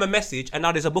 reaffirm a message, and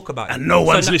now there's a book about it. And no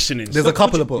one's now- listening. There's a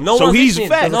couple of books. No So one's he's listening.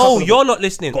 vexed. No, you're not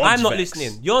listening. God's I'm not vexed.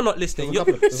 listening. You're not listening. There's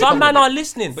a couple- Some men are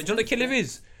listening, but do you know what the killer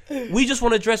is? We just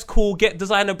want to dress cool, get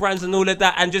designer brands and all of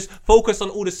that, and just focus on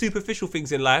all the superficial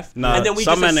things in life. Nah, and then we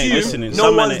some just men ain't assume listening. no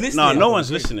Some man one's ain't- listening. No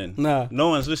one's listening. Nah. No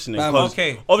one's listening. Fam, 'Cause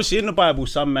okay. Obviously, in the Bible,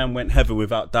 some man went heaven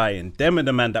without dying. Them are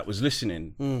the man that was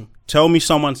listening. Tell me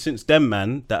someone since them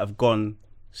man that have gone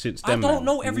since I them. don't man.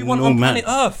 know everyone No on man. planet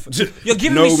Earth. You're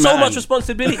giving No me so man. much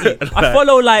responsibility. I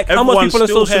follow like how much Everyone's people on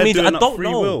still social here media. I doing up don't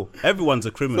free know. will. Everyone's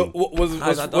a criminal. Was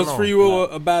Guys, I don't was know. free will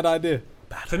a bad idea?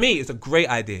 For me, it's a great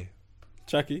idea.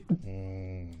 Chucky?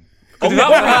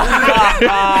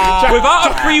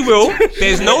 Without a free will,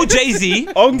 there's no Jay-Z,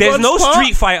 On there's God's no part?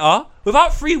 Street Fighter.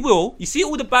 Without free will, you see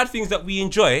all the bad things that we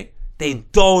enjoy, they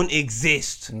don't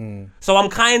exist. So I'm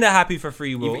kind of happy for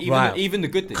free will. Even the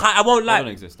good things. I won't They lie. don't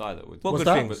exist either. Would What they? good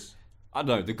that? things? I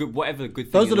don't know. The good, whatever the good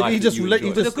things. Those are in the life he that just you let you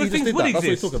enjoy. just The good he just things did would that. That's what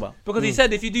he's exist. talking about. Because he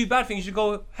said if you do bad things, you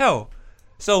go hell.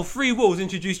 So free will's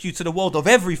introduced you to the world of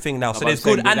everything now. So But I'm there's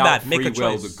saying good and without bad. Make a free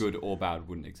will, choice. the good or bad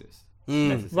wouldn't exist.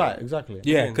 Right, exactly.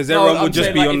 Yeah, because No, everyone I'm would just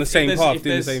saying, be like, on the if same there's- path if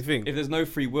doing the there's- same thing. If there's no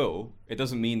free will, it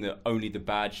doesn't mean that only the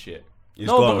bad shit.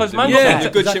 No, because man, Yeah, got the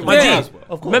good shit exactly. will G, as well.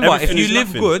 Of course. remember, Everything if is you live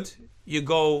nothing. good, you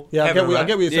go. Yeah, I heaven, get what right?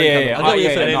 you're saying. Yeah, Cameron. yeah, I get what you're yeah,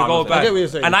 And saying. then no, you go I back. get what you're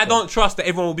saying. And I don't trust that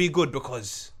everyone will be good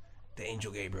because the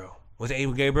angel Gabriel. Was it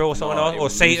Angel Gabriel or someone No, else? it Or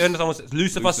was Satan?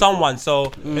 Lucifer, someone.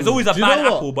 So there's always a Do you bad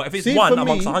know what? apple, but if it's See, one for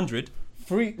amongst me- 100,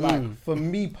 Free, like for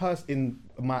me, in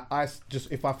my eyes,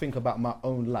 just if I think about my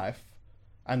own life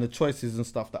and the choices and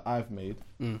stuff that I've made,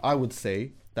 I would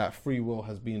say that free will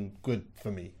has been good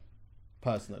for me,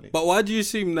 personally. But why do you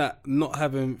assume that not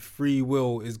having free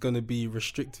will is going to be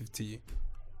restrictive to you?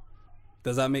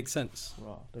 Does that make sense?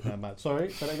 Wow, they're kinda mad.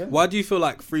 Sorry, say that again. Why do you feel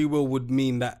like free will would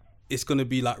mean that it's going to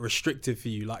be like restrictive for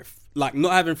you? Like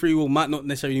not having free will might not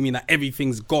necessarily mean that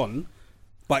everything's gone,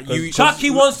 but you.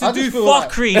 Chucky wants to I do just feel like-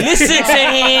 fuckery. Listen to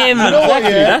him. You know what,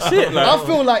 yeah? That's it. Like, I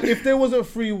feel like if there wasn't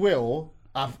free will,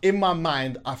 in my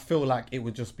mind, I feel like it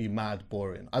would just be mad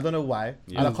boring. I don't know why,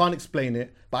 and I can't explain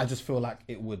it, but I just feel like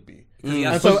it would be.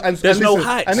 And so, and There's no listen,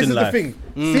 heights and this in is life. the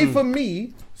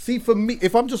thing. See for me,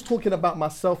 if I'm just talking about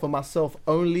myself and myself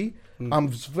only, I'm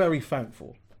very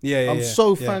thankful. Yeah, I'm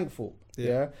so thankful.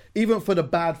 Yeah. Even for the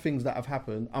bad things that have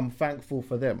happened, I'm thankful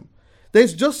for them.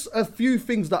 There's just a few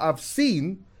things that I've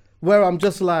seen where I'm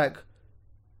just like,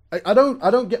 I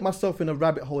don't get myself in a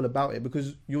rabbit hole about it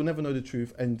because you'll never know the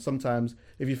truth. And sometimes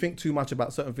if you think too much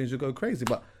about certain things, you'll go crazy.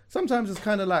 But sometimes it's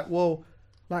kind of like, well,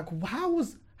 like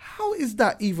how is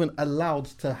that even allowed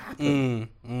to happen?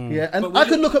 Yeah. And I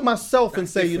could look at myself and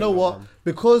say, you know what?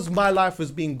 Because my life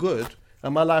has been good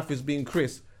and my life has been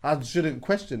Chris, I shouldn't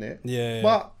question it. Yeah.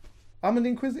 But I'm an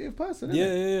inquisitive person.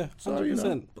 Yeah. So, 100%. you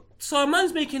know. So a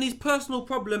man's making his personal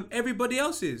problem everybody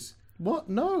else's. What?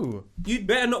 No. You'd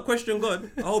better not question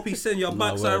God. I hope he send your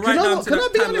backside You right know down what? to Can the I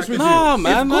be pan honest like with a- you? Nah, If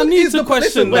man, God I need is to the-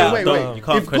 question that. Wait. You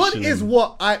can't If God question is him.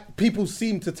 what people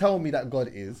seem to tell me that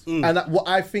God is, and that what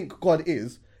I think God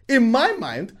is, in my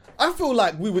mind, I feel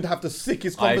like we would have the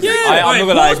sickest conversation. I'm not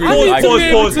gonna lie, I agree with you. I agree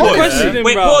with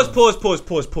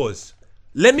you. Pause.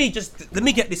 Let me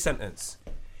get this sentence.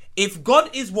 If God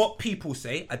is what people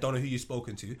say, I don't know who you've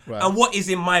spoken to, and what is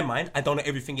in my mind, I don't know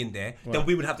everything in there, then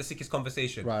we would have the sickest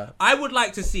conversation. Right. I would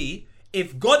like to see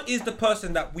if God is the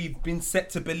person that we've been set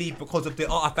to believe because of the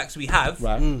artifacts we have,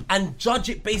 and judge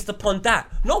it based upon that,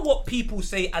 not what people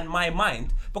say and my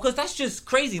mind, because that's just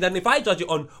crazy. Then if I judge it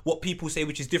on what people say,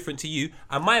 which is different to you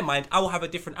and my mind, I will have a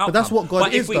different outcome. But that's what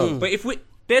God is, though. But if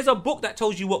there's a book that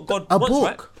tells you what God A wants, book.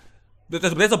 right?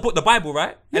 There's a book, the Bible,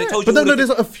 right? And Yeah, it tells but you all no, the- there's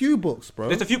a few books, bro.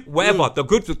 there's a few, whatever. The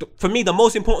good, for me, the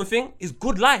most important thing is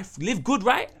good life. Live good,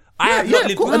 right? I have Yeah, not of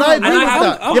lived course, good. and I agree with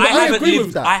that. Yeah, but I haven't agree with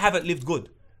lived. that. I haven't lived good.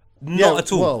 Yeah, Not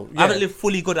at all. well, I haven't yeah. lived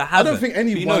fully good. I I haven't. don't think But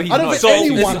you anyone. know he's I don't not. think So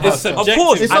anyone. it's has that. Of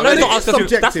course, It's I know not- he's not it's asking.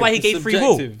 That's subjective. why he gave free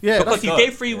will. Yeah, Because he that's-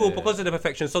 gave free will because of the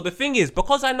perfection. So the thing is,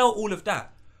 because I know all of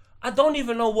that, I don't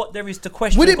even know what there is to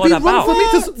question Would it God be about. wrong for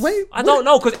me to wait? I don't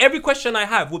know, because every question I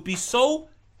have would be so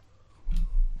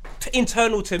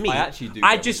internal to me. I actually do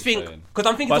I get just what you're think, saying. because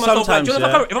I'm thinking But to myself, like, do you know,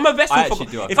 sometimes, if I'm a vessel I for, actually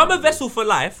do, I if I'm a agree. vessel for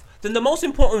life, then the most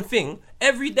important thing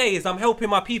every day is I'm helping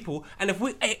my people. And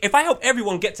if I help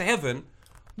everyone get to heaven,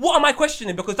 what am I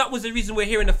questioning? Because that was the reason we're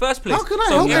here in the first place. How can I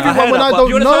So, help yeah, everyone heard when that, I but don't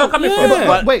you understand know? where I'm coming from?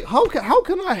 But wait, how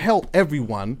can I help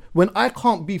everyone when I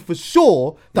can't be for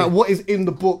sure that what is in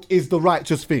the book is the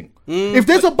righteous thing? If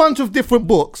there's a bunch of different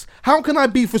books, how can I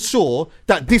be for sure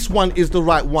that this one is the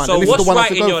right one? So and this what's is the one I right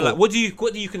should in go your for? life? What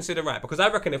do you consider right? Because I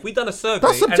reckon if we've done a survey,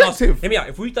 That's and subjective. hear me out.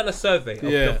 If we've done a survey of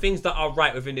the things that are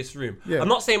right within this room, Yeah. I'm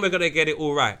not saying we're gonna get it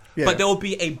all right, Yeah. but there will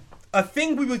be a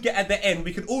thing we would get at the end.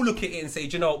 We could all look at it and say,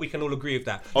 do you know what? We can all agree with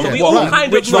that. So Okay. we What? all kind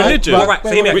Which of know. religion? All right.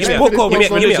 So hear me out, Which hear me book out, of hear me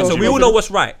out, hear me out. So religion? we all know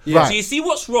what's right. Right. So you see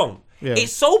what's wrong. Yeah.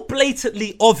 It's so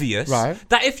blatantly obvious Right.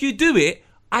 that if you do it,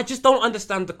 I just don't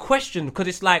understand the question, because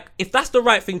it's like, if that's the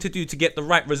right thing to do to get the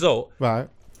right result, Right.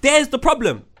 there's the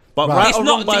problem. But Right. It's or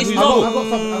not. wrong by It's who's not.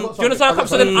 book? Do you understand?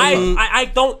 So then I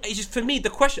don't. It's just for me. The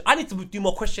question. I need to do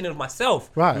more questioning of myself.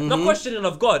 Right. Not questioning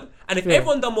of God. And if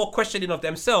everyone done more questioning of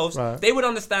themselves, Right. they would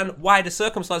understand why the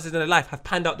circumstances in their life have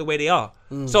panned out the way they are.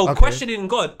 So Okay. questioning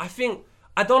God, I think.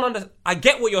 I don't understand. I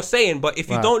get what you're saying, but if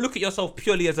you Right. don't look at yourself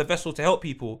purely as a vessel to help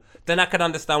people, then I can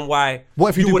understand why. What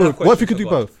if you do would have both? What if you could questions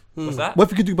do of God. both? What's that? What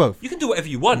if you could do both? You can do whatever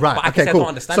you want, Right. but I Okay. can say I Cool. don't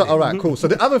understand So it. all right. Cool. So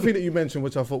the other thing that you mentioned,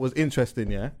 which I thought was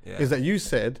interesting, is that you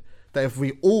said that if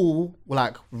we all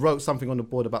like wrote something on the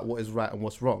board about what is right and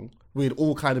what's wrong, we'd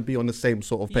all kind of be on the same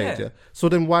sort of page. Yeah. Yeah. So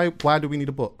then why do we need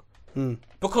a book?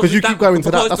 Because you that- keep going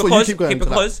to that. That's what you keep going to that.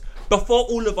 Because before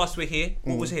all of us were here,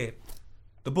 what was here?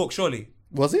 The book, surely.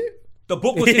 Was it? The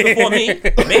book was here before me.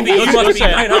 Maybe you must be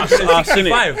I've seen it.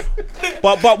 965.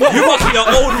 But what? You must be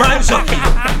an old man,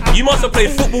 Chucky. You must have played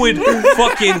football with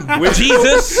fucking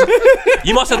Jesus.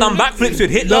 You must have done backflips with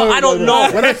Hitler. I don't know.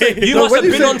 When I say- You no, must when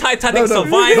have been say- on Titanic, no,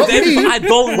 survived. not me. Everything. I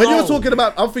don't know. When you're talking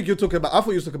about, I think you're talking about. I thought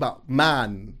you were talking about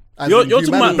man. as You're in talking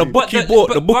about the humanity. book you But- bought,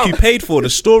 but- the book bro. you paid for, the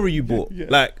story you bought.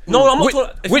 Like, No, I'm not which,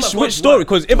 talking- it's which not which God's story? word.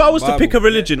 Because if I was to Bible, pick a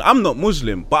religion, I'm not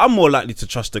Muslim, but I'm more likely to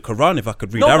trust the Quran if I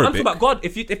could read No, I'm Arabic. talking about God.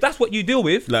 If that's what you deal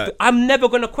with, Like- I'm never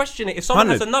going to question it. If someone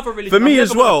has 100. another religion, For me I'm never as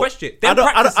gonna well, question it. I Them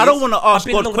don't practices, want to I've ask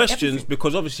been God along with questions everything.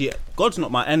 because obviously God's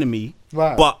not my enemy.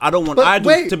 Right. But I don't want But idols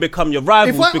wait, to become your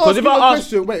rivals. If I Because ask if you a I ask,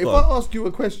 question, wait, if Go on. I ask you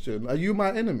a question, are you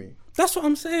my enemy? That's what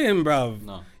I'm saying, bruv.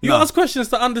 No. You No. ask questions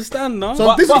to understand, no?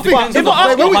 So this is the thing. if I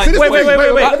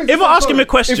ask him a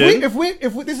question- if we,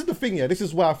 this is the thing, yeah. This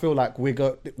is where I feel like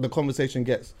the conversation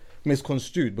gets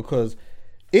misconstrued, because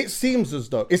it seems as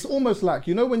though it's almost like,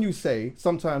 you know, when you say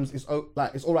sometimes it's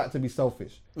all right to be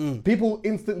selfish. People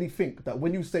instantly think that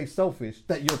when you say selfish,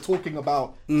 that you're talking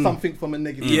about something from a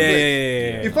negative place.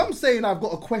 Yeah. If I'm saying I've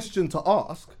got a question to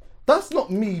ask, that's not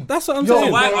me. That's what I'm Yo,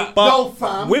 saying. bro, But yo,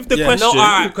 fam. with the Yeah. question, No,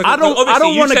 alright, 'cause I don't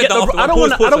obviously you want to said get that off the- I don't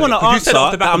want to pause, answer you said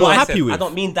off the back that I'm of what not I happy said. with. I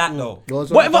don't mean that though.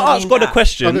 What if I ask God a I'll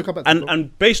question come back to that.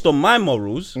 and based on my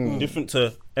morals, different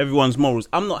to everyone's morals,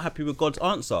 I'm not happy with God's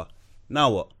answer.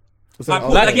 Now what?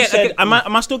 Like you said, am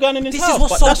I still going in his This is house?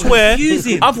 what's But so that's where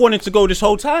confusing. I've wanted to go this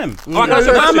whole time. Alright, can I ask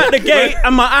you a I'm question? at the gate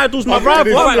and my idol's my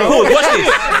rival. Alright,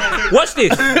 pause. Watch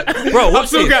this. Bro, watch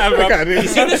Still this. getting, bruv. You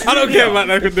see this I don't room care here? about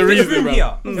the This reason, room bruv.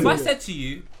 here. If I said to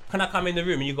you, can I come in the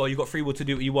room, and you got free will to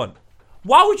do what you want,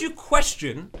 why would you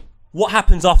question what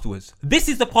happens afterwards? This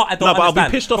is the part I don't No, but I'll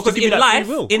understand. be pissed off to because give you in that free life,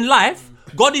 will. in life,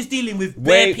 God is dealing with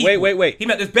bare people. Wait. He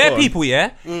met there's bare Go on. people,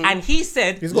 yeah, and he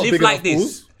said, He's got live big like enough this,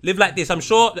 balls. live like this. I'm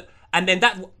sure, and then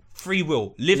that. Free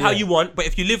will. Live how you want, but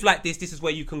if you live like this is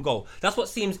where you can go. That's what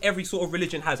seems every sort of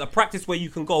religion has, a practice where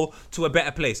you can go to a better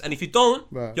place. And if you don't,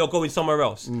 Right. you're going somewhere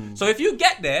else. So if you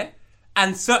get there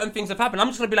and certain things have happened, I'm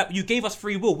just going to be like, you gave us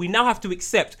free will. We now have to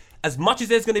accept, as much as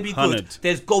there's going to be good, 100.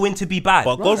 there's going to be bad.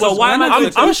 But God so was, why am I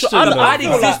going to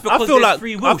I feel like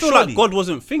free will? I feel surely. like God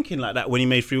wasn't thinking like that when he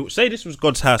made free will. Say this was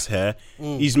God's house here.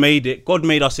 He's made it. God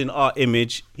made us in our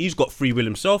image. He's got free will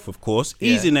himself, of course.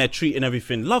 He's in there treating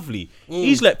everything lovely.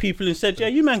 He's let people and said, yeah,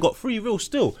 you man got free will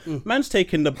still. Man's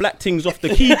taking the black things off the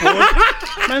keyboard.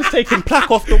 Man's taking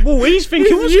plaque off the wall. He's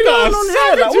thinking, what's You going lot on are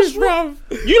here? Like, what's savages, wrong?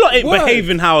 bruv. You lot ain't Word.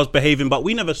 behaving how I was behaving, but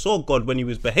we never saw God when he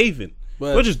was behaving.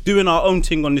 We're just doing our own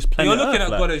thing on this planet. You're looking Earth,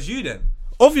 at like. God as you then.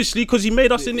 Obviously, because he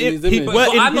made us in it. his image. We're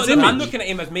But in I'm, his not, I'm image. looking at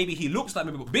him as maybe he looks like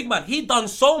me, but big man, he done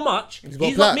so much. He's got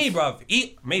not plans. me, bruv.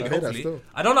 Maybe I hear that hopefully. still.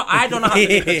 I don't know how to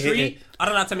make a tree. I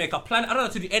don't know how to make a plan. I don't know how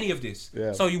to do any of this.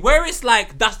 Yeah. So where it's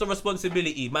like that's the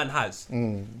responsibility man has.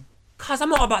 Mm. Cause I'm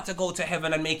not about to go to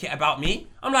heaven and make it about me.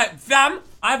 I'm like, fam,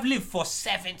 I've lived for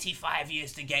 75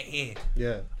 years to get here.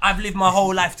 Yeah. I've lived my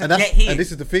whole life to And that's- get here. and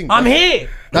this is the thing. I'm here.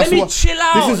 That's Let me what- chill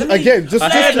out. This is Let me again just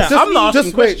I'm not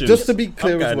asking wait, questions. just to be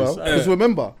clear I'm as getting well. this. Because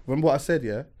remember what I said.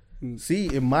 Yeah.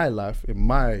 See, in my life,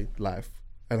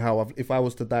 and how if I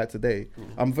was to die today,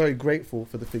 I'm very grateful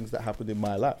for the things that happened in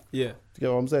my life. Yeah. Do you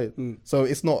get what I'm saying? So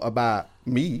it's not about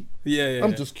me. Yeah.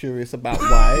 I'm just curious about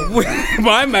why.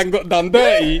 My man got done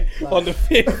dirty on the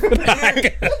fifth.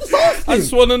 Like, I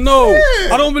just want to know.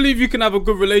 Yeah. I don't believe you can have a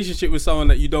good relationship with someone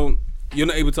that you're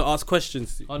not able to ask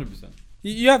questions to. 100%.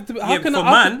 You have to. How Yeah, can for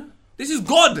I? man, this is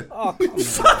God. Oh, come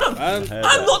on, man.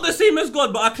 I'm not the same as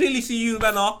God, but I clearly see you,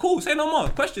 man. Are cool. Say no more.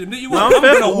 Question him. Did you No, want? I'm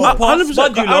I'm fair. gonna walk past 100%.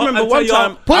 Spud, you I know, remember and one tell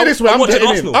time- you, Put it this way, I'm watching getting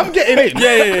in. Arsenal. I'm getting in.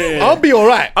 Yeah. I'll be all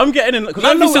right. I'm getting in because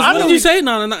Man, I know. what did you say?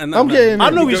 No. I'm getting in. I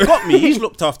know he's got me. He's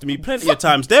looked after me plenty of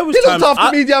times. There was He times looked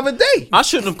after me the other day. I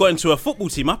shouldn't have got into a football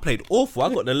team. I played awful.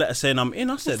 I got the letter saying I'm in.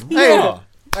 I said, Hey, "Nah."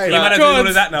 hey, You man are doing all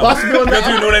of that now. Bust me on You're that.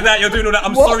 doing all of that. You're doing all that.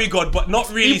 I'm What? sorry, God, but not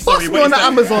really He sorry. bust me on it's the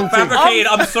Amazon thing. fabricated.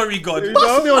 I'm sorry, God. He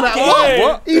bust me on that.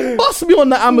 What? He bust me on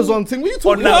the Amazon thing. What are you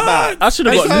talking about? I should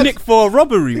have got Listen. nicked for a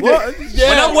robbery. What?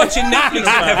 When I'm watching Netflix,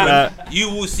 Kevin, you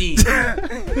will see.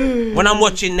 When I'm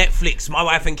watching Netflix, my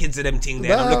wife and kids are them thing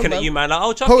there. And I'm Nah, looking at man. you, man. Like,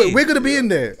 oh, Poet, Chucky. we're gonna be in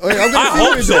there. Okay, I'm gonna I see you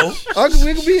hope in so. there.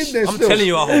 We're gonna be in there. I'm still. telling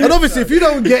you, I hope. And obviously, if you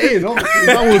don't get in, obviously,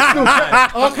 man will still.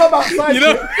 I'll come outside. You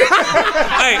know,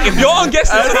 Hey, if you're on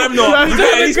guest list and I'm not, you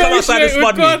better at least come outside and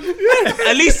spud me.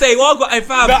 At least say, well, I've got a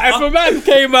fam. if a man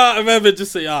came out of heaven,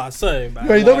 just say, sorry, man.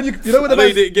 Yeah, you know when the I know man,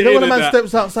 you didn't get you know when in the with man that.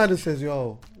 steps outside and says,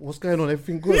 "Yo, what's going on?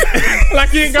 Everything good?" Like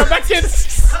he ain't go back in.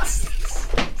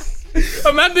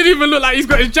 A man didn't even look like he's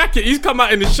got his jacket. He's come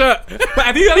out in his shirt. But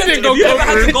have you ever, didn't have you ever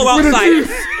had to go With a outside?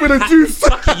 juice. With a juice.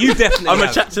 Chucky, you definitely I'm a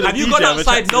have. chat to the Have you DJ, gone I'm a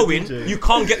outside chat to the knowing DJ. you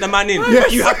can't get the man in?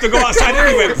 Yes. You have to go outside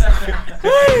anyway.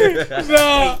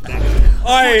 No.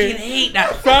 I hate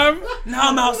that. Fam, Now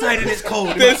I'm outside and it's cold.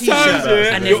 in my there's t-shirt, times,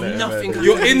 yeah, and there's nothing.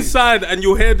 you're inside and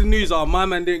you'll hear the news, my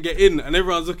man didn't get in, and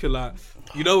everyone's looking like,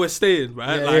 we're staying,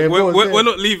 right? Yeah, like, yeah, we're, boys, we're, yeah. we're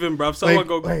not leaving, bruv. Someone Wait,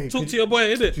 go wait, talk could to your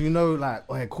boy, innit? Do you know, like,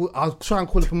 I'll try and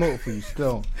call a promoter for you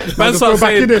still. Man Just starts go back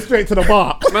saying- in there straight to the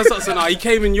bar. Man starts saying, he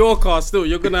came in your car still,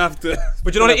 you're gonna have to.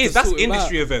 But you know what it have is? to That's sort him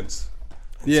industry out. events.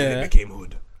 Yeah. They became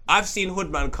hood. I've seen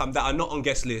hood man come that are not on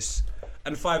guest lists,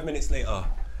 and 5 minutes later,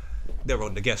 they're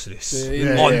on the guest list.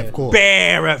 Yeah, on of course.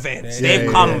 bare events. Yeah, They've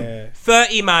yeah, come yeah.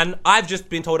 30 man. I've just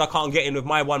been told I can't get in with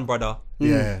my one brother.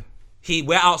 Yeah.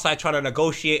 We're outside trying to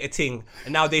negotiate a thing,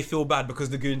 and now they feel bad because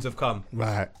the goons have come.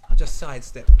 Right. I'll just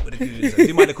sidestep with the goons and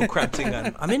do my little crab thing,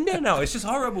 and I'm in there now. It's just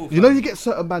horrible. You know, you get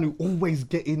certain man who always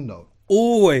get in though.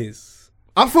 Always.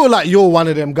 I feel like you're one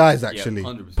of them guys actually.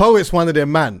 100%. Poet's one of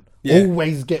them man. Yeah.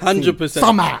 Always gets in. 100%.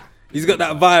 Somehow. He's got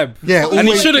that vibe. Yeah, And he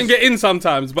always- shouldn't get in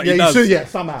sometimes, but Yeah, he you does. should. Yeah,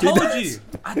 somehow. I told you,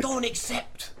 I don't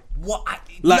accept what I.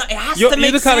 Like, it has you're to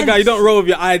make the kind of guy, you sense. don't roll with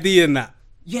your ID in that.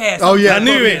 Yeah. Oh yeah, I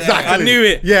knew it. Exactly. I knew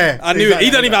it. Yeah, I knew it. exactly.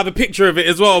 He don't even have a picture of it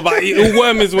as well, but he'll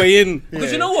worm his way in.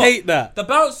 Because you know what? Hate that. The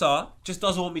bouncer just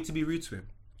doesn't want me to be rude to him.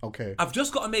 Okay. I've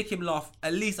just got to make him laugh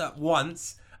at least at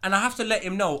once, and I have to let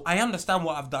him know I understand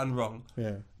what I've done wrong.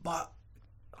 Yeah. But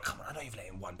come on, I don't even let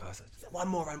him one person. One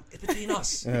more, and it's between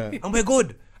us, and we're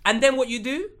good. And then what you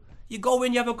do? You go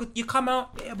in, you have a good, you come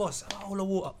out, yeah, boss, a whole of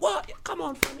water. What? Yeah, come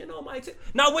on, fam, you know my thing.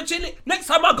 Now we're chilling. Next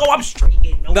time I go, I'm straight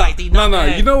in. No, ID, No,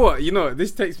 nothing. you know what?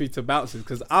 This takes me to bouncers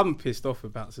because I'm pissed off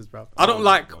with bouncers, bro. I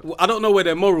don't know where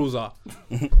their morals are.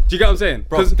 Do you get what I'm saying?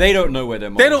 Bro, they don't know where they're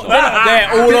They don't.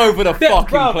 They're all over the fucking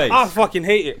bruv, place. I fucking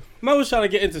hate it. Man was trying to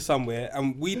get into somewhere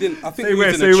and we didn't. I think Say we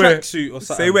where, was in a say where. tracksuit or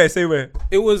something. Say where.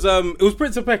 It was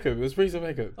Prince of Peckham. It was Prince of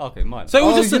Peckham. Okay, mine. So it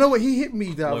was Oh, just you know what? He hit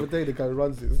me the other day. The guy who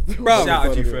runs it. Bro, Shout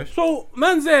out to you, Fresh. So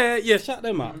man's there, yeah, shout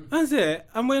them out. Man's there,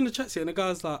 and we're in the tracksuit, and the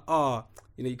guy's like,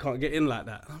 you can't get in like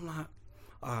that. And I'm like,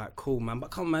 all right, cool, man, but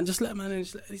come on, man, just let man in.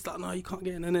 He's like, no, you can't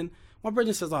get in. And then my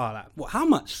brother says, like, what? How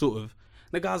much, sort of? And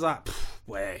the guy's like,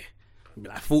 wait,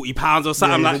 like £40 or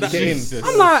something like that. get in.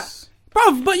 I'm like,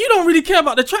 bruv, but you don't really care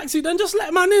about the tracksuit, then just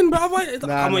let man in, bruv.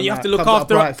 Come on, you have to look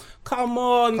after it. Come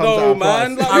on, though,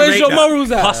 man. Like, where's your morals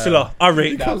at? Hustler, I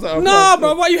rate that. Nah,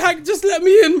 bro, why you just let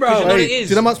me in, bro? You know what it is?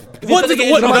 Do you know how much? What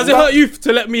does it hurt you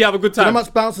to let me have a good Do you know time? how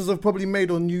much bouncers have probably made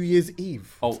on New Year's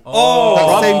Eve? Oh,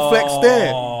 That same flex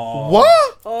there.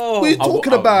 What? What are you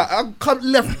talking about? I can't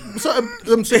left.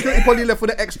 Certain security probably left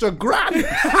with an extra grand.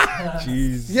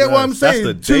 Jeez. Yeah, what I'm That's saying.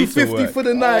 the data $250 work. for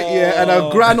the night, yeah, and a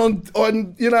grand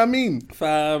on. You know what I mean?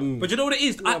 Fam. But you know what it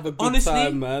is? Have a good Honestly,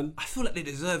 time, man. I feel like they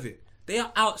deserve it. They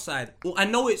are outside. Well, I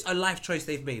know it's a life choice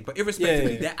they've made, but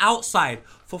irrespectively, they're outside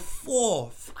for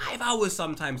 4-5 hours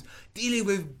sometimes, dealing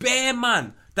with bare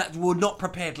man that were not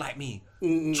prepared like me.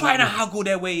 Trying to haggle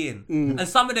their way in. And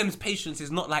some of them's patience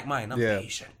is not like mine. I'm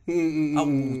patient. I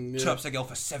will chirp a girl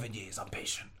for 7 years. I'm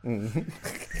patient.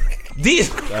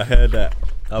 These. I heard that.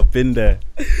 I've been there.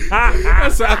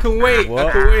 So I can wait. What?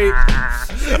 I can wait.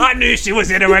 I knew she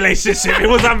was in a relationship. It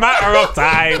was a matter of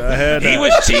time. He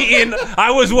was cheating.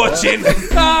 I was watching.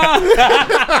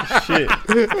 Shit.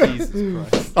 Jesus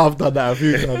Christ. I've done that a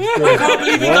few times. I can't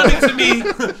believe he done it to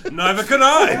me. Neither can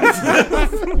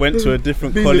I. Went to a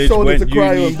different Being the college, shoulder went to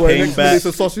cry uni, on, boy. came Next minute back. it's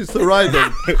a sausage to ride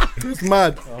on. It's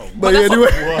mad. But that's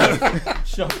anyway.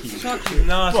 Chucky.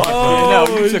 No,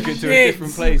 No, you took it to a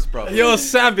different place, bro. You're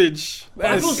savage. I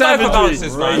That feel is sorry for savagery.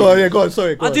 bouncers, right? Oh yeah, go on.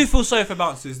 Sorry. Go I on. do feel sorry for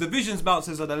bouncers. The Visions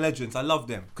bouncers are the legends. I love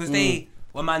them because they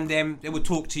were man them. They would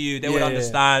talk to you. They would Yeah,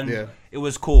 understand. yeah. It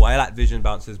was cool. I like Vision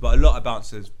bouncers, but a lot of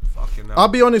bouncers, fucking hell. I'll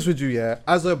be honest with you, yeah.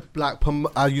 As a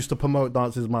I used to promote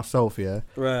dances myself, yeah.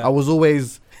 Right. I was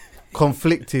always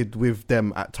conflicted with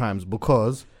them at times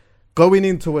because going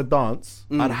into a dance,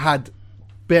 I'd had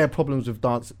bare problems with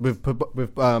dance with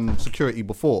security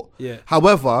before. Yeah.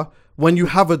 However, when you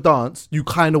have a dance, you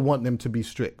kind of want them to be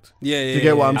strict. Yeah, Do yeah, you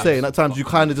get what yeah, I'm saying? At times, you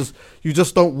kind of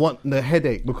just don't want the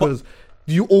headache because.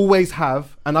 You always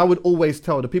have, and I would always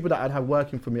tell the people that I'd have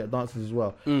working for me at dances as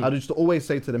well. I'd just always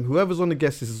say to them, whoever's on the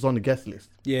guest list is on the guest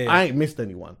list. Yeah, I ain't missed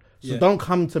anyone, so Yeah. don't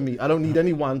come to me. I don't need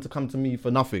anyone to come to me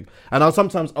for nothing. And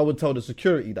sometimes I would tell the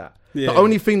security that Yeah. the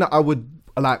only thing that I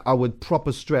would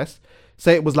proper stress.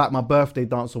 Say it was like my birthday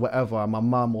dance or whatever, and my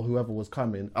mum or whoever was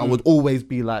coming, I would always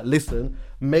be like, listen,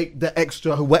 make the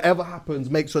extra, whatever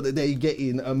happens, make sure that they get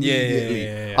in immediately.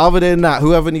 yeah. Other than that,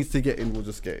 whoever needs to get in will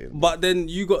just get in. But then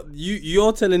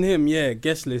you're telling him, yeah,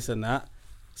 guest list and that.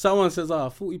 Someone says,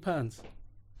 £40.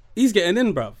 He's getting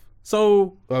in, bruv.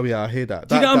 So Oh yeah, I hear that.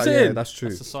 Do you get what I'm saying? Yeah, that's true.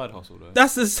 It's a side hustle, though.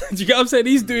 that's the. Do you get what I'm saying?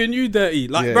 He's doing you dirty,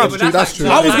 like, Yeah, bruv. that's true.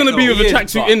 I was gonna be Like, with a yeah,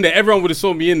 tracksuit but- in there. Everyone would have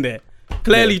saw me in there.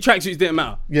 Clearly, tracksuits didn't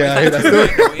matter. Yeah, I hear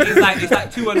that. it's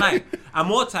like 2 a night. And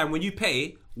more time when you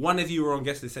pay, one of you are on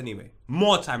guest list anyway.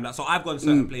 More time. Like, so I've gone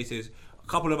certain places. A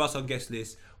couple of us on guest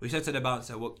list. We said to the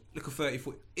bouncer, "Well, look at 30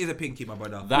 foot is a pinky, my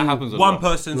brother." That happens a One lot.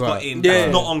 person's got Right. in Yeah.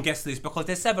 that's not on guest list because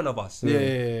there's 7 of us.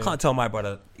 Yeah. Can't tell my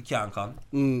brother he can't come.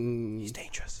 He's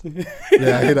dangerous.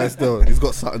 Yeah, I hear that still. He's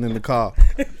got something in the car.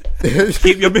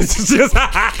 Keep your business.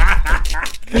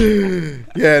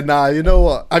 Yeah, nah, you know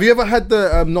what? Have you ever had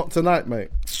the Not Tonight, mate?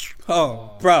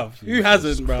 Oh, bruv. Who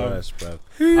hasn't, bruv? Christ, bruv.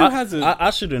 Who hasn't? I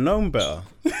should have known better.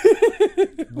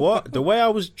 What? The way I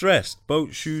was dressed,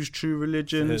 boat shoes, True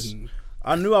Religions.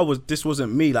 I knew this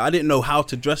wasn't me. Like, I didn't know how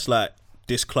to dress like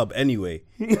this club anyway.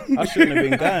 I shouldn't have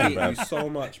been going, I hate bruv. you so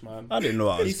much, man. I didn't know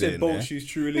what I was He said doing boat there. shoes,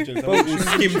 True Religions. Boat shoes,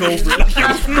 skimmed over it like it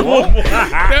was normal.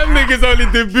 Them niggas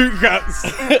only did boot cuts.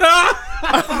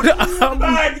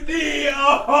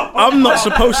 I'm not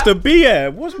supposed to be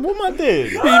here. What am I doing?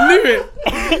 He knew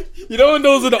it. You know when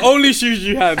those are the only shoes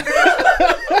you had?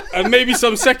 And maybe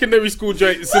some secondary school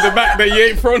joints in the back that you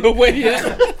ain't thrown away yet.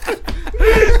 You're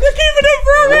keeping them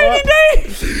for a rainy day.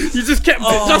 You just kept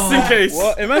it just in case.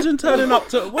 What? Imagine turning up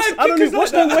to what's the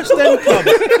West End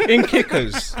club in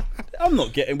Kickers. I'm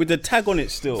not getting with the tag on it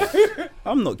still.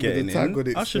 I'm not getting the tag in. on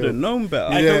it I should have still. known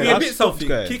better. And can we I admit stopped something?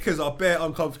 going. Kickers are bare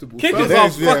uncomfortable. Kickers They're- are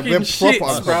yeah, fucking they're shit,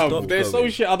 proper bro. uncomfortable. They're so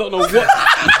shit. I don't know what.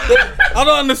 I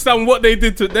don't understand what they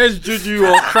did to. There's juju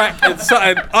or crack and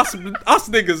something. Us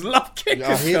niggas love kickers.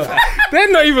 Yeah, I hear bro. that.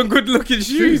 They're not even good looking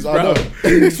shoes, I bro. know.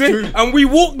 It's true. And we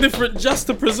walk different just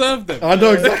to preserve them. I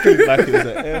know exactly. Like it was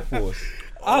an Air Force.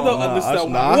 I don't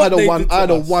understand Nah, what I had they a one. did to I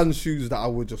had a us. one shoes that I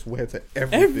would just wear to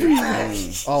everything.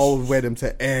 I would wear them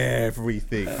to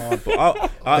everything.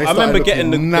 But I They remember started getting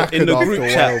looking in the knackered group after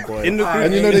a chat. while, boy. In the group,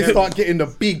 And you know they start getting the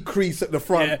big crease at the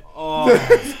front.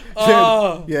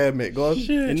 Oh. Yeah, mate, go on. Do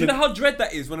you know how dread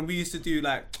that is when we used to do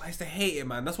like I used to hate it,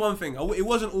 man. That's one thing. It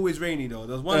wasn't always rainy though.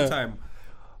 There was one time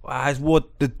I wore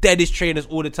the deadest trainers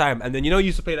all the time, and then you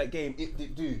used to play that game. It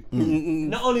did do.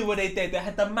 Not only were they dead, they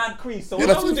had the mad crease. So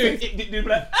when I that's was what doing I'm it did do,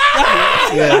 like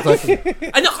ah! Yeah, exactly.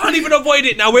 and I can't even avoid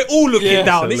it now. We're all looking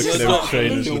down. Look This at is them not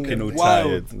trainers looking all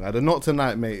Wild. tired. Nah, the Not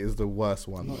Tonight, mate, is the worst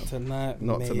one. Not Tonight,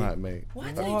 Not mate. tonight, mate. Why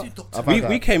did they do Dr. I've had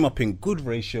We that. came up in good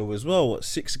ratio as well. What,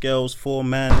 6 girls, 4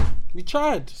 man? We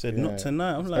tried. Said not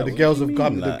tonight. I'm like, Like, the what girls do have you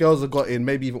got. mean, The like? girls have got in.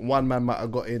 Maybe even one man might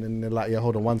have got in, and they're like, "Yeah,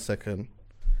 hold on 1 second."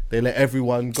 They let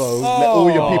everyone go, let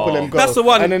all your people them go. That's the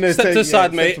one. And then they Step say, to the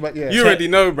side, mate. You already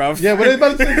know, bruv. Yeah, but they're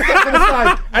about to say step to the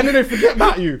side, and then they forget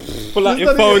about you. Pull out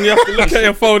your phone. You have to look at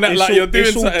your phone at like you're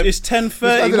doing something. It's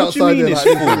 10:30. What do you mean it's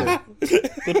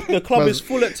full? The club is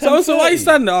full at 10:30. So why you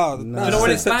stand there? Oh, You know what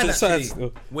it's bad Step to the actually?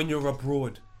 side. When you're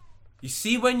abroad. You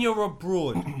see, when you're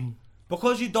abroad,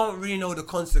 because you don't really know the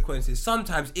consequences,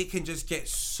 sometimes it can just get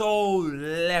so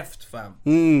left,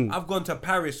 fam. I've gone to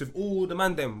Paris with all the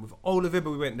man them, with all of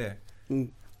Ibba, we went there.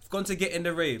 I've gone to get in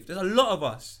the rave. There's a lot of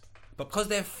us. Because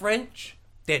they're French,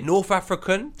 they're North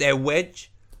African, they're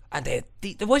wedge, and they're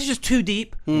deep. The wedge is just too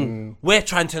deep. We're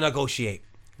trying to negotiate.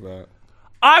 Right.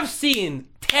 I've seen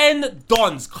 10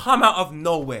 dons come out of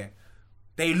nowhere.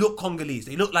 They look Congolese.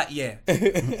 They look like, yeah.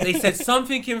 They said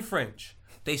something in French.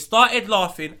 They started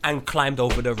laughing and climbed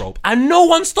over the rope. And no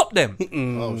one stopped them.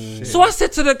 Oh, shit. So I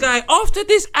said to the guy, after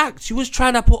this act you was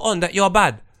trying to put on that you're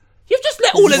bad, you've just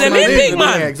let all of them in, big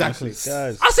man. Yeah, exactly.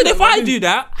 Guys. I said, if I do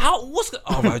that, oh,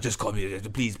 I just got me.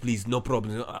 Please, no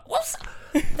problem.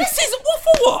 This is what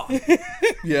for what?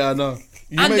 Yeah, I know.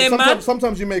 And then,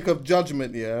 Sometimes you make a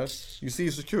judgment, yeah. You see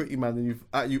a security man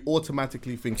and you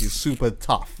automatically think he's super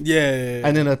tough. Yeah.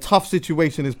 And then a tough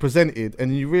situation is presented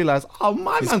and you realise, oh,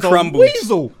 my man's crumbled. a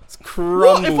weasel. It's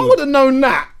crumbled. What if I would have known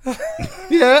that?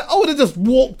 Yeah, I would have just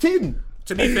walked in.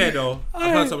 To be fair though,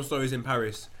 I've heard some stories in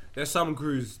Paris. There's some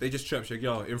crews, they just chirp your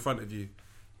girl in front of you.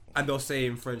 And they'll say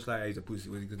in French like, hey, he's a pussy.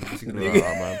 What's he gonna do?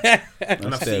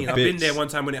 And I've been there one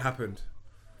time when it happened.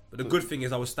 But the good thing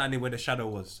is I was standing where the shadow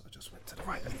was. I just went to the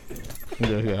right.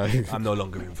 Yeah. I'm no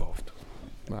longer involved.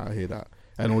 Nah, I hear that.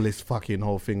 And all this fucking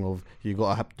whole thing of you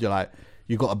gotta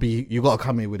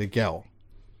come here with a girl.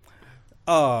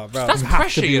 Oh, bro. That's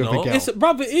pressure, you know. It's,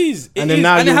 bruv, it is. And then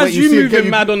now and it has you moving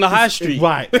mad on the high street.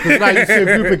 Right. Because now you see a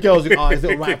group of girls, is it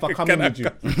alright if I come in with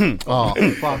you? Oh,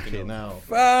 fucking hell.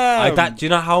 Do you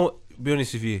know how, be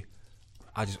honest with you,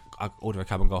 I order a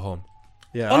cab and go home.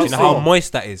 Yeah, Do you know how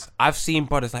moist that is? I've seen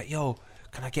brothers like, yo,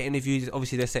 can I get interviews?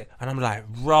 Obviously they say, and I'm like,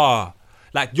 rah.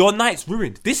 Like, your night's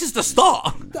ruined. This is the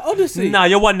start. Honestly. Nah,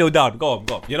 you're 1-0 down. Go on.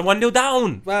 You're 1-0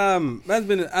 down. Man's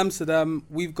been in Amsterdam.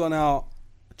 We've gone out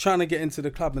trying to get into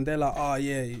the club and they're like, oh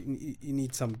yeah, you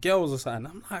need some girls or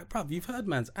something. I'm like, bruv, you've heard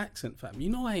man's accent, fam. You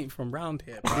know I ain't from round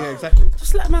here. Bro. Yeah, exactly.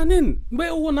 Just let man in.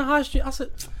 We're all on the high street. I said,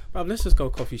 bruv, let's just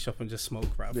go coffee shop and just smoke,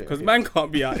 bruv. Because man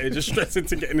can't be out here just stressing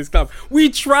to get in this club. We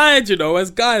tried, you know, as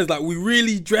guys, like we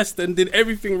really dressed and did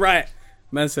everything right.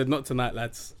 Man said, not tonight,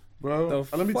 lads. Bro,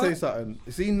 let me tell you something.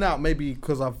 See now, maybe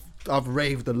because I've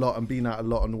raved a lot and been out a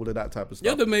lot and all of that type of stuff.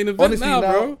 You're the main event now,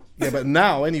 bro. Yeah, but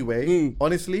now anyway,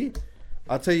 honestly,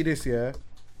 I'll tell you this, yeah.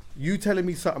 You telling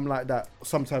me something like that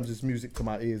sometimes is music to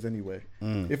my ears anyway.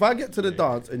 If I get to the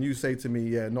dance and you say to me,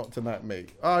 yeah, not tonight,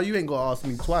 mate. Oh, you ain't got to ask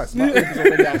me twice. My Uber's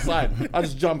already outside. I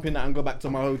just jump in that and go back to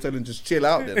my hotel and just chill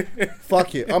out then.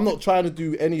 Fuck it. I'm not trying to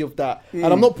do any of that. And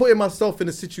I'm not putting myself in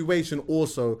a situation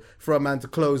also for a man to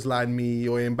clothesline me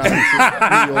or embarrass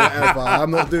me or whatever.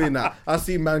 I'm not doing that. I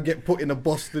see man get put in a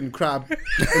Boston crab and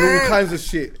all kinds of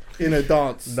shit in a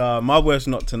dance. Nah, my worst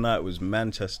not tonight was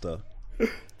Manchester.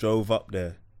 Drove up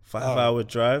there. 5-hour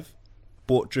drive,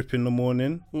 bought drip in the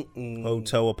morning,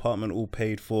 hotel, apartment all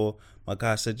paid for. My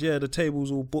guy said, yeah, the table's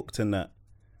all booked and that.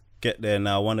 Get there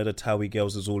now, one of the Towie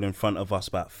girls is all in front of us,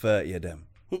 about 30 of them.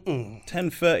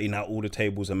 10:30 now, all the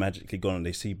tables are magically gone and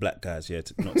they see black guys. Yeah,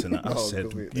 not tonight. I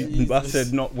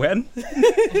said, not when.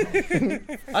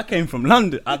 I came from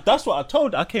London. That's what I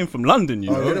told. I came from London. You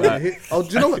know. Do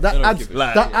you know what that adds?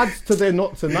 That adds to their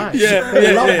not tonight. Yeah,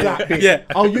 they love that bit. Yeah.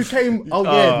 Oh, you came. Oh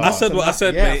yeah. I said what I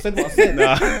said, yeah, mate. I said what I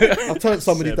said. I turned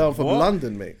somebody down from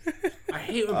London, mate. I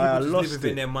hate when people just live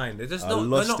within their mind. They're just I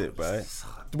lost it, bro.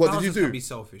 What did you do? Be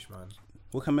selfish, man.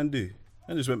 What can man do?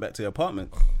 I just went back to the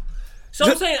apartment. So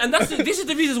I'm saying, and this is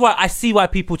the reasons why I see why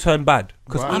people turn bad.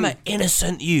 Because I'm an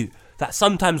innocent you that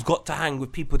sometimes got to hang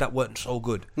with people that weren't so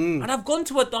good. And I've gone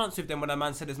to a dance with them when a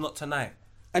man said it's not tonight.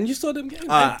 And you saw them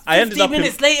getting I ended 15 up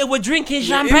minutes later, we're drinking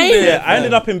champagne. Yeah, I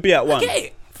ended up in B at 1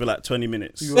 for like 20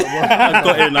 minutes.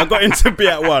 I got into B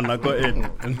at 1. I got in.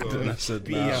 And then I said,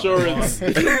 insurance.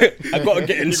 I got to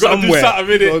get in somewhere. Not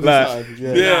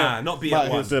B at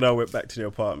 1. Then I went back to the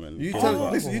apartment. You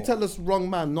tell this wrong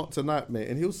man not tonight, mate,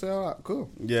 and he'll say, all right, cool.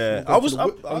 Yeah,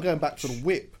 I'm going back to the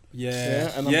whip.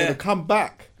 Yeah, and I'm gonna come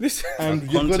back, and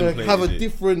you're gonna have a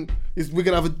different. We're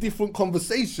gonna have a different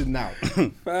conversation now.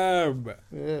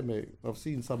 Yeah, mate. I've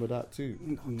seen some of that too.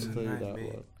 I'll tell you that.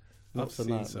 Mate. I've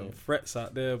seen some threats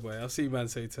out there, boy. I've seen man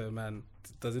say to a man,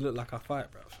 "Does it look like I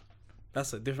fight, bro?"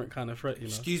 That's a different kind of threat, you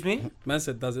know. Excuse me? Man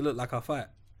said, "Does it look like I fight?"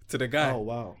 To the guy. Oh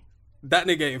wow. That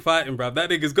nigga ain't fighting, bruv. That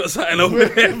nigga's got something over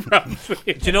there, bruv.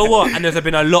 Do you know what? And there's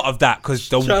been a lot of that because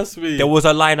Trust me. there was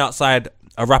a line outside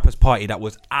a rapper's party that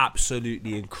was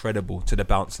absolutely incredible to the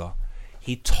bouncer.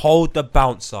 He told the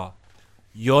bouncer,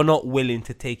 "You're not willing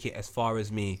to take it as far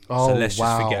as me, so let's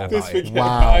just forget about it."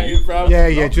 Wow.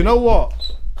 Yeah. Do you know what?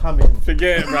 Come in.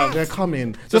 Forget it, bruv. Yeah, come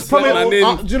in. Just Just promise. let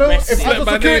man in. Do you know what? If Let I'm a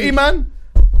man security in. man,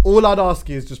 all I'd ask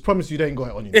is just promise you don't got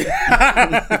it on you, and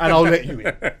I'll let you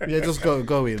in. Yeah, just go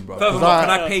in, bro. 'Cause Furthermore, can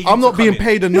I pay you I'm to not come being in?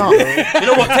 paid enough. You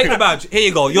know what? Take the badge. Here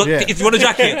you go. Yeah. If you want a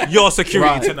jacket, you're security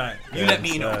Right. tonight. You let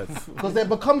me know. Because there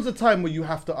becomes a time where you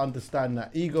have to understand that,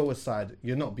 ego aside,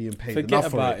 you're not being paid Forget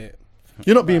enough for about it. it.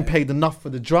 You're not being paid enough for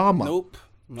the drama. Nope.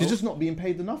 You're just not being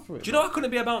paid enough for it. Do you know I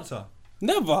couldn't be a bouncer?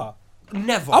 Never.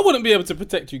 Never. I wouldn't be able to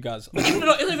protect you guys. It's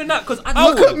not even that because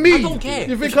Look at me. I don't care.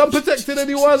 You think I'm protecting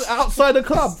anyone outside the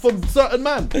club from certain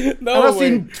man? No and I've way.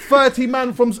 seen 30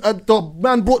 man from the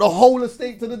man brought the whole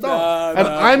estate to the dance, and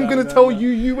I'm gonna tell you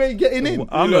you ain't getting in.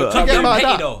 I'm Forget I'm about petty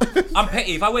that. though. I'm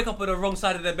petty. If I wake up on the wrong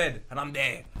side of the bed and I'm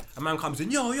there, a man comes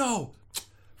in, yo,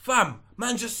 fam,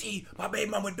 man, just see my baby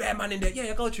man with bare man in there.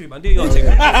 Yeah, go through, man. Do your thing.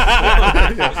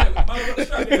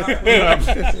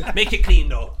 Make it clean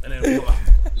though, and then.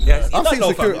 Yes, I've seen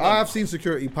security. I have seen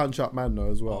security punch up man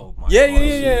though as well. Yeah.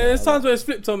 There's times where it's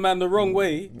flipped on man the wrong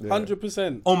way.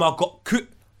 100%. Oh my god,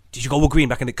 did you go Wood Green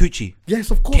back in the Coochie?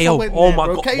 Yes, of course. KO. I went Oh there, my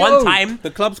bro. god. KO. One time,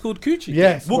 The club's called Coochie.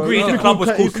 Yes, Wood bro. Green, the It's club was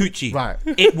called called Coochie. Right.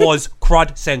 It was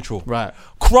Crud Central. Right.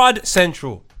 Crud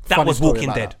Central. That Funny was story Walking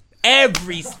about Dead. that.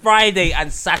 Every Friday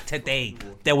and Saturday,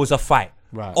 there was a fight.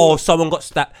 Right. Or someone got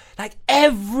stabbed. Like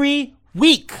every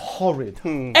week. Horrid.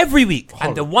 Every week.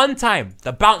 And the one time,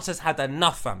 the bouncers had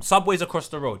enough, fam. Subway's across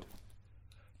the road.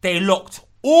 They locked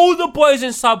all the boys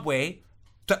in Subway,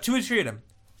 2 or 3 of them,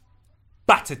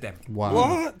 battered them. Wow.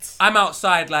 What? I'm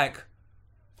outside like,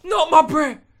 not my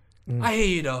bro. I hear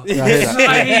you though. I hear that.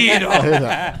 I hear you though. I hear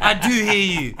that. I do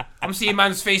hear you. I'm seeing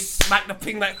man's face smack the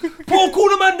ping like, bro, call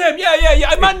the man them.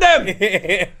 Yeah, man them.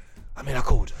 I mean, I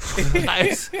called.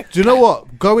 Do you know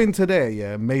what? Going to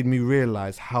there, made me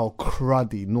realise how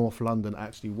cruddy North London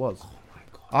actually was. Oh my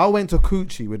God. I went to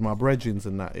Coochie with my brethrens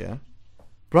and that,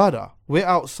 Brother, we're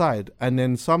outside and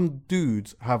then some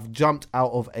dudes have jumped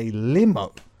out of a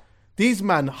limo. These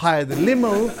man hired a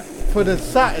limo for the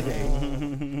Saturday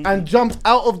and jumped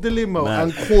out of the limo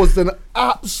and caused an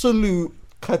absolute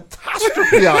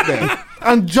catastrophe out there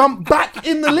and jumped back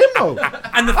in the limo.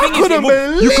 And the thing I couldn't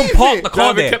believe you can park it. the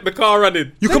car there. Kept the car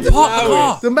running. You can park the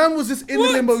car. The man was just in the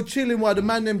limo chilling while the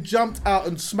man them jumped out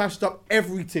and smashed up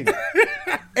everything.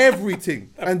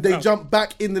 Everything. And they jumped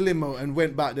back in the limo and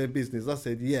went back their business. I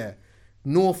said,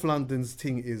 North London's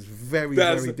thing is very,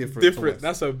 That's very different. different. to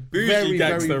us. That's a bougie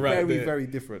gangster right there. Very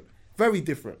different. Very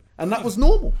different. And that was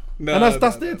normal. No, and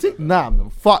that's their thing. Nah, man,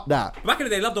 fuck that. Back in the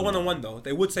day, they loved the one-on-one though.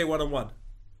 They would say one-on-one.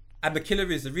 And the killer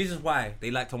is the reasons why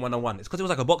they liked a one-on-one. It's because it was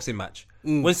like a boxing match.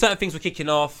 When certain things were kicking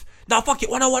off, fuck it,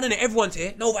 one-on-one innit? Everyone's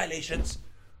here, no violations.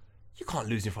 You can't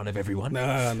lose in front of everyone.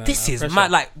 No, this is pressure.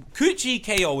 mad. Like Coochie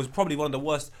KO was probably one of the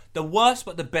worst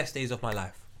but the best days of my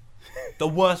life. The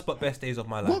worst but best days of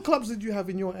my life. What clubs did you have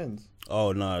in your ends?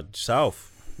 Oh no, South.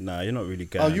 Nah, you're not really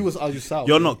going. Oh, you South.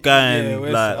 You're not going Yeah,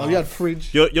 where's like. Oh, you had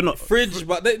Fridge. You're not. Fridge,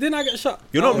 but didn't I get shot?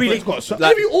 You're not really. Fridge got shot.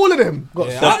 like- Maybe all of them got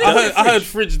Yeah, shot. I heard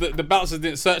Fridge that the bouncers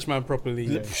didn't search man properly.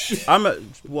 Yeah. I'm at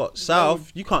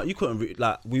South. You couldn't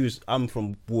like I'm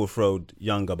from Wolf Road,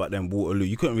 younger, but then Waterloo.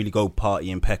 You couldn't really go party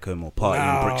in Peckham or party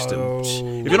in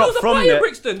Brixton. If you're not from there,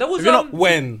 Brixton. There was if you're not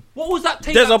when what was that?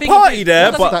 there's a party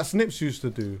there, but that Snips used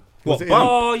to do. What, Was it Bump?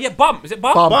 Oh yeah, Bump. Is it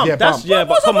Bump? Bump. Bump, Yeah, that's Bump. yeah, but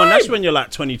What's come the on, that's vibe? when you're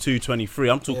like 22, 23.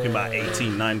 I'm talking about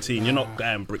 18, 19. You're not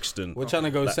going Brixton. We're trying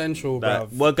to go central, Like,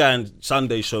 bruv. we're going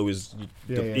Sunday show is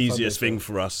Yeah, the yeah, easiest Sunday thing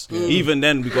for us. Even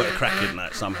then, we got it cracking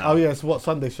like somehow. Oh yes, what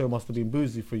Sunday show must have been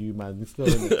boozy for you, man. It's still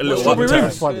in it. A little Strawberry uptight.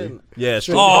 Rooms funny. Yeah,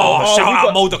 Oh, shout we out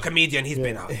got- Mo the comedian. He's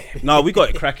been out. No, we got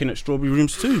it cracking at Strawberry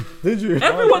Rooms too. Did you?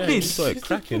 Everyone did. We got it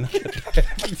cracking.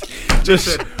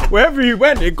 Just wherever you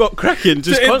went, it got cracking.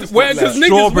 Just constantly. Because Like,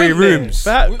 Strawberry Rooms.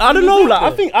 But I don't know.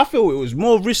 Like I feel it was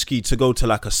more risky to go to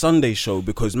like a Sunday show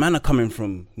because man are coming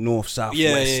from north, south,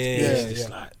 Yeah, west. yeah, It's yeah, just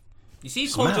yeah. like You see,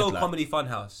 It's mad, Kojo like. Comedy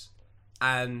Funhouse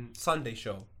and Sunday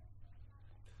Show.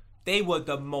 They were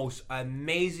the most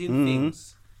amazing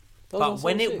things. But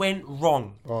when it went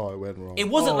wrong, Oh, it went wrong. it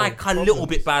wasn't like a little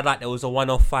bit bad, like there was a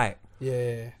one-off fight.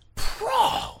 Yeah.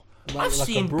 Bro, I've like a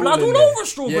seen brawl blood in all there. over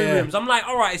Strawberry Yeah. Rooms. I'm like,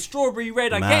 all right, it's strawberry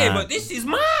red, I get it, Mad. but this is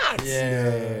mad.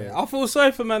 Yeah. I feel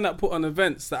sorry for man that put on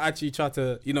events that actually try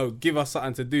to, give us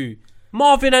something to do.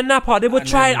 Marvin and Napa, they were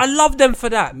trying. I love them for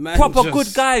that. Man Proper just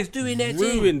good guys doing their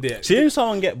thing. ruined it. Seeing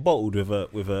someone get bottled with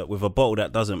a bottle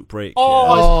that doesn't break.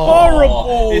 Oh, it's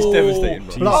horrible. It's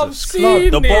devastating, bro. I've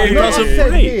seen the it. bottle doesn't I said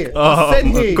break. here, I said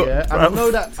here, God, yeah, and I bruv.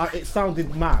 know that it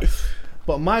sounded mad,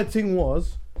 but my thing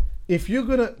was, if you're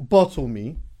gonna bottle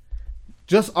me,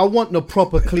 I want the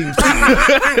proper clean smash.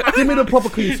 Give me the proper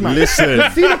clean smash.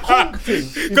 Listen. See the conch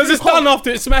thing. Because it's done after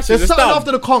it smashes. There's It's something done.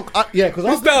 after the conch. Yeah, because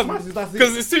It's after it done. smashes, that's it.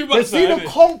 'Cause it's too much But see now, the innit?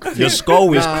 conch thing. Your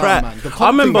skull is Nah, crap. man, the conch I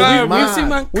remember thing is we mad.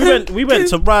 see, man, we went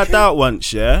to ride out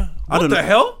once, yeah. I What don't the know.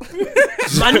 hell?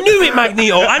 I knew it,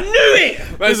 Magneto. I knew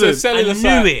it. Listen, I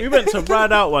knew it. We went to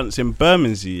ride out once in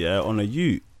Bermondsey, yeah, on a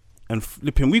ute, and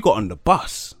flipping, we got on the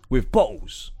bus with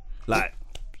bottles, like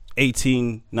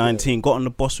 18, 19, got on the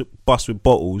bus with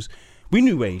bottles. We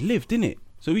knew where he lived, didn't it?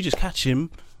 So we just catch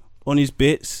him on his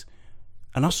bits,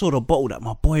 and I saw the bottle that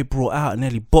my boy brought out and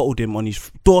nearly bottled him on his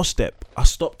doorstep. I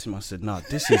stopped him. I said, "Nah,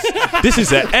 this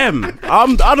is an M.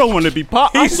 I don't want to be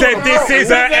part." He said, "This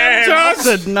is an M." I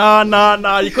said, "Nah.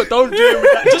 You don't do it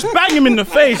with that. Just bang him in the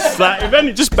face. Like, if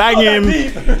any, just bang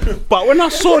him." But when I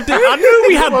saw that, I knew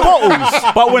we had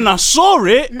bottles. But when I saw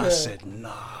it, I said, "Nah,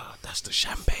 that's the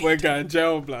champagne." We're going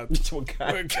jail, blood.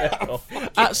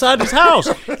 Outside his house,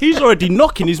 he's already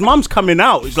knocking. His mum's coming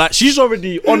out. It's like she's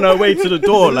already on her way to the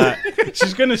door. Like,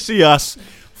 she's gonna see us.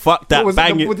 Fuck that, Was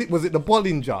bang it. was it the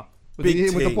Bollinger? Was Big he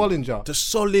hit with the thing. Bollinger? The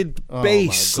solid Oh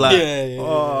base. my God. Like,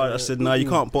 Yeah. I said, "Nah, you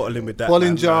can't bottle him with that."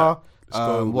 Bollinger. man. Like, let's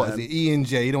go, What is man. it?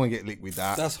 E&J. You don't want to get licked with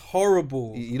that. That's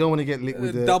horrible. You don't want to get licked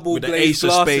with the Double with the glazed ace of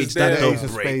glasses spades, there. that the don't ace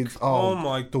of break. spades. Oh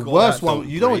my the God, worst that one. don't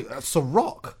You don't. break. That's a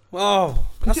rock. Oh,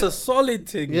 that's a solid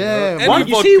thing. Yeah, you know? one-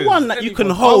 Any You see vodkas, one that any you can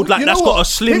vodkas. hold, like You know that's what? got a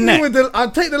slim Hit me neck. with the,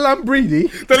 I'll take the Lambrini.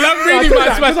 The Lambrini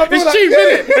might smash. It's cheap,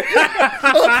 innit?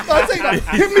 I'll take that.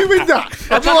 Hit me with that.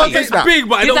 I'll take It's that. big,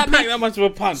 but I Did don't that pack make- that much of a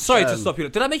punch. Sorry to stop you.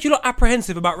 Did that make you look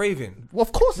apprehensive about raving? Well,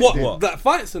 of course it What? did. What? That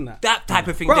fights and that. That type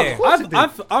of thing Bro, there.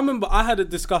 I remember I had a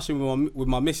discussion with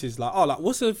my missus, like,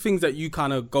 what's the things that you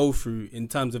kind of go through in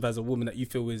terms of as a woman that you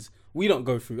feel is we don't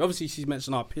go through? Obviously, she's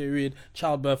mentioned our period,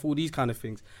 childbirth, all these kind of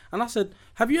things. And I said,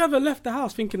 have you ever left the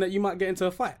house thinking that you might get into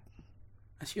a fight?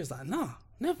 And she was like, nah,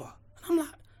 never. And I'm like,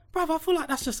 bruv, I feel like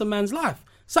that's just a man's life.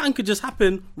 Something could just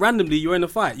happen randomly. You're in a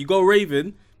fight, you go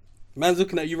raving, man's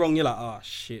looking at you wrong. You're like, oh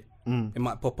shit, it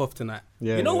might pop off tonight.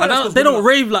 Yeah, You know yeah. what? And they don't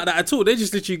rave like that at all. They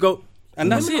just literally go, and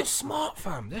that's Women are it. smart,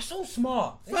 fam. They're so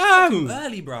smart. They're Fam. too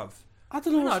early, bruv. I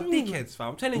don't know They're what's not wrong with dickheads, fam.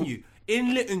 I'm telling you.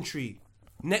 In Lytton Tree,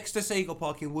 next to Sega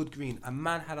Park in Wood Green, a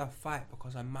man had a fight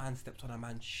because a man stepped on a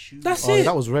man's shoe. That's Oh, it.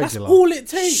 that was regular. That's all it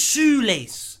takes.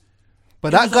 Shoelace.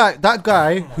 But that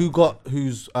guy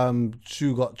whose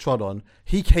shoe got trod on,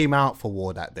 he came out for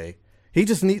war that day. He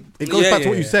just It goes back to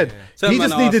what you said. Certain He man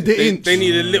just needed the they- inch. they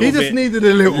need a little He just bit. needed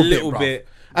a little Little bit, bruv. bit.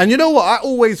 And you know what? I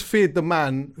always feared the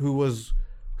man who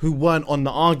weren't on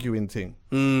the arguing thing.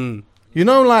 You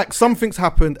know, like something's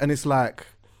happened and it's like,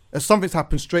 if something's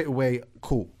happened straight away,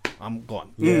 cool, I'm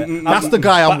gone. Yeah. That's the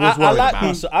guy I But was I worried like about.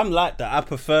 myself. I'm like that. I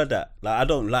prefer that. Like, I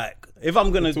don't like if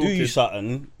I'm gonna do you talking.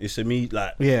 something. It's to me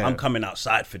like Yeah. I'm coming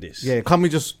outside for this. Yeah, can we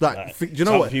just like, Like, do you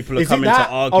know some what? people are Is it coming to that?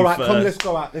 argue All right, come, first. let's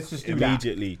go out. Let's just do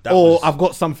Immediately. that. That Or was- I've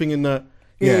got something in the.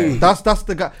 Yeah, that's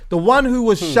the guy. The one who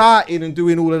was shouting and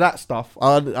doing all of that stuff.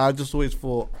 I just always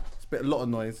thought it's a lot of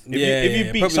noise. If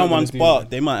you beat probably someone's not gonna do bark,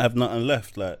 they might have nothing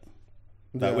left. Like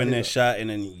Yeah, when I they're hear shouting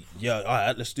and all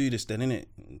right, let's do this then, innit?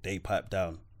 They pipe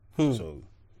down. So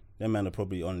them man are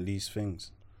probably on these things.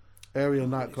 Area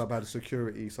nightclub had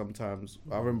security sometimes.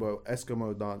 I remember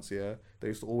Eskimo dance, yeah. They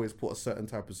used to always put a certain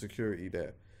type of security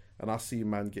there. And I see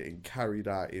man getting carried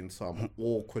out in some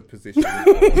awkward position.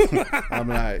 I'm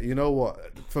like, you know what?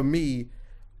 For me,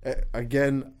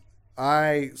 again,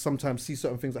 I sometimes see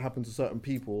certain things that happen to certain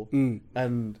people,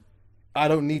 and I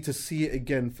don't need to see it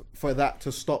again for that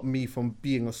to stop me from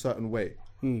being a certain way.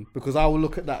 Because I will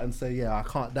look at that and say, yeah, I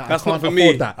can't. That's I can't not for afford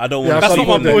me. that. I don't Yeah, want That's to not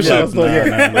my see them. portion. That's not-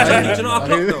 yeah. Do you know what I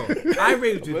clocked though? I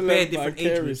raved with We're bare led different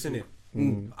age groups, vicariously.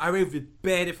 innit? I raved with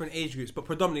bare different age groups, but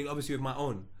predominantly, obviously, with my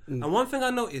own. And one thing I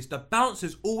noticed, the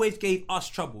bouncers always gave us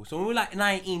trouble. So when we were like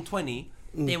 19, 20,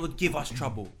 they would give us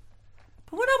trouble.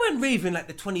 But when I went raving like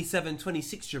the 27,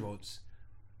 26-year-olds,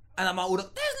 and I'm all they're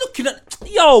looking at,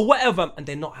 yo, whatever, and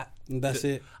they're not. That's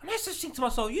it. And I just think to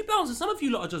myself, you bouncers, some of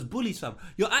you lot are just bullies, fam.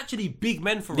 You're actually big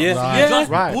men for us. Yeah. So Right. you just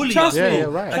Right. bully Trust us. me. Yeah,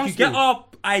 right. Like you Trust get me. our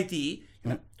ID.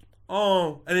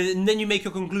 And then you make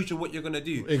your conclusion what you're gonna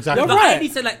do. Exactly. If the You're right. ID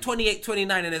said like 28,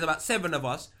 29, and there's about 7 of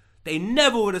us. they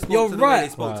never would have You're spoken to the way they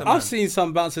right. spoke to man. I've seen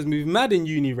some bouncers move mad in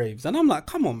uni raves, and I'm like,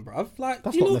 come on, bruv. Like,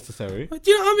 That's you not know, necessary. Do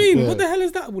you know what I mean? Yeah. What the hell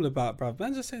is that all about, bruv?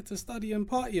 Man just said to study and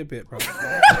party a bit, bruv.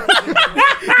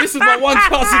 This is my one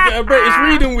chance to get a British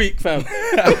reading week, fam.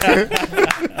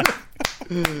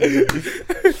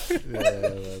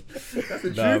 That's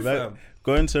the Nah, truth, man, fam.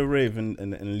 going to a rave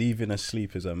and leaving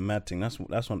asleep is a mad thing. That's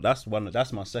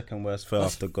my second worst fear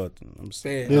after God. I'm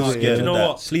fair. scared Yeah. of You know that.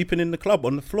 what? Sleeping in the club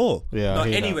on the floor. Yeah, No, I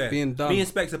hear that. anywhere. Being dumb. Me and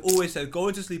Specs have always said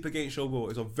going to sleep against your will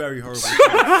is a very horrible thing.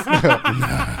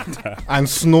 And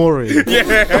snoring.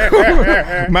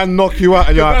 Man knock you out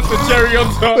and you're That's like, the cherry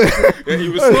on top. Yeah, he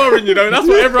was snoring, you know. That's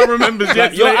what everyone remembers. Like,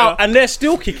 Years you're later. out and they're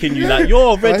still kicking you. Like, you're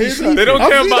already hear sleeping. They don't I've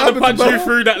care seen about that the happen punch to you man.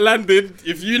 through that landed.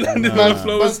 If you landed on the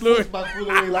floor and snoring.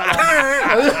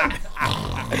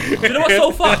 Do you know what's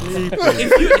so fucked?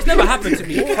 It's never happened to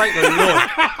me, thank the Lord.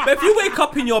 But if you wake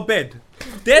up in your bed,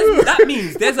 that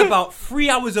means there's about 3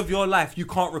 hours of your life you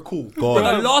can't recall. God.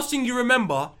 But the last thing you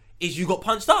remember is you got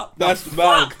punched up. That's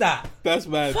Fuck bad. that. That's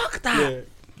bad. Fuck that. Yeah.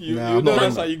 You Nah, know I'm not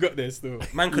that's like how you got there still.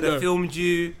 Man could You have know. filmed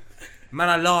you. Man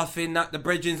are laughing that the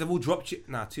brethrens have all dropped you.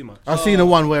 Nah, too much. I've seen the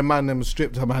one where man them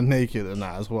stripped a man naked and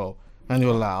that as well. And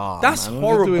you're like, oh, That's man,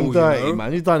 horrible, You're you doing dirty, know?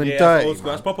 man. You've done him Yeah, that's dirty. old school.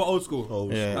 That's proper old school.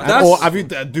 Yeah. That's- And, or have you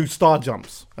do star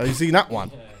jumps? Have you seen that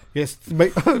one? Yes.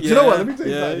 Mate, do you know what? Let me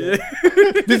tell you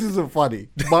something. This isn't funny,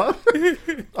 but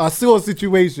I saw a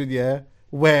situation,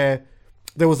 where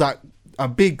there was like a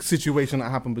big situation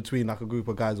that happened between like a group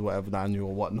of guys or whatever that I knew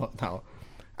or whatnot now.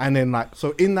 And then like,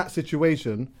 so in that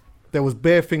situation, there was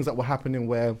bare things that were happening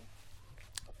where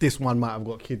this one might have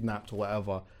got kidnapped or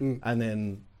whatever. And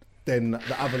then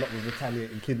the other lot was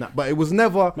retaliating, kidnapped. But it was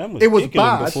never, it was giggling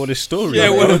bad. before this story. Yeah,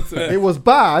 well, It was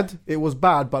bad. It was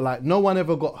bad, but like no one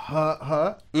ever got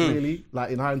hurt really, like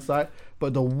in hindsight.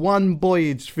 But the one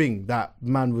boyage thing that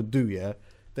man would do,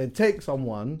 they'd take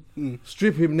someone,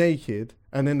 strip him naked,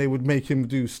 and then they would make him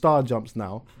do star jumps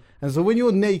now. And so when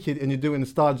you're naked and you're doing the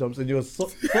star jumps and you're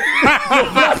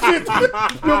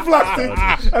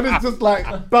flaccid, and it's just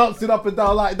like bouncing up and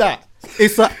down like that.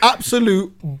 It's an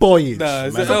absolute boyage. Nah,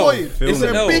 it's It's an a L. boyage. It's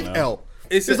an a L. big L.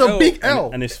 It's It's an a L. big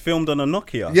L. And it's filmed on a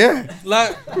Nokia. Yeah.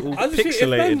 Like, All I just think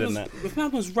pixelated and that. if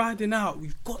man was riding out,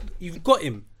 you've got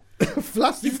him.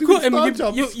 Flaccid You've doing got him.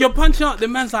 star You, jumps. you're punching out. The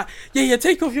man's like, yeah,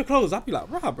 take off your clothes. I'd be like,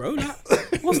 rah, bro. Like,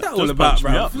 what's that all Just about, punch me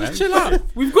bro? up, man. Just chill out.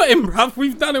 We've got him, bruv.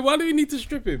 We've done it. Why do we need to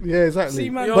strip him? Yeah, exactly. See,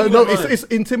 man, But you're no, right. it's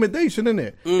intimidation, isn't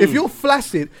it? If you're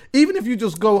flaccid, even if you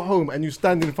just go home and you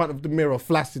stand in front of the mirror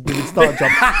flaccid doing star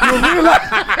jump, you'll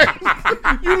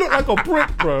realise you look like a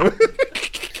prick, bro.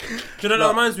 Do you know what that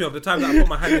reminds me of? The time that I put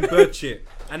my hand in bird shit.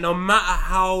 And no matter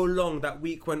how long that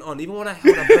week went on, even when I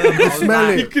held a burger, I was smell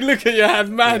like, You can look at your hand,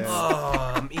 man.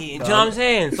 oh, I'm eating. Do you know what I'm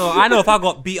saying? So I know if I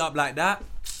got beat up like that,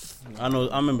 I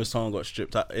remember someone got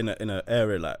stripped out in an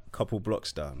area like a couple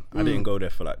blocks down. I didn't go there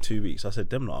for like 2 weeks. I said,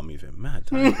 them lot are moving mad.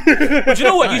 But you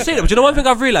know what? You say that. But you know one thing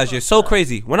I've realised? It's so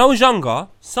crazy. When I was younger,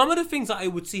 some of the things that I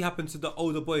would see happen to the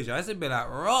older boys, I used to be like,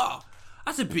 raw.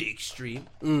 That's a bit extreme.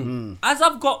 As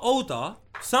I've got older,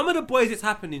 some of the boys it's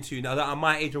happening to now that are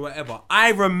my age or whatever, I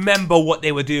remember what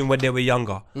they were doing when they were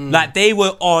younger. Like they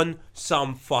were on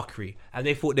some fuckery and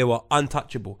they thought they were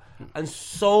untouchable. And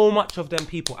so much of them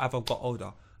people as I've got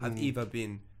older have either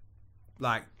been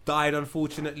like died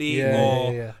unfortunately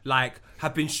or like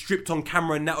have been stripped on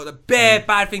camera and now the bare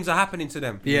bad things are happening to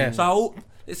them. Yeah. So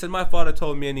listen, my father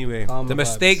told me anyway, the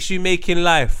mistakes you make in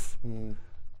life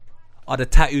are the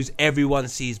tattoos everyone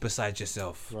sees besides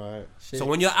yourself. Right. So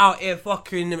when you're out here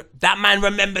fucking, that man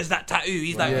remembers that tattoo.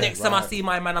 He's like, next time I see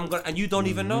my man, I'm gonna, and you don't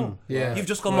even know. Yeah. You've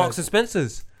just got Marks and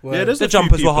Spencer's. Yeah, there's The a few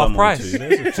jumpers were people half I'm on price. to. Do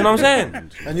you know what I'm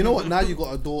saying? And you know what? Now you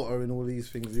got a daughter and all these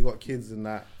things. You got kids and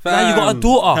that. Now you got a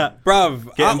daughter. Bruv,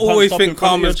 I Getting always punched up in think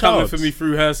front of your karma's coming child. for me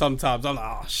through her sometimes. I'm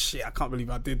like, oh shit, I can't believe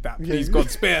I did that. Please,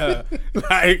 God, spare her.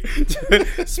 Like,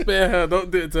 spare her. Don't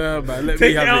do it to her, man. Let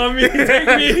me have it.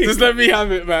 Take me. Just let me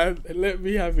have it, man. Let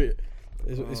me have it.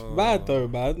 It's bad though,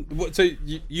 man. So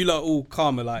you lot all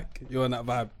karma, like, you're on that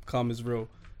vibe. Karma's real.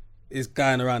 It's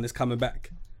going around, it's coming back.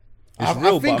 I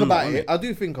real, think but I'm not about on it. it. I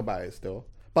do think about it still.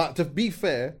 But to be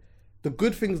fair, the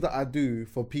good things that I do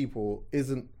for people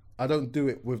isn't. I don't do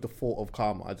it with the thought of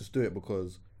karma. I just do it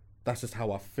because that's just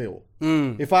how I feel.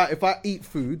 If I eat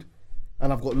food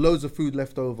and I've got loads of food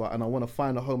left over and I want to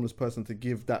find a homeless person to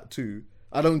give that to,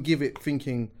 I don't give it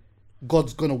thinking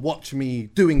God's gonna watch me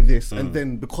doing this and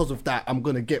then because of that I'm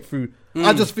gonna get through.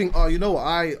 I just think, oh, you know what,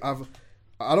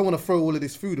 I don't want to throw all of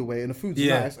this food away, and the food's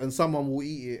nice, and someone will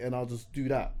eat it, and I'll just do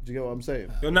that. Do you get what I'm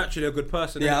saying? You're naturally a good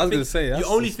person. Yeah, and I was think gonna say, you that's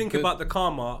only just think good. about the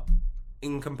karma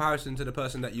in comparison to the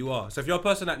person that you are. So if you're a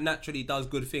person that naturally does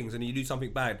good things and you do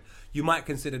something bad, you might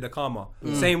consider the karma.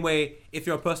 Same way, if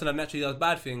you're a person that naturally does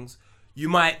bad things, you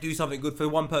might do something good for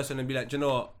one person and be like, do you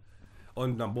know what?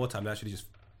 On more time, they actually just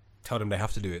tell them they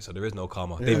have to do it, so there is no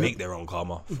karma. They make their own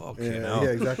karma. Fuck you know. Yeah,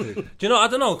 exactly. Do you know? I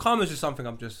don't know. Karma is just something.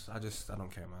 I don't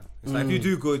care, man. It's like if you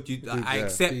do good, I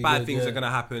accept bad things are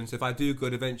gonna happen. So if I do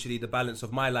good, eventually the balance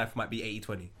of my life might be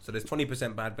 80-20. So there's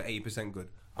 20% bad, but 80% good.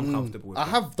 I'm comfortable with I it.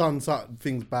 have done certain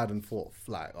things bad and thought,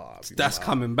 like, That's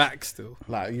coming back still.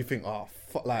 Like, you think,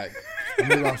 fuck, like,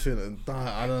 maybe I shouldn't have done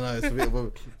it. I don't know. It's a bit of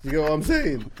a, you get what I'm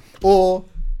saying?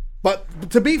 But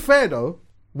to be fair though,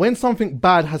 when something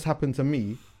bad has happened to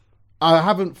me, I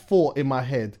haven't thought in my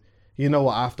head, you know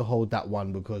what, I have to hold that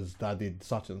one because I did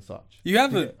such and such. You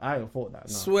haven't? I haven't thought that,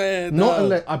 no. Swear, Not no.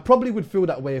 unless, I probably would feel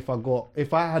that way if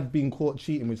I had been caught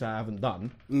cheating, which I haven't done.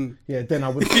 Yeah, then I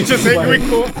would. You just ain't been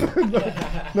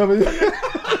caught. No, but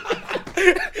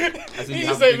You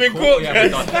just ain't been caught,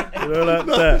 guys. You know, like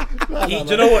that.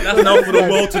 Do you know what? That's now for the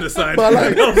world to decide. But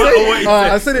like, No matter what you say.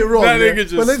 I said it wrong. That yeah. nigga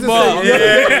just But let's smart.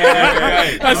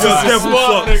 Yeah. That's just a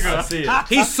smart nigga.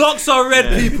 His socks are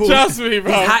red, people. Trust me,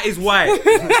 bro. His hat is white.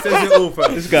 Says it all,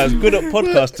 fam. This guy's good at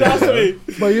podcasting. Trust me.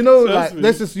 But you know, Trust like, me.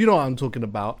 let's just, you know what I'm talking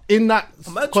about. In that,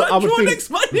 I'm trying I to would draw think, next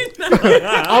money.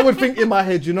 I would think in my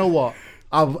head, you know what?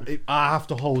 I have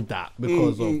to hold that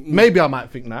because of maybe I might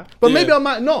think that, but maybe I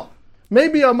might not.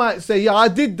 Maybe I might say, yeah, I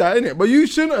did that, innit? But you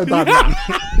shouldn't have done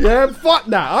that. Yeah, fuck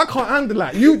that. I can't handle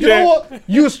that. You know what?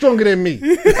 You're stronger than me.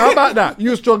 How about that?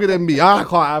 You're stronger than me. I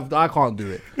can't do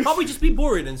it. Can't we just be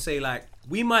boring and say, like,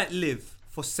 we might live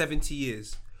for 70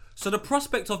 years? So the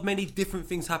prospect of many different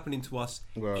things happening to us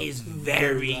is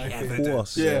very evident.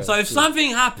 course, yeah. So if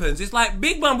something happens, it's like,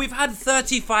 big man, we've had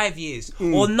 35 years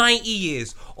or 90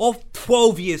 years or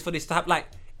 12 years for this to happen. Like,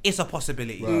 it's a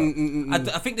possibility. I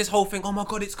think this whole thing, oh my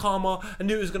God, it's karma. I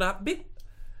knew it was going to happen.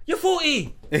 You're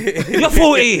 40. You're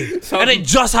 40. And it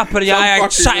just happened. You're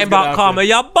chatting about karma.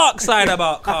 You're backside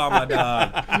about karma,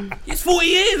 dog. It's 40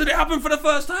 years and it happened for the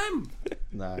first time.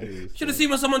 Nah, Should have seen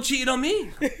when someone cheated on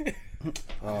me.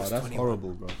 oh, that's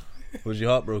horrible, bro. Was your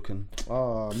heart broken?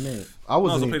 Oh, mate. I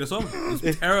was play the song.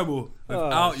 It's terrible.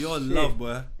 Without your love,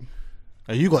 boy.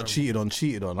 You got cheated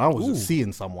on. I was just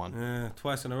seeing someone. Yeah,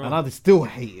 twice in a row. And I still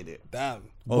hated it. Damn.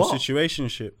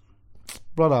 Situationship.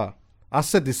 Brother, I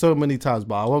said this so many times,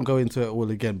 but I won't go into it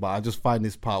all again. But I just find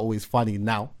this part always funny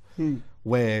now,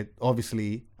 where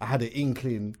obviously I had an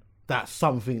inkling that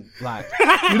something like,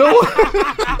 you know what?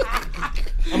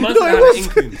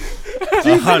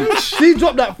 A hunch. She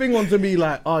dropped that thing onto me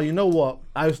like, oh, you know what?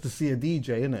 I used to see a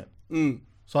DJ, innit?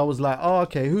 So I was like, oh,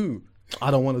 okay, who?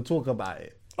 I don't want to talk about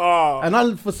it.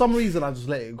 And for some reason, I just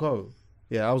let it go.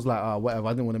 Yeah, I was like, whatever.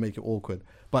 I didn't want to make it awkward.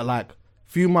 But like,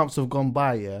 few months have gone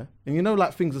by, yeah? And you know,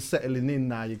 like, things are settling in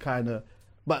now. You kind of...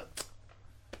 But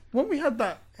when we had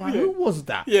that, like, who was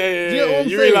that? Yeah.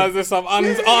 You realise there's some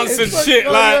unanswered shit,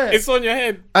 it's on your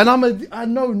head. And I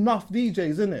know enough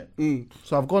DJs, innit?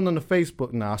 So I've gone on the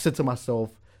Facebook now. I said to myself,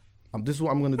 this is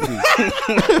what I'm going to do.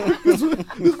 this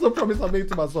is the promise I made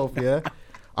to myself, yeah?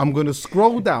 I'm going to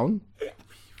scroll down,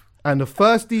 and the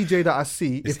first DJ that I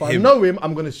see, if I know him,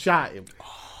 I'm going to shout him.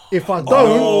 If I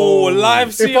don't, live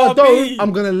CRB. If I don't,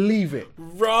 I'm going to leave it.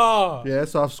 Raw. Yeah,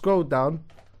 so I've scrolled down.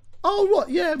 Oh, what?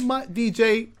 Yeah, my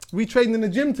DJ, we trained in the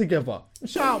gym together.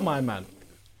 Shout out, my man.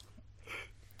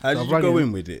 How did you go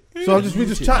in with it? So we're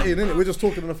just chatting, innit? We're just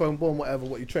talking on the phone, boom, whatever,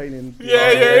 what you training.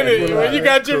 Yeah, innit? When you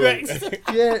got gym next.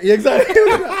 Yeah, exactly.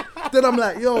 Then I'm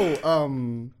like,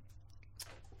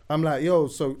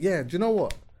 so yeah, do you know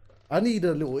what? I need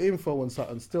a little info on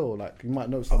something still. Like, you might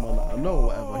know someone that I know or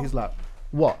whatever. He's like,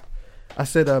 what? I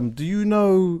said, do you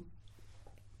know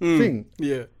thing?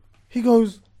 Yeah. He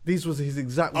goes, these was his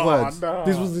exact words. No.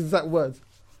 These was his exact words.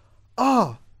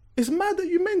 It's mad that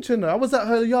you mentioned her. I was at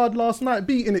her yard last night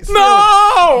beating it. Still.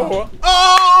 No!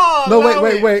 Oh! No,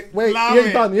 wait.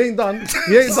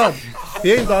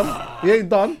 He ain't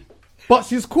done. But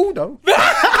she's cool though.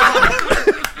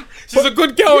 She's a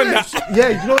good girl in that.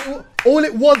 Yeah, you know, all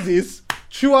it was is,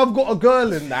 true, I've got a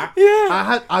girl in that.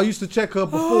 Yeah. I used to check her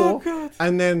before,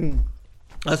 and then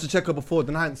I used to check her before,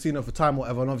 then I hadn't seen her for time or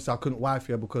whatever, and obviously I couldn't wife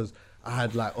her because I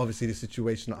had, like, obviously the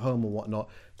situation at home or whatnot.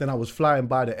 Then I was flying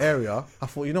by the area. I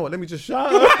thought, you know what, let me just shout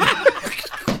her.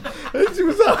 And she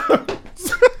was out.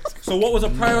 So what was a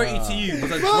priority to you?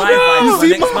 Was a drive-by to the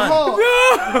next man?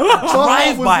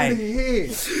 Drive-by.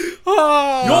 Oh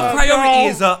Your priority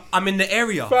is I'm in the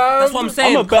area. That's what I'm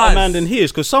saying. I'm a better man than he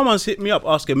is because someone's hit me up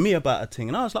asking me about a thing,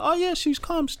 and I was like, "Oh yeah, she's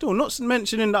calm still." Not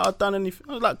mentioning that I've done anything.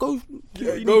 I was like, "Go,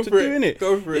 you go need to for do it. it."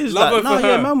 Go for it. He's Love like, her "No, for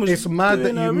yeah, her." man was." It's mad that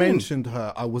doing you her in. mentioned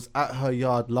her. I was at her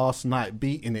yard last night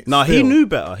beating it. No, he still. knew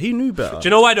better. He knew better. Do you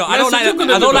know why though? I don't like.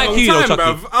 I don't like you though,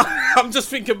 Chucky. I'm just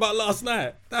thinking about last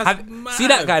night. That's mad. See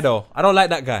that guy though? I don't like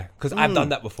that guy because I've done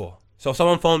that before. So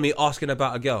someone phoned me asking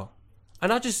about a girl,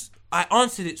 and I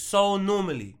answered it so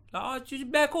normally. Like, oh, she's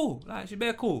bare cool. Like, she's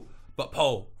bare cool. But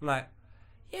Paul, like,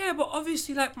 yeah, but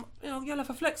obviously, like, you know, you'll have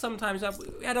a flex sometimes. Like,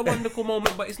 we had a wonderful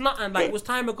moment, but it's nothing. Like, it was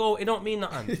time ago. It don't mean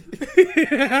nothing.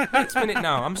 Next minute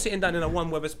now, I'm sitting down in a one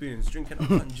Wetherspoons drinking a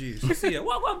fun juice. See ya.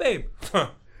 What, babe?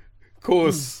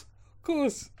 Course. You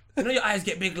know your eyes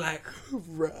get big like,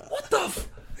 what the f...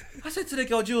 I said to the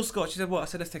girl, Jill Scott, she said, what? I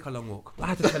said, let's take a long walk. I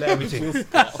had to tell her everything.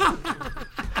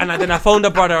 And then I phoned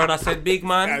the brother and I said, big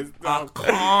man, I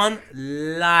can't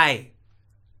lie.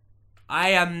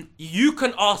 You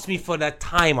can ask me for the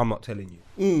time, I'm not telling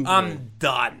you. I'm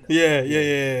done. Yeah.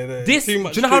 This, do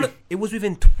you know how, it was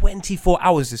within 24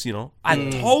 hours, this, you know.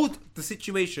 I told the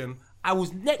situation, I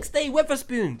was next day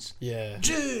Wetherspoons. Yeah.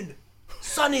 June,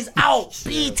 sun is out,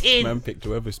 beating. Man picked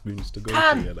Wetherspoons to go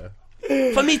together.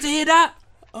 For me to hear that?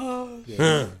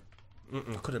 I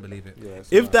couldn't believe it. Yeah,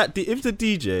 if the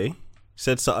DJ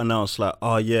said something else like,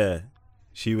 "Oh yeah,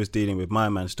 she was dealing with my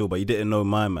man still, but you didn't know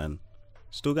my man,"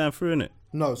 still going through in it.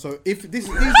 No, so if this is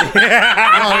no,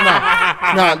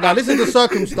 this is the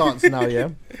circumstance now.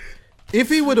 Yeah, if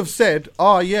he would have said,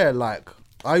 "Oh yeah, like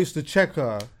I used to check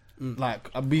her, like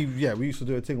we used to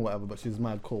do a thing or whatever, but she's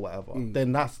mad cool, whatever,"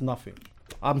 then that's nothing.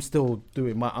 I'm still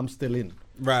in.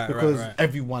 Right, because right.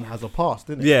 everyone has a past,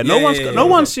 innit? Yeah, no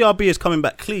one's CRB is coming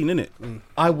back clean, innit?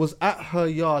 I was at her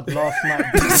yard last night.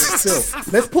 Still,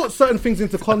 let's put certain things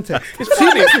into context. It's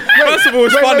funny. First of all,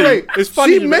 it's funny. It's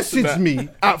funny. She messaged me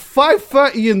at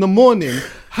 5:30 in the morning.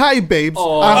 Hi, babes.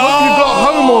 I hope you got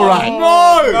home all right.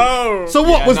 No. So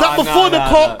what was that before the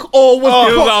cock or was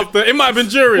the cock? After? It might have been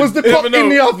during. Was the cock in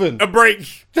the oven? A break.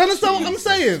 Do you understand what I'm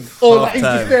saying? Or like he's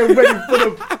just there ready for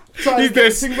the. He's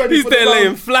there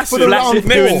laying flaccid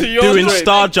doing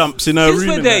star jumps in her room.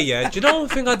 Since we're there, yeah. Do you know one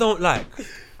thing I don't like?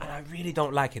 And I really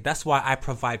don't like it. That's why I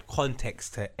provide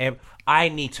context to I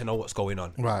need to know what's going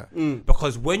on. Right.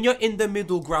 Because when you're in the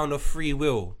middle ground of free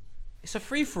will, it's a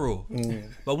free for all.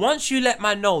 But once you let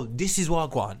man know this is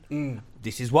what I want,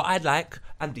 this is what I'd like,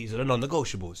 and these are the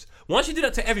non-negotiables. Once you do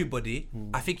that to everybody,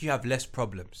 I think you have less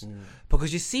problems.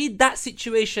 Because you see that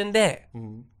situation there.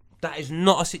 That is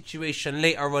not a situation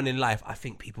later on in life I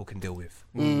think people can deal with.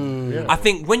 I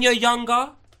think when you're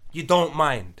younger, you don't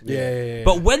mind. Yeah.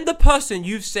 But when the person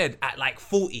you've said at like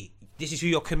 40, this is who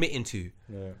you're committing to,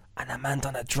 and that man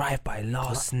done a drive-by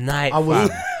last night. I was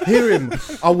hear him.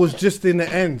 I was just in the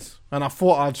end, and I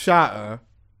thought I'd shout her.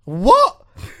 What?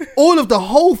 The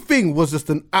whole thing was just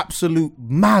an absolute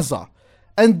mazza,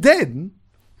 and then.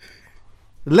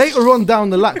 Later on down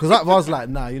the line, because I was like,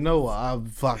 nah, you know what? I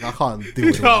can't deal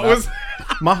with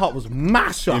that. My heart was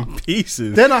mashed up. In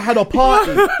pieces. Then I had a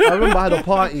party. I remember I had a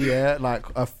party, like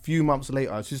a few months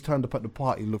later. She just turned up at the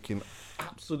party looking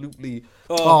absolutely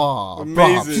amazing.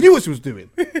 Bruh. She knew what she was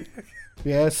doing.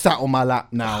 Yeah, sat on my lap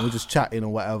now. We're just chatting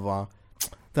or whatever.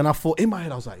 Then I thought, in my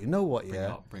head, I was like, you know what,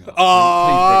 Bring it up.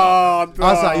 I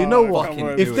was like, you know what?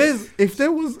 If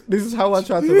there was, this is how I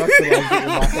tried to rationalize it in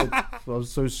my head. So I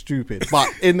was so stupid. But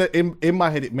in my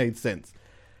head, it made sense.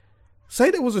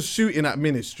 Say there was a shooting at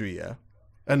Ministry, yeah,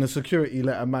 and the security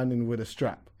let a man in with a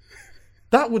strap.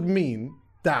 That would mean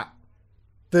that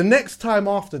the next time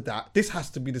after that, this has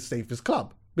to be the safest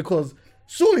club because.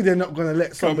 Surely they're not going to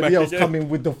let somebody else come in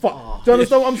with the fuck. Do you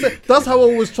understand what I'm saying? That's how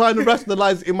I was trying to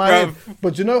rationalize it in my head.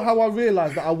 But you know how I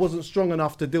realised that I wasn't strong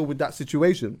enough to deal with that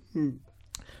situation?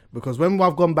 Because when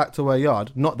I've gone back to her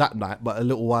yard, not that night, but a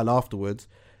little while afterwards,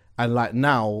 and like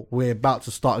now, we're about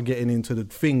to start getting into the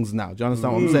things now. Do you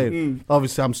understand what I'm saying?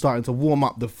 Obviously, I'm starting to warm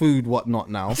up the food, whatnot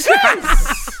now.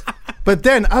 But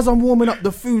then, as I'm warming up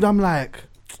the food, I'm like...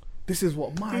 This is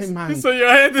what my man. So your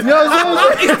head. It's the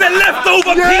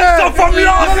leftover pizza from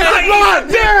last night.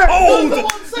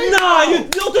 Nah, you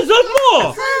deserve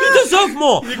more. You deserve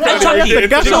more.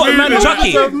 Chucky,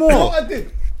 you know what I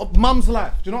did? Mum's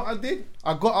life. Do you know what I did?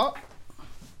 I got up.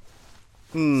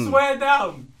 Swear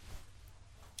down.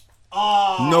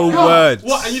 No words.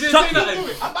 What? And you didn't say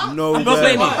that? No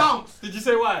words. Did you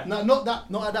say why? No, not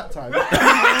at that time.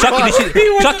 Chucky,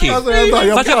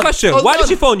 such a question. Why did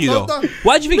she phone you though?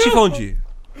 Why did you think she phoned you?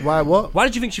 Why what? Why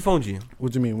did you think she phoned you?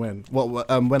 What do you mean when? What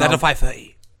when? At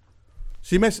 5:30.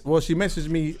 She messaged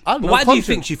me. I don't know, Why do you content.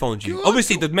 think she phoned you?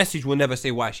 Obviously, the message will never say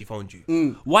why she phoned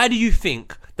you. Why do you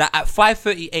think that at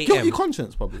 5:30 a.m. Guilty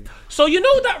conscience, probably. So you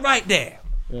know that right there.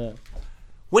 Yeah.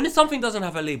 When something doesn't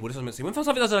have a label, this is what I'm saying. When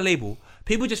something doesn't have a label,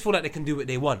 people just feel like they can do what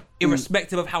they want,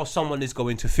 irrespective of how someone is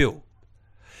going to feel.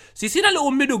 So you see that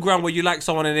little middle ground where you like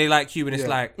someone and they like you, and it's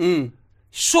like,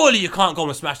 surely you can't go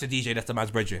and smash the DJ that's the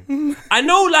man's brethren. I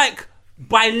know, like,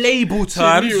 by label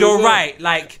terms, you're right.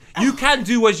 Like, you can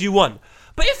do as you want.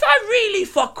 But if I really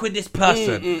fuck with this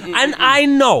person, and I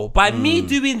know by me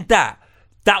doing that,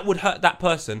 that would hurt that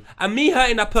person, and me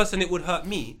hurting that person, it would hurt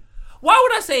me, why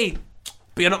would I say,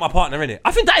 but you're not my partner, innit?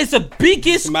 I think that is the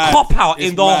biggest cop-out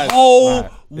in the whole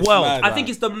world. I think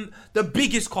it's the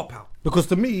biggest cop-out. Because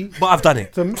to me... But I've done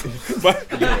it. To me,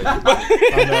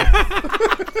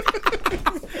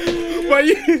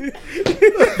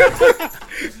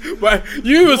 But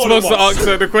you were supposed to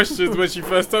answer the questions when she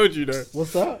first told you, though.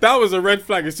 What's that? That was a red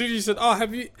flag. As soon as you said, "Oh,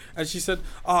 have you?" and she said,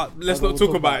 let's not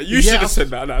talk about it. You should have said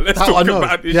that. No, let's talk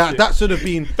about this. Yeah, shit. that should have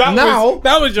been.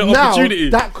 That was your opportunity.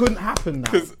 That couldn't happen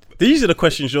now. These are the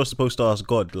questions you're supposed to ask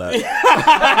God. Like,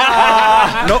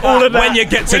 not all of that. When you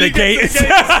get to the gate.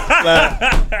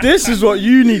 Like, this is what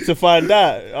you need to find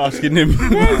out. Asking him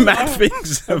mad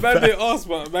things. Man didn't ask,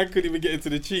 but man couldn't even get into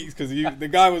the cheeks because the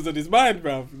guy was on his mind,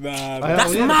 bro. Nah,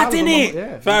 that's mad, innit?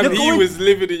 Yeah. Fam, he was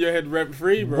living in your head rent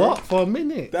free, bro. What? For a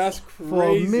minute? That's crazy. For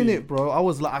a minute, bro. I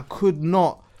was like, I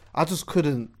just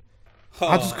couldn't do it.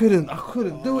 Has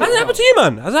it happened to you,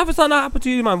 man? Has that happened to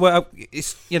you, man? Where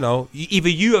it's, you know, either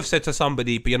you have said to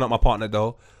somebody, but you're not my partner,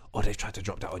 though, or they tried to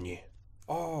drop that on you.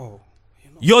 Oh.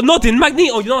 You're nodding,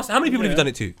 Magneto. You know, how many people have you done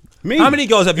it to? Me. How many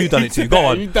girls have you done it to? Go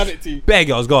on. You've done it to. Bare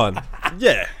girls, go on.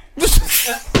 Yeah. He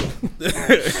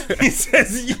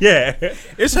says, yeah.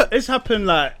 It's happened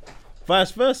like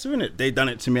vice versa, innit? They done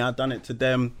it to me, I done it to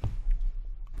them.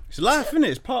 It's life,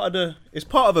 innit? It's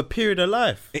part of a period of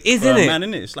life. It is, for a innit? man,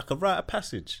 innit? It's like a rite of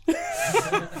passage. You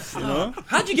know?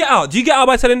 How'd you get out? Do you get out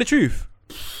by telling the truth?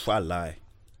 I lie.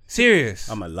 Serious?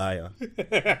 I'm a liar.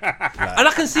 And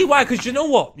I can see why, because you know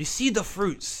what? You see the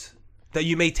fruits that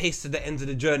you may taste at the end of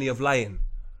the journey of lying.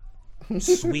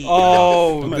 Sweet.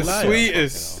 Oh, I'm a the liar.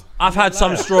 sweetest. I've had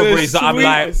some strawberries that I'm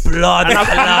like, blood.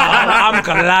 I'm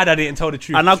glad I didn't tell the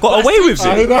truth. And I got away with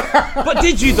it. But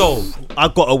did you though? I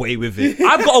got away with it.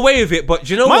 I've got away with it, but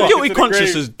do you know My what? guilty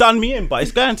conscience has done me in, but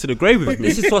it's going to the grave with me.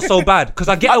 This is what's so bad, because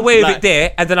I get away with it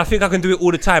there, and then I think I can do it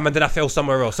all the time, and then I fail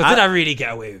somewhere else. So did I really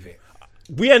get away with it?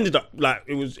 We ended up like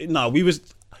we was.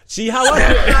 See how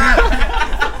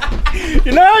I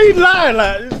you know how you lie,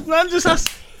 like man just has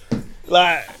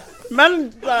like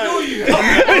man like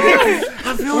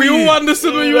We all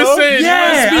understood what you were saying.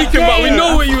 Yeah, you were speaking, but we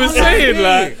know what you were saying.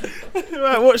 Like,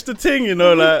 watch the thing, you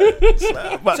know, like.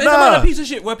 But So it's about a piece of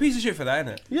shit. We're a piece of shit for that,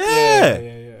 innit?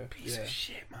 Yeah. Piece of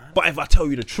shit, man. But if I tell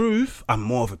you the truth, I'm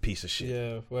more of a piece of shit.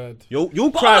 yeah, word. You'll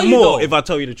But cry are you more though? if I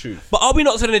tell you the truth. But are we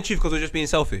not telling the truth because we're just being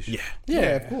selfish? Yeah. Yeah,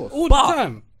 of course. All But the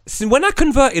time. see, when I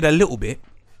converted a little bit,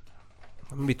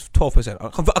 maybe 12%.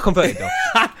 I converted though,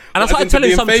 and I started into telling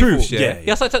being some faithful? truths. Yeah.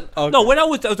 I started. No, when there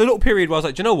was a little period where I was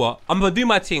like, do you know what? I'm gonna do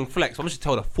my thing, flex. I'm just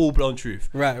gonna tell the full blown truth.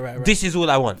 Right. This is all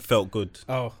I want. Felt good.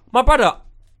 Oh, My brother,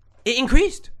 it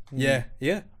increased. yeah.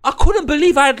 I couldn't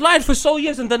believe I had lied for so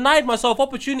years and denied myself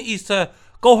opportunities to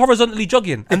go horizontally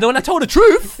jogging. And then when I told the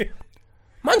truth,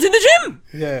 man's in the gym.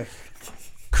 Yeah.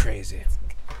 Crazy.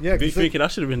 Yeah. Be 'cause thinking I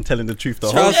should have been telling the truth the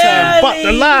whole Charles time. Sam. But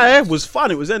the lie was fun.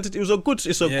 It was entertaining. It's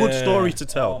a good Yeah. story to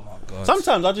tell. Oh my God.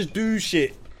 Sometimes I just do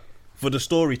shit for the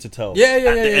story to tell. Yeah,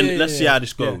 At the end, yeah, let's see yeah. how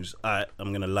this goes. Alright,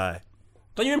 I'm gonna lie.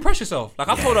 Don't you impress yourself? Like,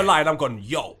 I've told a lie and I'm gone,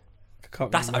 yo,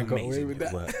 Can't that's believe I got away amazing. with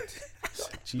that. Worked.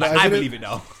 Like, I believe it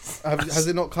now. has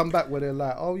it not come back where they're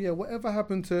like, oh yeah, whatever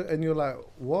happened to, and you're like,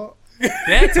 what?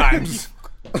 There times.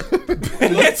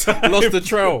 Lost the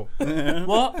trail.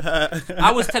 What?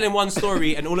 I was telling one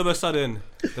story and all of a sudden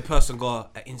the person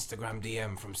got an Instagram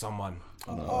DM from someone.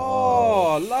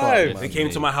 Oh, live. They came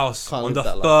to my house Can't on live the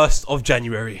that life. 1st of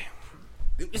January.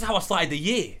 This is how I started the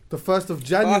year. The 1st of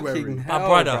January. Fucking My hell,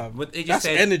 brother, bruv. but they just That's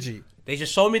said, energy. they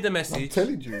just showed me the I'm message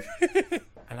telling you.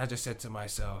 and I just said to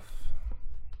myself,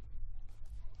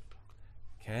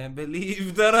 can't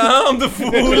believe that I'm the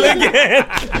fool again.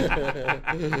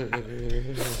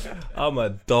 I'm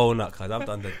a donut, cuz I've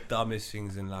done the dumbest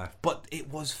things in life. But it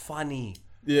was funny.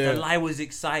 Yeah. The lie was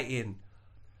exciting.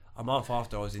 A month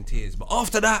after I was in tears. But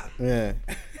after that, Yeah.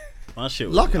 My shit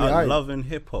was Luckily, I- loving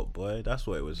hip hop, boy. That's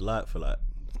what it was like for like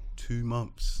 2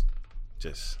 months.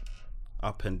 Just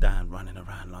up and down, running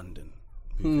around London,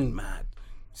 moving mad.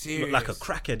 serious. Looked like a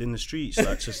crackhead in the streets,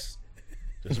 like just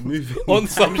Just moving On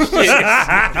some shit.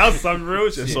 On some real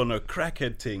shit. Just on a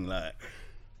crackhead thing, like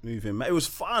moving. Man, it was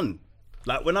fun.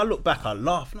 Like when I look back, I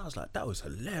laugh and I was like, that was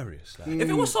hilarious. Like, If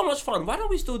it was so much fun, why don't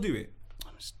we still do it?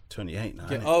 I'm 28 now.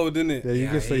 Get innit? old, innit? Yeah, you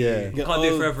just say yeah. You can't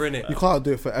do it forever, innit? You can't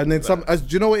do it for. And then some. Do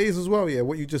you know what it is as well? Yeah,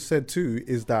 what you just said too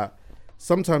is that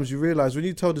sometimes you realize when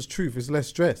you tell the truth, it's less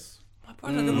stress. My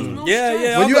brother, there was no Yeah, stress.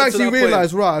 yeah. When I you got to actually that point.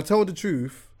 realize, right, I told the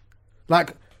truth.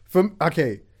 Like,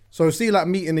 so see, like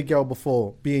meeting a girl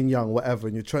before, being young, whatever,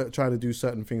 and you're trying to do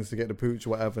certain things to get the pooch,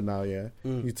 whatever. Now, yeah,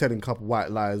 you're telling a couple white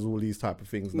lies, all these type of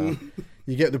things. Now,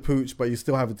 you get the pooch, but you're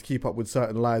still having to keep up with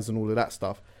certain lies and all of that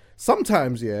stuff.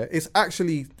 Sometimes, yeah, it's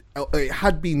actually it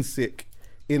had been sick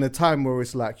in a time where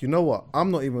it's like, you know what,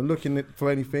 I'm not even looking for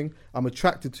anything. I'm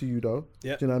attracted to you though.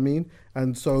 Yeah. Do you know what I mean?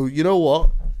 And so, you know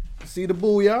what? See the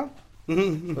ball, yeah.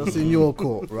 That's in your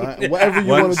court, right? Whatever you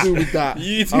want to do with that,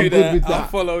 You do I'm that, good with I'll that.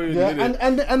 follow you in a Yeah,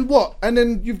 minute. and what? And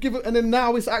then you've given, and then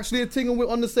now it's actually a thing, and we're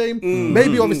on the same.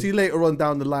 Maybe obviously later on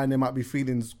down the line there might be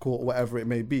feelings caught, or whatever it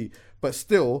may be. But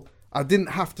still, I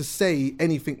didn't have to say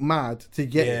anything mad to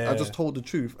get it. I just told the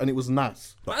truth, and it was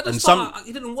nice. But at the And start,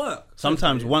 it didn't work.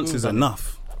 Sometimes once is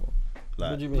enough.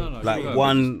 Like, like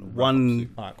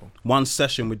one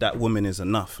session with that woman is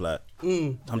enough. Like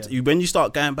when you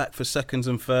start going back for seconds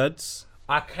and thirds,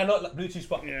 I cannot like Bluetooth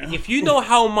spot. If you know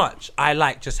how much I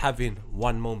like just having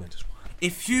one moment,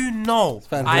 if you know,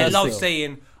 I love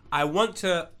saying I want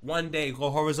to one day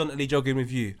go horizontally jogging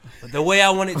with you, but the way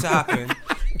I want it to happen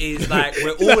is like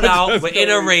we're all out, we're in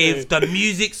a rave, the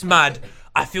music's mad,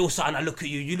 I feel something, I look at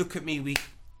you, you look at me, we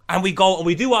go and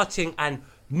we do our thing, and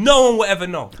no one will ever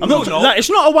know. Like, it's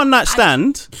not a one night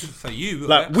stand. For you,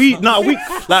 Like we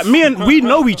like me and we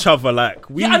know each other. Like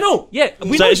we, yeah, I know. Yeah,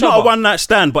 we so know it's each not other. a one night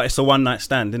stand, but it's a one night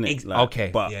stand, isn't it? Like, okay.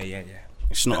 but yeah.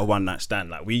 it's not a one night stand.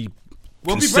 Like we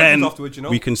We'll be consent. brothers afterwards, you know?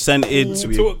 We consented.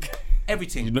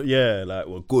 Everything. You know, yeah, like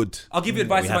we're good. I'll give you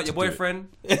advice We had about to your do it. boyfriend.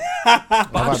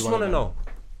 But I just want to know,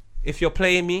 if you're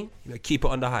playing me, keep it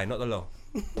on the high, not the low.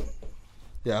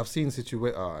 Yeah, I've seen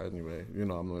situations. Anyway, you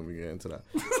know, I'm not even getting into that.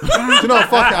 Do you know what?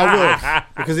 Fuck it, I will.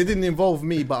 Because it didn't involve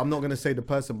me, but I'm not going to say the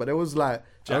person. But it was like,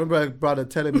 I remember a brother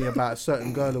telling me about a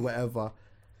certain girl or whatever.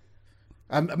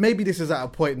 And maybe this is at a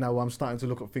point now where I'm starting to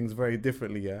look at things very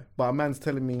differently, yeah? But a man's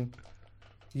telling me,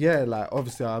 yeah, like,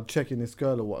 obviously I'm checking this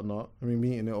girl or whatnot. I mean,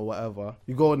 meeting it or whatever.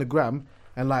 You go on the gram,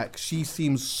 and like, she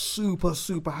seems super,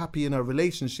 super happy in her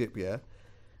relationship, yeah?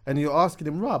 And you're asking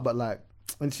him, right, but like,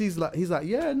 and he's like,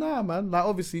 yeah, nah, man. Like,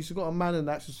 obviously, she got a man and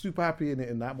that. She's super happy in it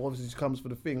and that. But obviously, she comes for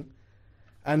the thing.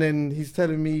 And then he's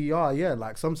telling me, oh, yeah,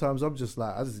 like, sometimes I'm just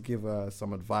like, I just give her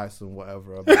some advice and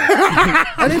whatever.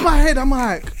 And in my head, I'm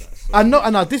like, I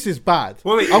know, this is bad.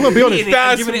 Wait, I'm going to be honest.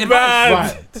 That's bad.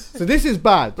 Right. So this is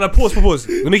bad. But pause.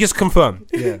 Let me just confirm.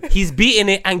 Yeah. He's beating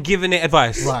it and giving it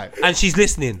advice. Right. And she's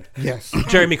listening. Yes.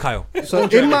 Jeremy Kyle. So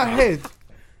in my head,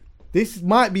 this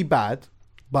might be bad,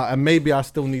 but and maybe I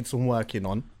still need some working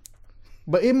on.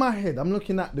 But in my head, I'm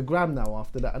looking at the gram now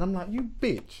after that, and I'm like, you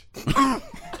bitch.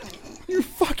 You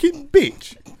fucking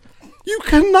bitch. You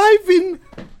conniving.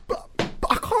 But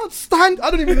I can't stand.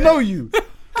 I don't even know you.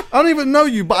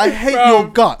 But I hate your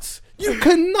guts. You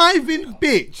conniving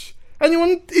bitch. And you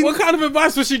want. What kind of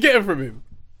advice was she getting from him?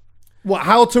 What?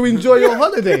 How to enjoy your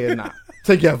holiday and that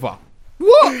together?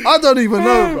 What? I don't even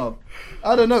know, bro.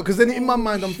 I don't know, because then in my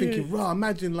mind I'm thinking, bro,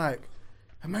 imagine that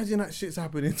shit's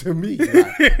happening to me.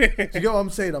 Like, do you get what I'm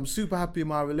saying? I'm super happy in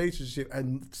my relationship,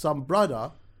 and some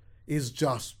brother is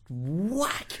just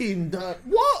whacking that.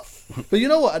 What? But you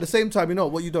know what? At the same time, you know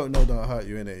what you don't know don't hurt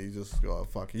you, innit? You just gotta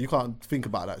fuck it. You can't think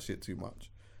about that shit too much,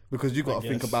 because you gotta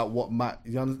think about what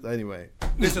anyway.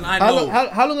 Listen, I know.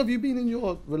 How long have you been in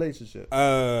your relationship?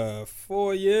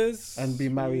 4 years. And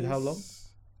been married how long?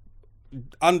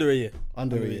 Under a year.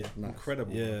 Under a year. Nice.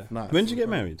 Incredible. Yeah. Nice. When did you get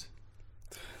married?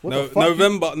 What the fuck?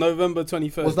 November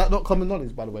 21st. Was that not common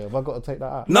knowledge, by the way? Have I got to take that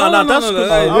out? No, that's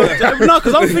good. No,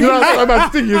 because I'm thinking. You know what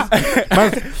man's thing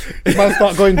is? Man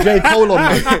start going J. Cole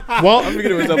on me. What? I'm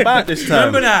thinking it was about this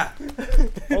time. Remember that?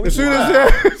 As soon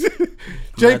as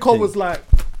J. Cole was like,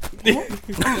 what?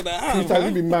 He's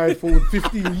been married for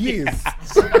 15 years.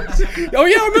 Oh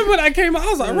yeah, I remember that came out. I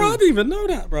was like, bro, I didn't even know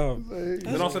that, bro.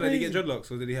 Then also, did he get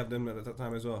dreadlocks, or did he have them at that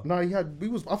time as well? No, I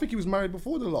think he was married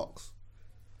before the locks.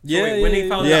 Yeah, So wait, when he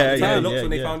found yeah, out, was yeah, the locks yeah, when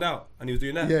they yeah. found out, and he was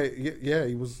doing that. Yeah,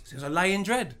 he was. So it was a lying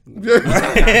dread. See,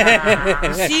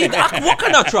 what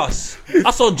can I trust?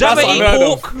 I saw Jabba eat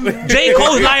pork. J.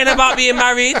 Cole's lying about being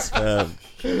married.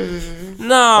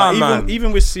 Nah, man.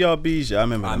 Even with CRBs, I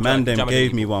remember the man them Jabba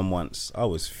gave eat me one once. I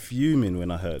was fuming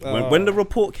when I heard when the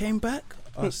report came back.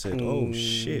 I said, "Oh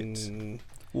shit!"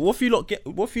 What if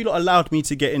you lot allowed me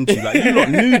to get into? Like, you lot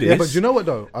knew this. Yeah, but you know what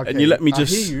though? Okay, and you let me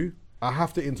just. I hear you. I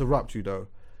have to interrupt you though,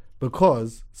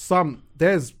 because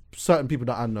there's certain people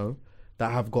that I know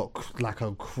that have got like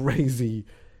a crazy,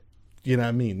 you know what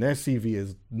I mean? Their CV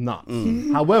is nuts.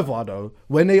 However, though,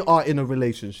 when they are in a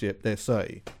relationship, they're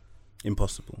 30.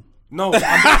 Impossible. No, I'm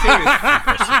not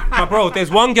serious. My bro, there's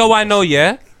one girl I know,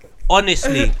 yeah?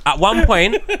 Honestly, at one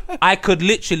point, I could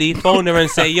literally phone her and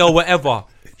say, yo, whatever.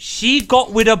 She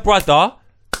got with a brother,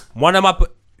 one of my...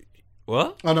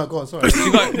 What? Oh, no, go on, sorry.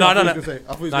 She got... No.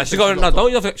 Nah, she got with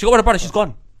a brother, she's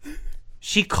gone.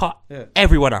 She cut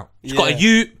everyone out. She got a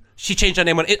U... She changed her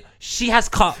name on it. She has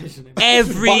cut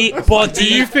everybody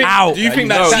out. Do you think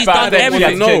that's she's bad? done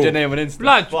everything? No. Change her name on Insta.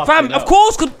 Blood, fam, of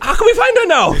course. How can we find her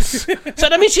now? So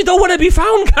that means she don't want to be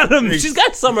found, Callum. She's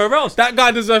got somewhere else. That guy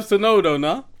deserves to know, though,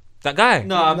 nah? That guy?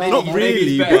 No, I mean, not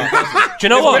really. But do you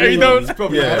know what? He knows.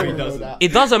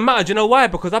 It doesn't matter. Do you know why?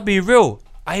 Because I'll be real.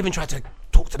 I even tried to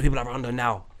talk to the people around her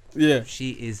now. Yeah.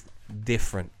 She is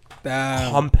different.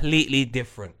 Damn. Completely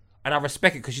different. And I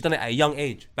respect it because she's done it at a young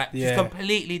age. Like, she's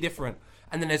completely different.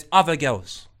 And then there's other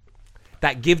girls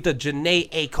that give the Janae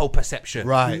Aiko perception.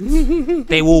 Right.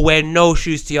 They will wear no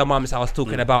shoes to your mum's house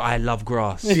talking about I love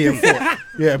grass.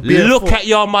 Look at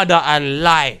your mother and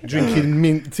lie. Drinking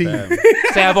mint tea.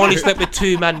 Say I've only slept with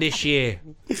 2 men this year.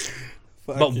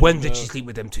 But when did she sleep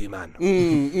with them 2 men?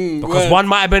 Because one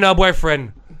might have been her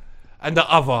boyfriend and the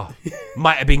other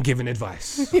might have been giving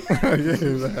advice.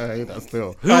 That's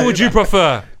still. Who would you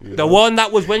prefer? The one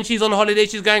that was when she's on holiday,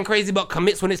 she's going crazy, but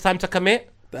commits when it's time to commit?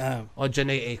 Damn. Or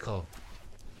Janae Aiko?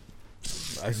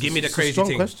 Give me the It's a crazy strong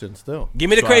thing. question still. Give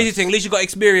me the crazy thing. At least you got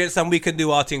experience and we can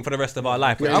do our thing for the rest of our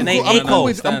life. Yeah, I'm Janae cool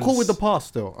Aiko. with the past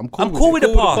still. I'm cool with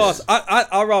it. the past.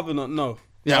 I'd rather not know.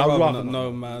 Yeah, I'd I'd rather rather not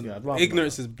know, not. man. Yeah, I'd rather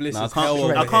Ignorance is bliss. Nah, as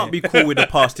hell. I can't be cool with the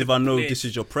past if I know this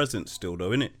is your present still,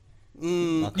 though, innit?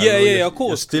 Like, I know of course.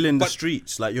 You're still in the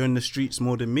streets. Like, you're in the streets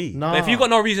more than me. But if you got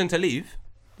no reason to leave,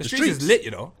 the streets is lit,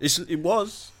 you know. It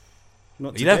was.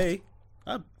 Not You today. left?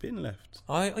 I've been left.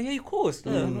 Oh yeah, of course.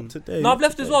 Not today. No, I've not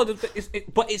left as today. well.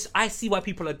 But I see why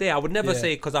people are there. I would never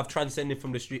say because I've transcended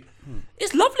from the street.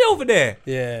 It's lovely over there.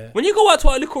 Yeah. When you go out to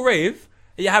a little rave,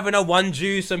 and you're having a one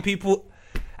juice and people,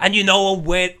 and you know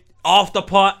where after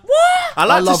part. What? I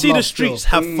like to love see the love streets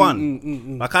still. have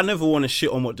fun. Like, I never want to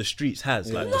shit on what the streets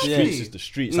has. Like, the streets is the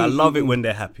streets. I love it when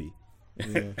they're happy.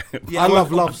 I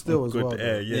love love still as Good well.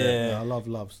 air, though. yeah. I love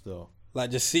love still.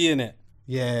 Like, just seeing it.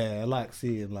 Yeah, I like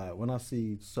seeing, like, when I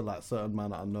see certain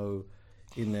man that I know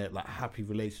in their like happy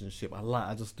relationship,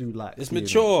 I just do like It's seeing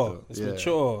mature. that It's still. Yeah.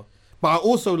 mature. But I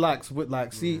also like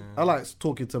I like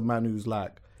talking to a man who's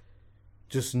like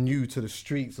just new to the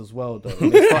streets as well, though.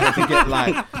 They're starting to get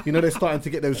like, they're starting to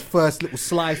get those first little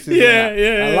slices. and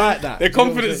that. I like that. Their You know what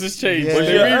I'm confidence saying? has changed. Yeah. Was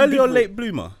you an early or late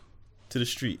bloomer to the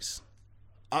streets?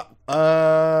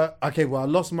 Okay, well, I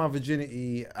lost my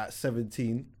virginity at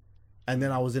 17, and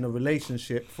then I was in a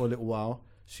relationship for a little while.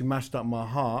 She mashed up my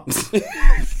heart.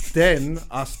 Then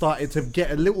I started to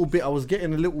get a little bit. I was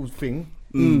getting a little thing.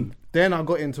 Then I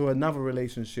got into another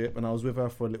relationship, and I was with her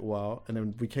for a little while, and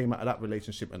then we came out of that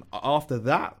relationship. And after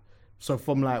that, so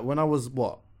from like when I was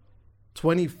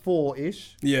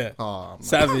 24-ish. Yeah. Oh, man.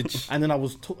 Savage. And then I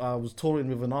was touring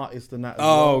with an artist and that. As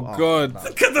Oh, well. God. Nah.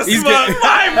 Look at the smart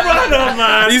my brother,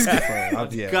 man. He's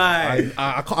Guy.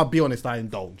 I'll be honest, I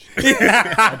indulge.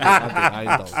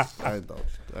 I indulge.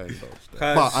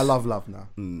 But I love love now.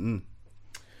 Mm-hmm.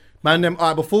 Man, all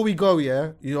right, before we go,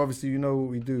 obviously you know what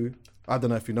we do. I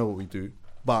don't know if you know what we do,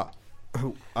 but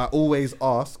I always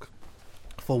ask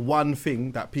for one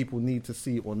thing that people need to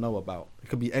see or know about. It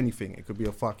could be anything. It could be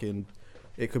a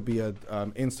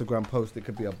Instagram post. It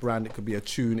could be a brand. It could be a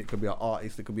tune. It could be an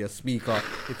artist. It could be a speaker.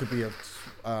 It could be a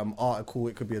article.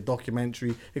 It could be a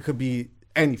documentary. It could be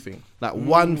anything. Like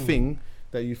one thing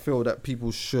that you feel that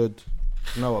people should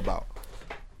know about.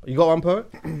 You got one, Poet?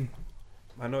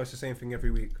 I know it's the same thing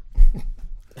every week.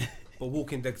 But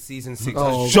Walking Dead season 6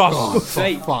 Oh, has God, just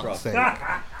for fuck's sake.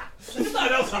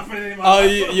 Are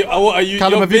you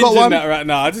Callum, you're have you got binging one? that right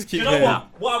now? I just keep Do you know hearing.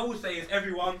 what I will say is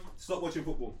everyone stop watching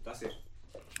football. That's it.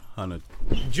 100.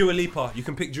 Dua Lipa. You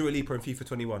can pick Dua Lipa in FIFA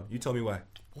 21. You tell me why.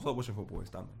 Stop watching football.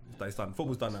 It's done. It's done.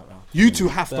 Football's done now. You two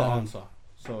have to answer.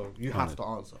 So you have to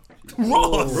answer.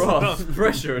 Ross.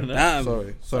 Pressure in that. Damn.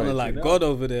 Sorry. Sounding like God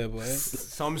over there, boy.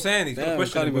 So I'm saying he's got a Damn,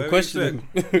 question. can't even boy. question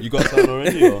him. You got something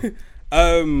already? Or?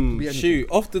 Shoot,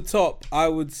 off the top, I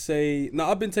would say. No,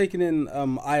 I've been taking in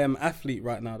I Am Athlete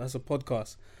right now. That's a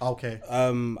podcast. Okay.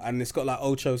 And it's got like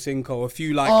Ocho Cinco, a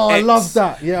few like. I love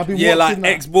that. Yeah, I've been watching like that.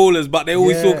 ex-ballers, but they're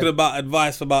always Yeah. talking about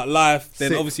advice about life. Then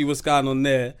Sick. obviously what's going on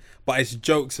there, but it's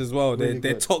jokes as well. Really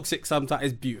They're good. toxic sometimes.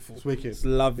 It's beautiful. It's wicked. It's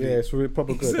lovely. Yeah, it's really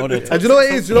proper good. Oh, they're And do you know what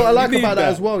it is? Do you know what I like You need about that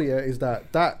that. as well? Yeah, is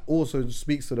that also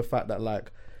speaks to the fact that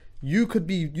like you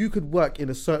could work in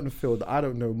a certain field that I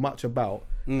don't know much about.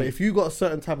 But if you got a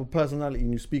certain type of personality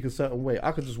and you speak a certain way,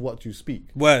 I could just watch you speak.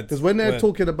 Word. Because when they're Word.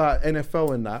 talking about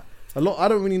NFL and that, a lot I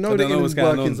don't really know I the don't know inner what's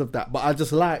going workings on. of that, but I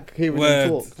just like hearing Word. them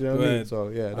talk. Do you know what I mean? Word. So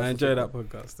yeah, I enjoy that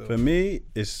podcast. Though. For me,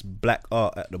 it's black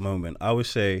art at the moment. I would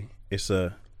say it's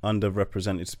a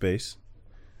underrepresented space.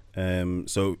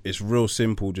 So it's real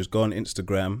simple. Just go on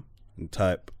Instagram and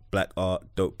type black art,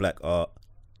 dope black art.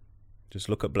 Just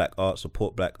look at black art,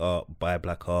 support black art, buy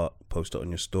black art, post it on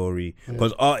your story.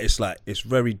 Because artists, like, it's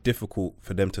very difficult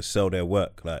for them to sell their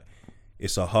work. Like,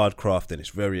 it's a hard craft and it's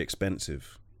very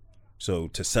expensive. So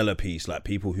to sell a piece, like,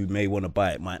 people who may want to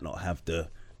buy it might not have the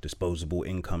disposable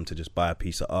income to just buy a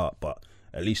piece of art, but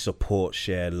at least support,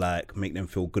 share, like, make them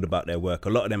feel good about their work. A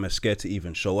lot of them are scared to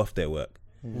even show off their work.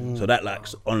 So that, like,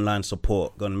 online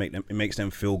support gonna make them, it makes them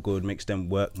feel good, makes them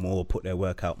work more, put their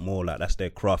work out more. Like, that's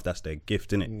their craft, that's their gift,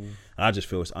 innit? And I just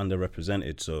feel it's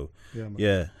underrepresented. So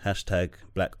yeah, hashtag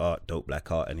black art, dope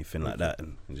black art, anything like that,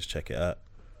 and just check it out.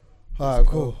 Alright,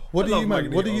 cool. What I do you love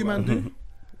man? What do you Magneto, man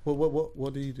do?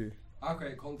 What do you do? I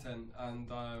create content and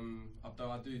I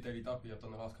do daily duppy. I've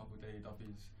done the last couple of daily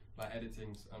duppies, like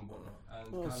editings and whatnot.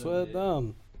 And Oh, kind of swear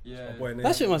down. Yeah.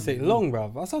 That shit must take long,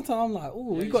 bruv. Sometimes I'm like,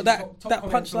 oh, Yeah, you got see that top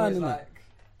comments punchline always in that. like,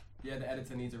 yeah, the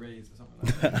editor needs a raise or something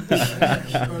like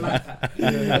that.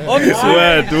 Honestly,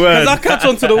 Word. because I catch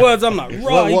on to the words, I'm like,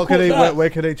 right. What can they?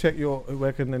 Where can they check your?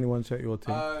 Where can anyone check your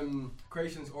team?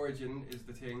 Creations Origin is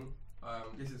the thing.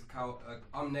 This is Cal.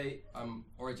 I'm Nate. I'm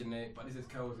Origin Nate, but this is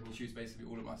Kel's, and he shoots basically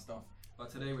all of my stuff.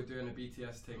 But today we're doing a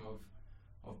BTS thing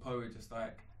of Poe, just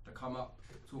like to come up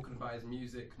talking about his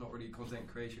music, not really content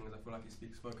creation, because I feel like he's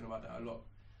spoken about that a lot.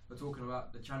 We're talking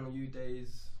about the Channel U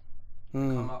days,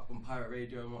 come up on Pirate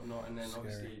Radio and whatnot, and then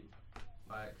obviously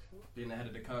like being ahead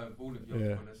of the curve. All of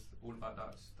you, all about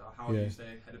that. How you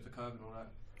stay ahead of the curve and all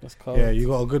that. That's cool. Yeah, you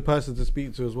got a good person to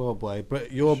speak to as well, boy.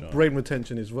 But your brain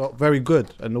retention is very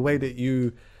good, and the way that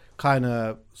you kind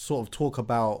of sort of talk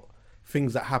about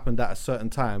things that happened at a certain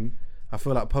time, I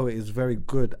feel like Poet is very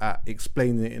good at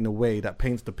explaining it in a way that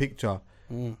paints the picture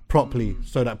properly,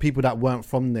 so that people that weren't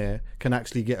from there can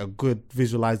actually get a good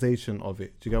visualization of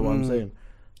it. Do you get what I'm saying?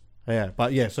 Yeah,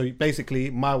 but yeah. So basically,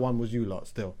 my one was you lot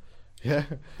still. Yeah,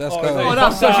 That's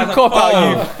that's such a cop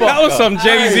out. That was some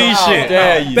Jay-Z shit.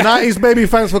 Dare you? 90s baby,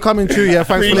 thanks for coming through. Yeah,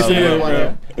 thanks for listening.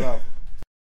 Everyone. Yeah.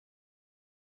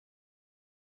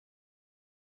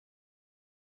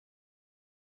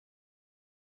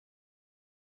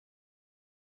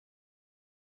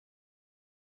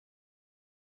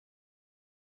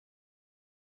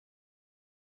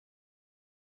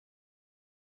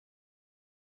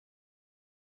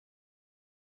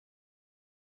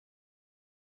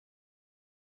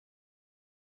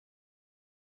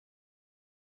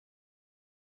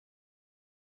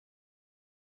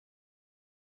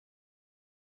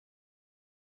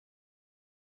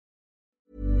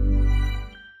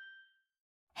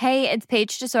 Hey, it's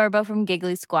Paige DeSorbo from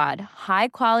Giggly Squad. High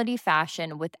quality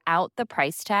fashion without the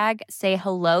price tag. Say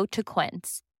hello to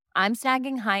Quince. I'm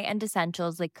snagging high-end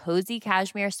essentials like cozy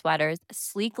cashmere sweaters,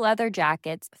 sleek leather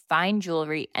jackets, fine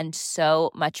jewelry, and so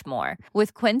much more.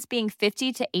 With Quince being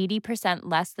 50 to 80%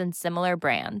 less than similar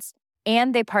brands.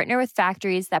 And they partner with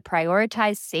factories that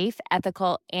prioritize safe,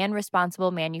 ethical, and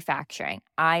responsible manufacturing.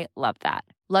 I love that.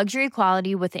 Luxury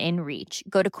quality within reach.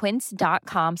 Go to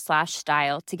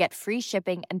quince.com/style to get free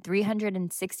shipping and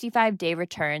 365-day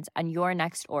returns on your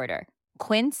next order.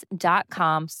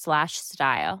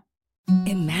 Quince.com/style.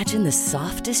 Imagine the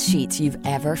softest sheets you've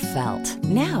ever felt.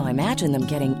 Now imagine them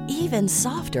getting even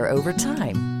softer over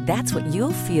time. That's what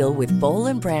you'll feel with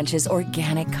Boll & Branch's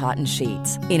organic cotton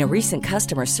sheets. In a recent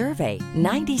customer survey,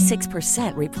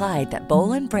 96% replied that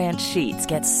Boll & Branch sheets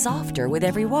get softer with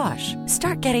every wash.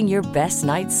 Start getting your best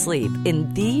night's sleep in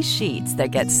these sheets that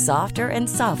get softer and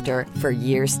softer for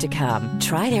years to come.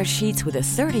 Try their sheets with a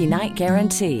 30-night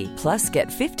guarantee. Plus, get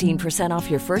 15% off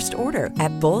your first order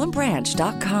at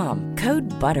bollandbranch.com.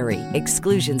 Code BUTTERY.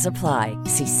 Exclusions apply.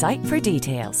 See site for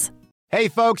details. Hey,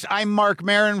 folks, I'm Mark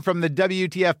Maron from the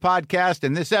WTF Podcast,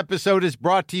 and this episode is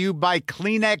brought to you by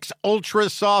Kleenex Ultra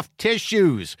Soft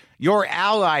Tissues, your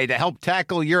ally to help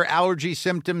tackle your allergy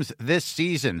symptoms this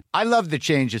season. I love the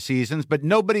change of seasons, but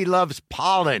nobody loves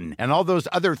pollen and all those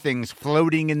other things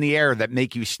floating in the air that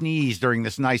make you sneeze during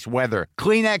this nice weather.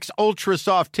 Kleenex Ultra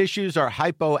Soft Tissues are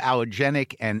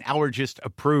hypoallergenic and allergist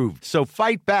approved, so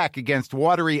fight back against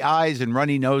watery eyes and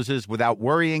runny noses without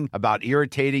worrying about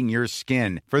irritating your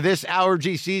skin. For this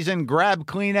allergy season, grab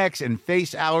Kleenex and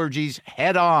face allergies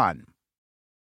head on.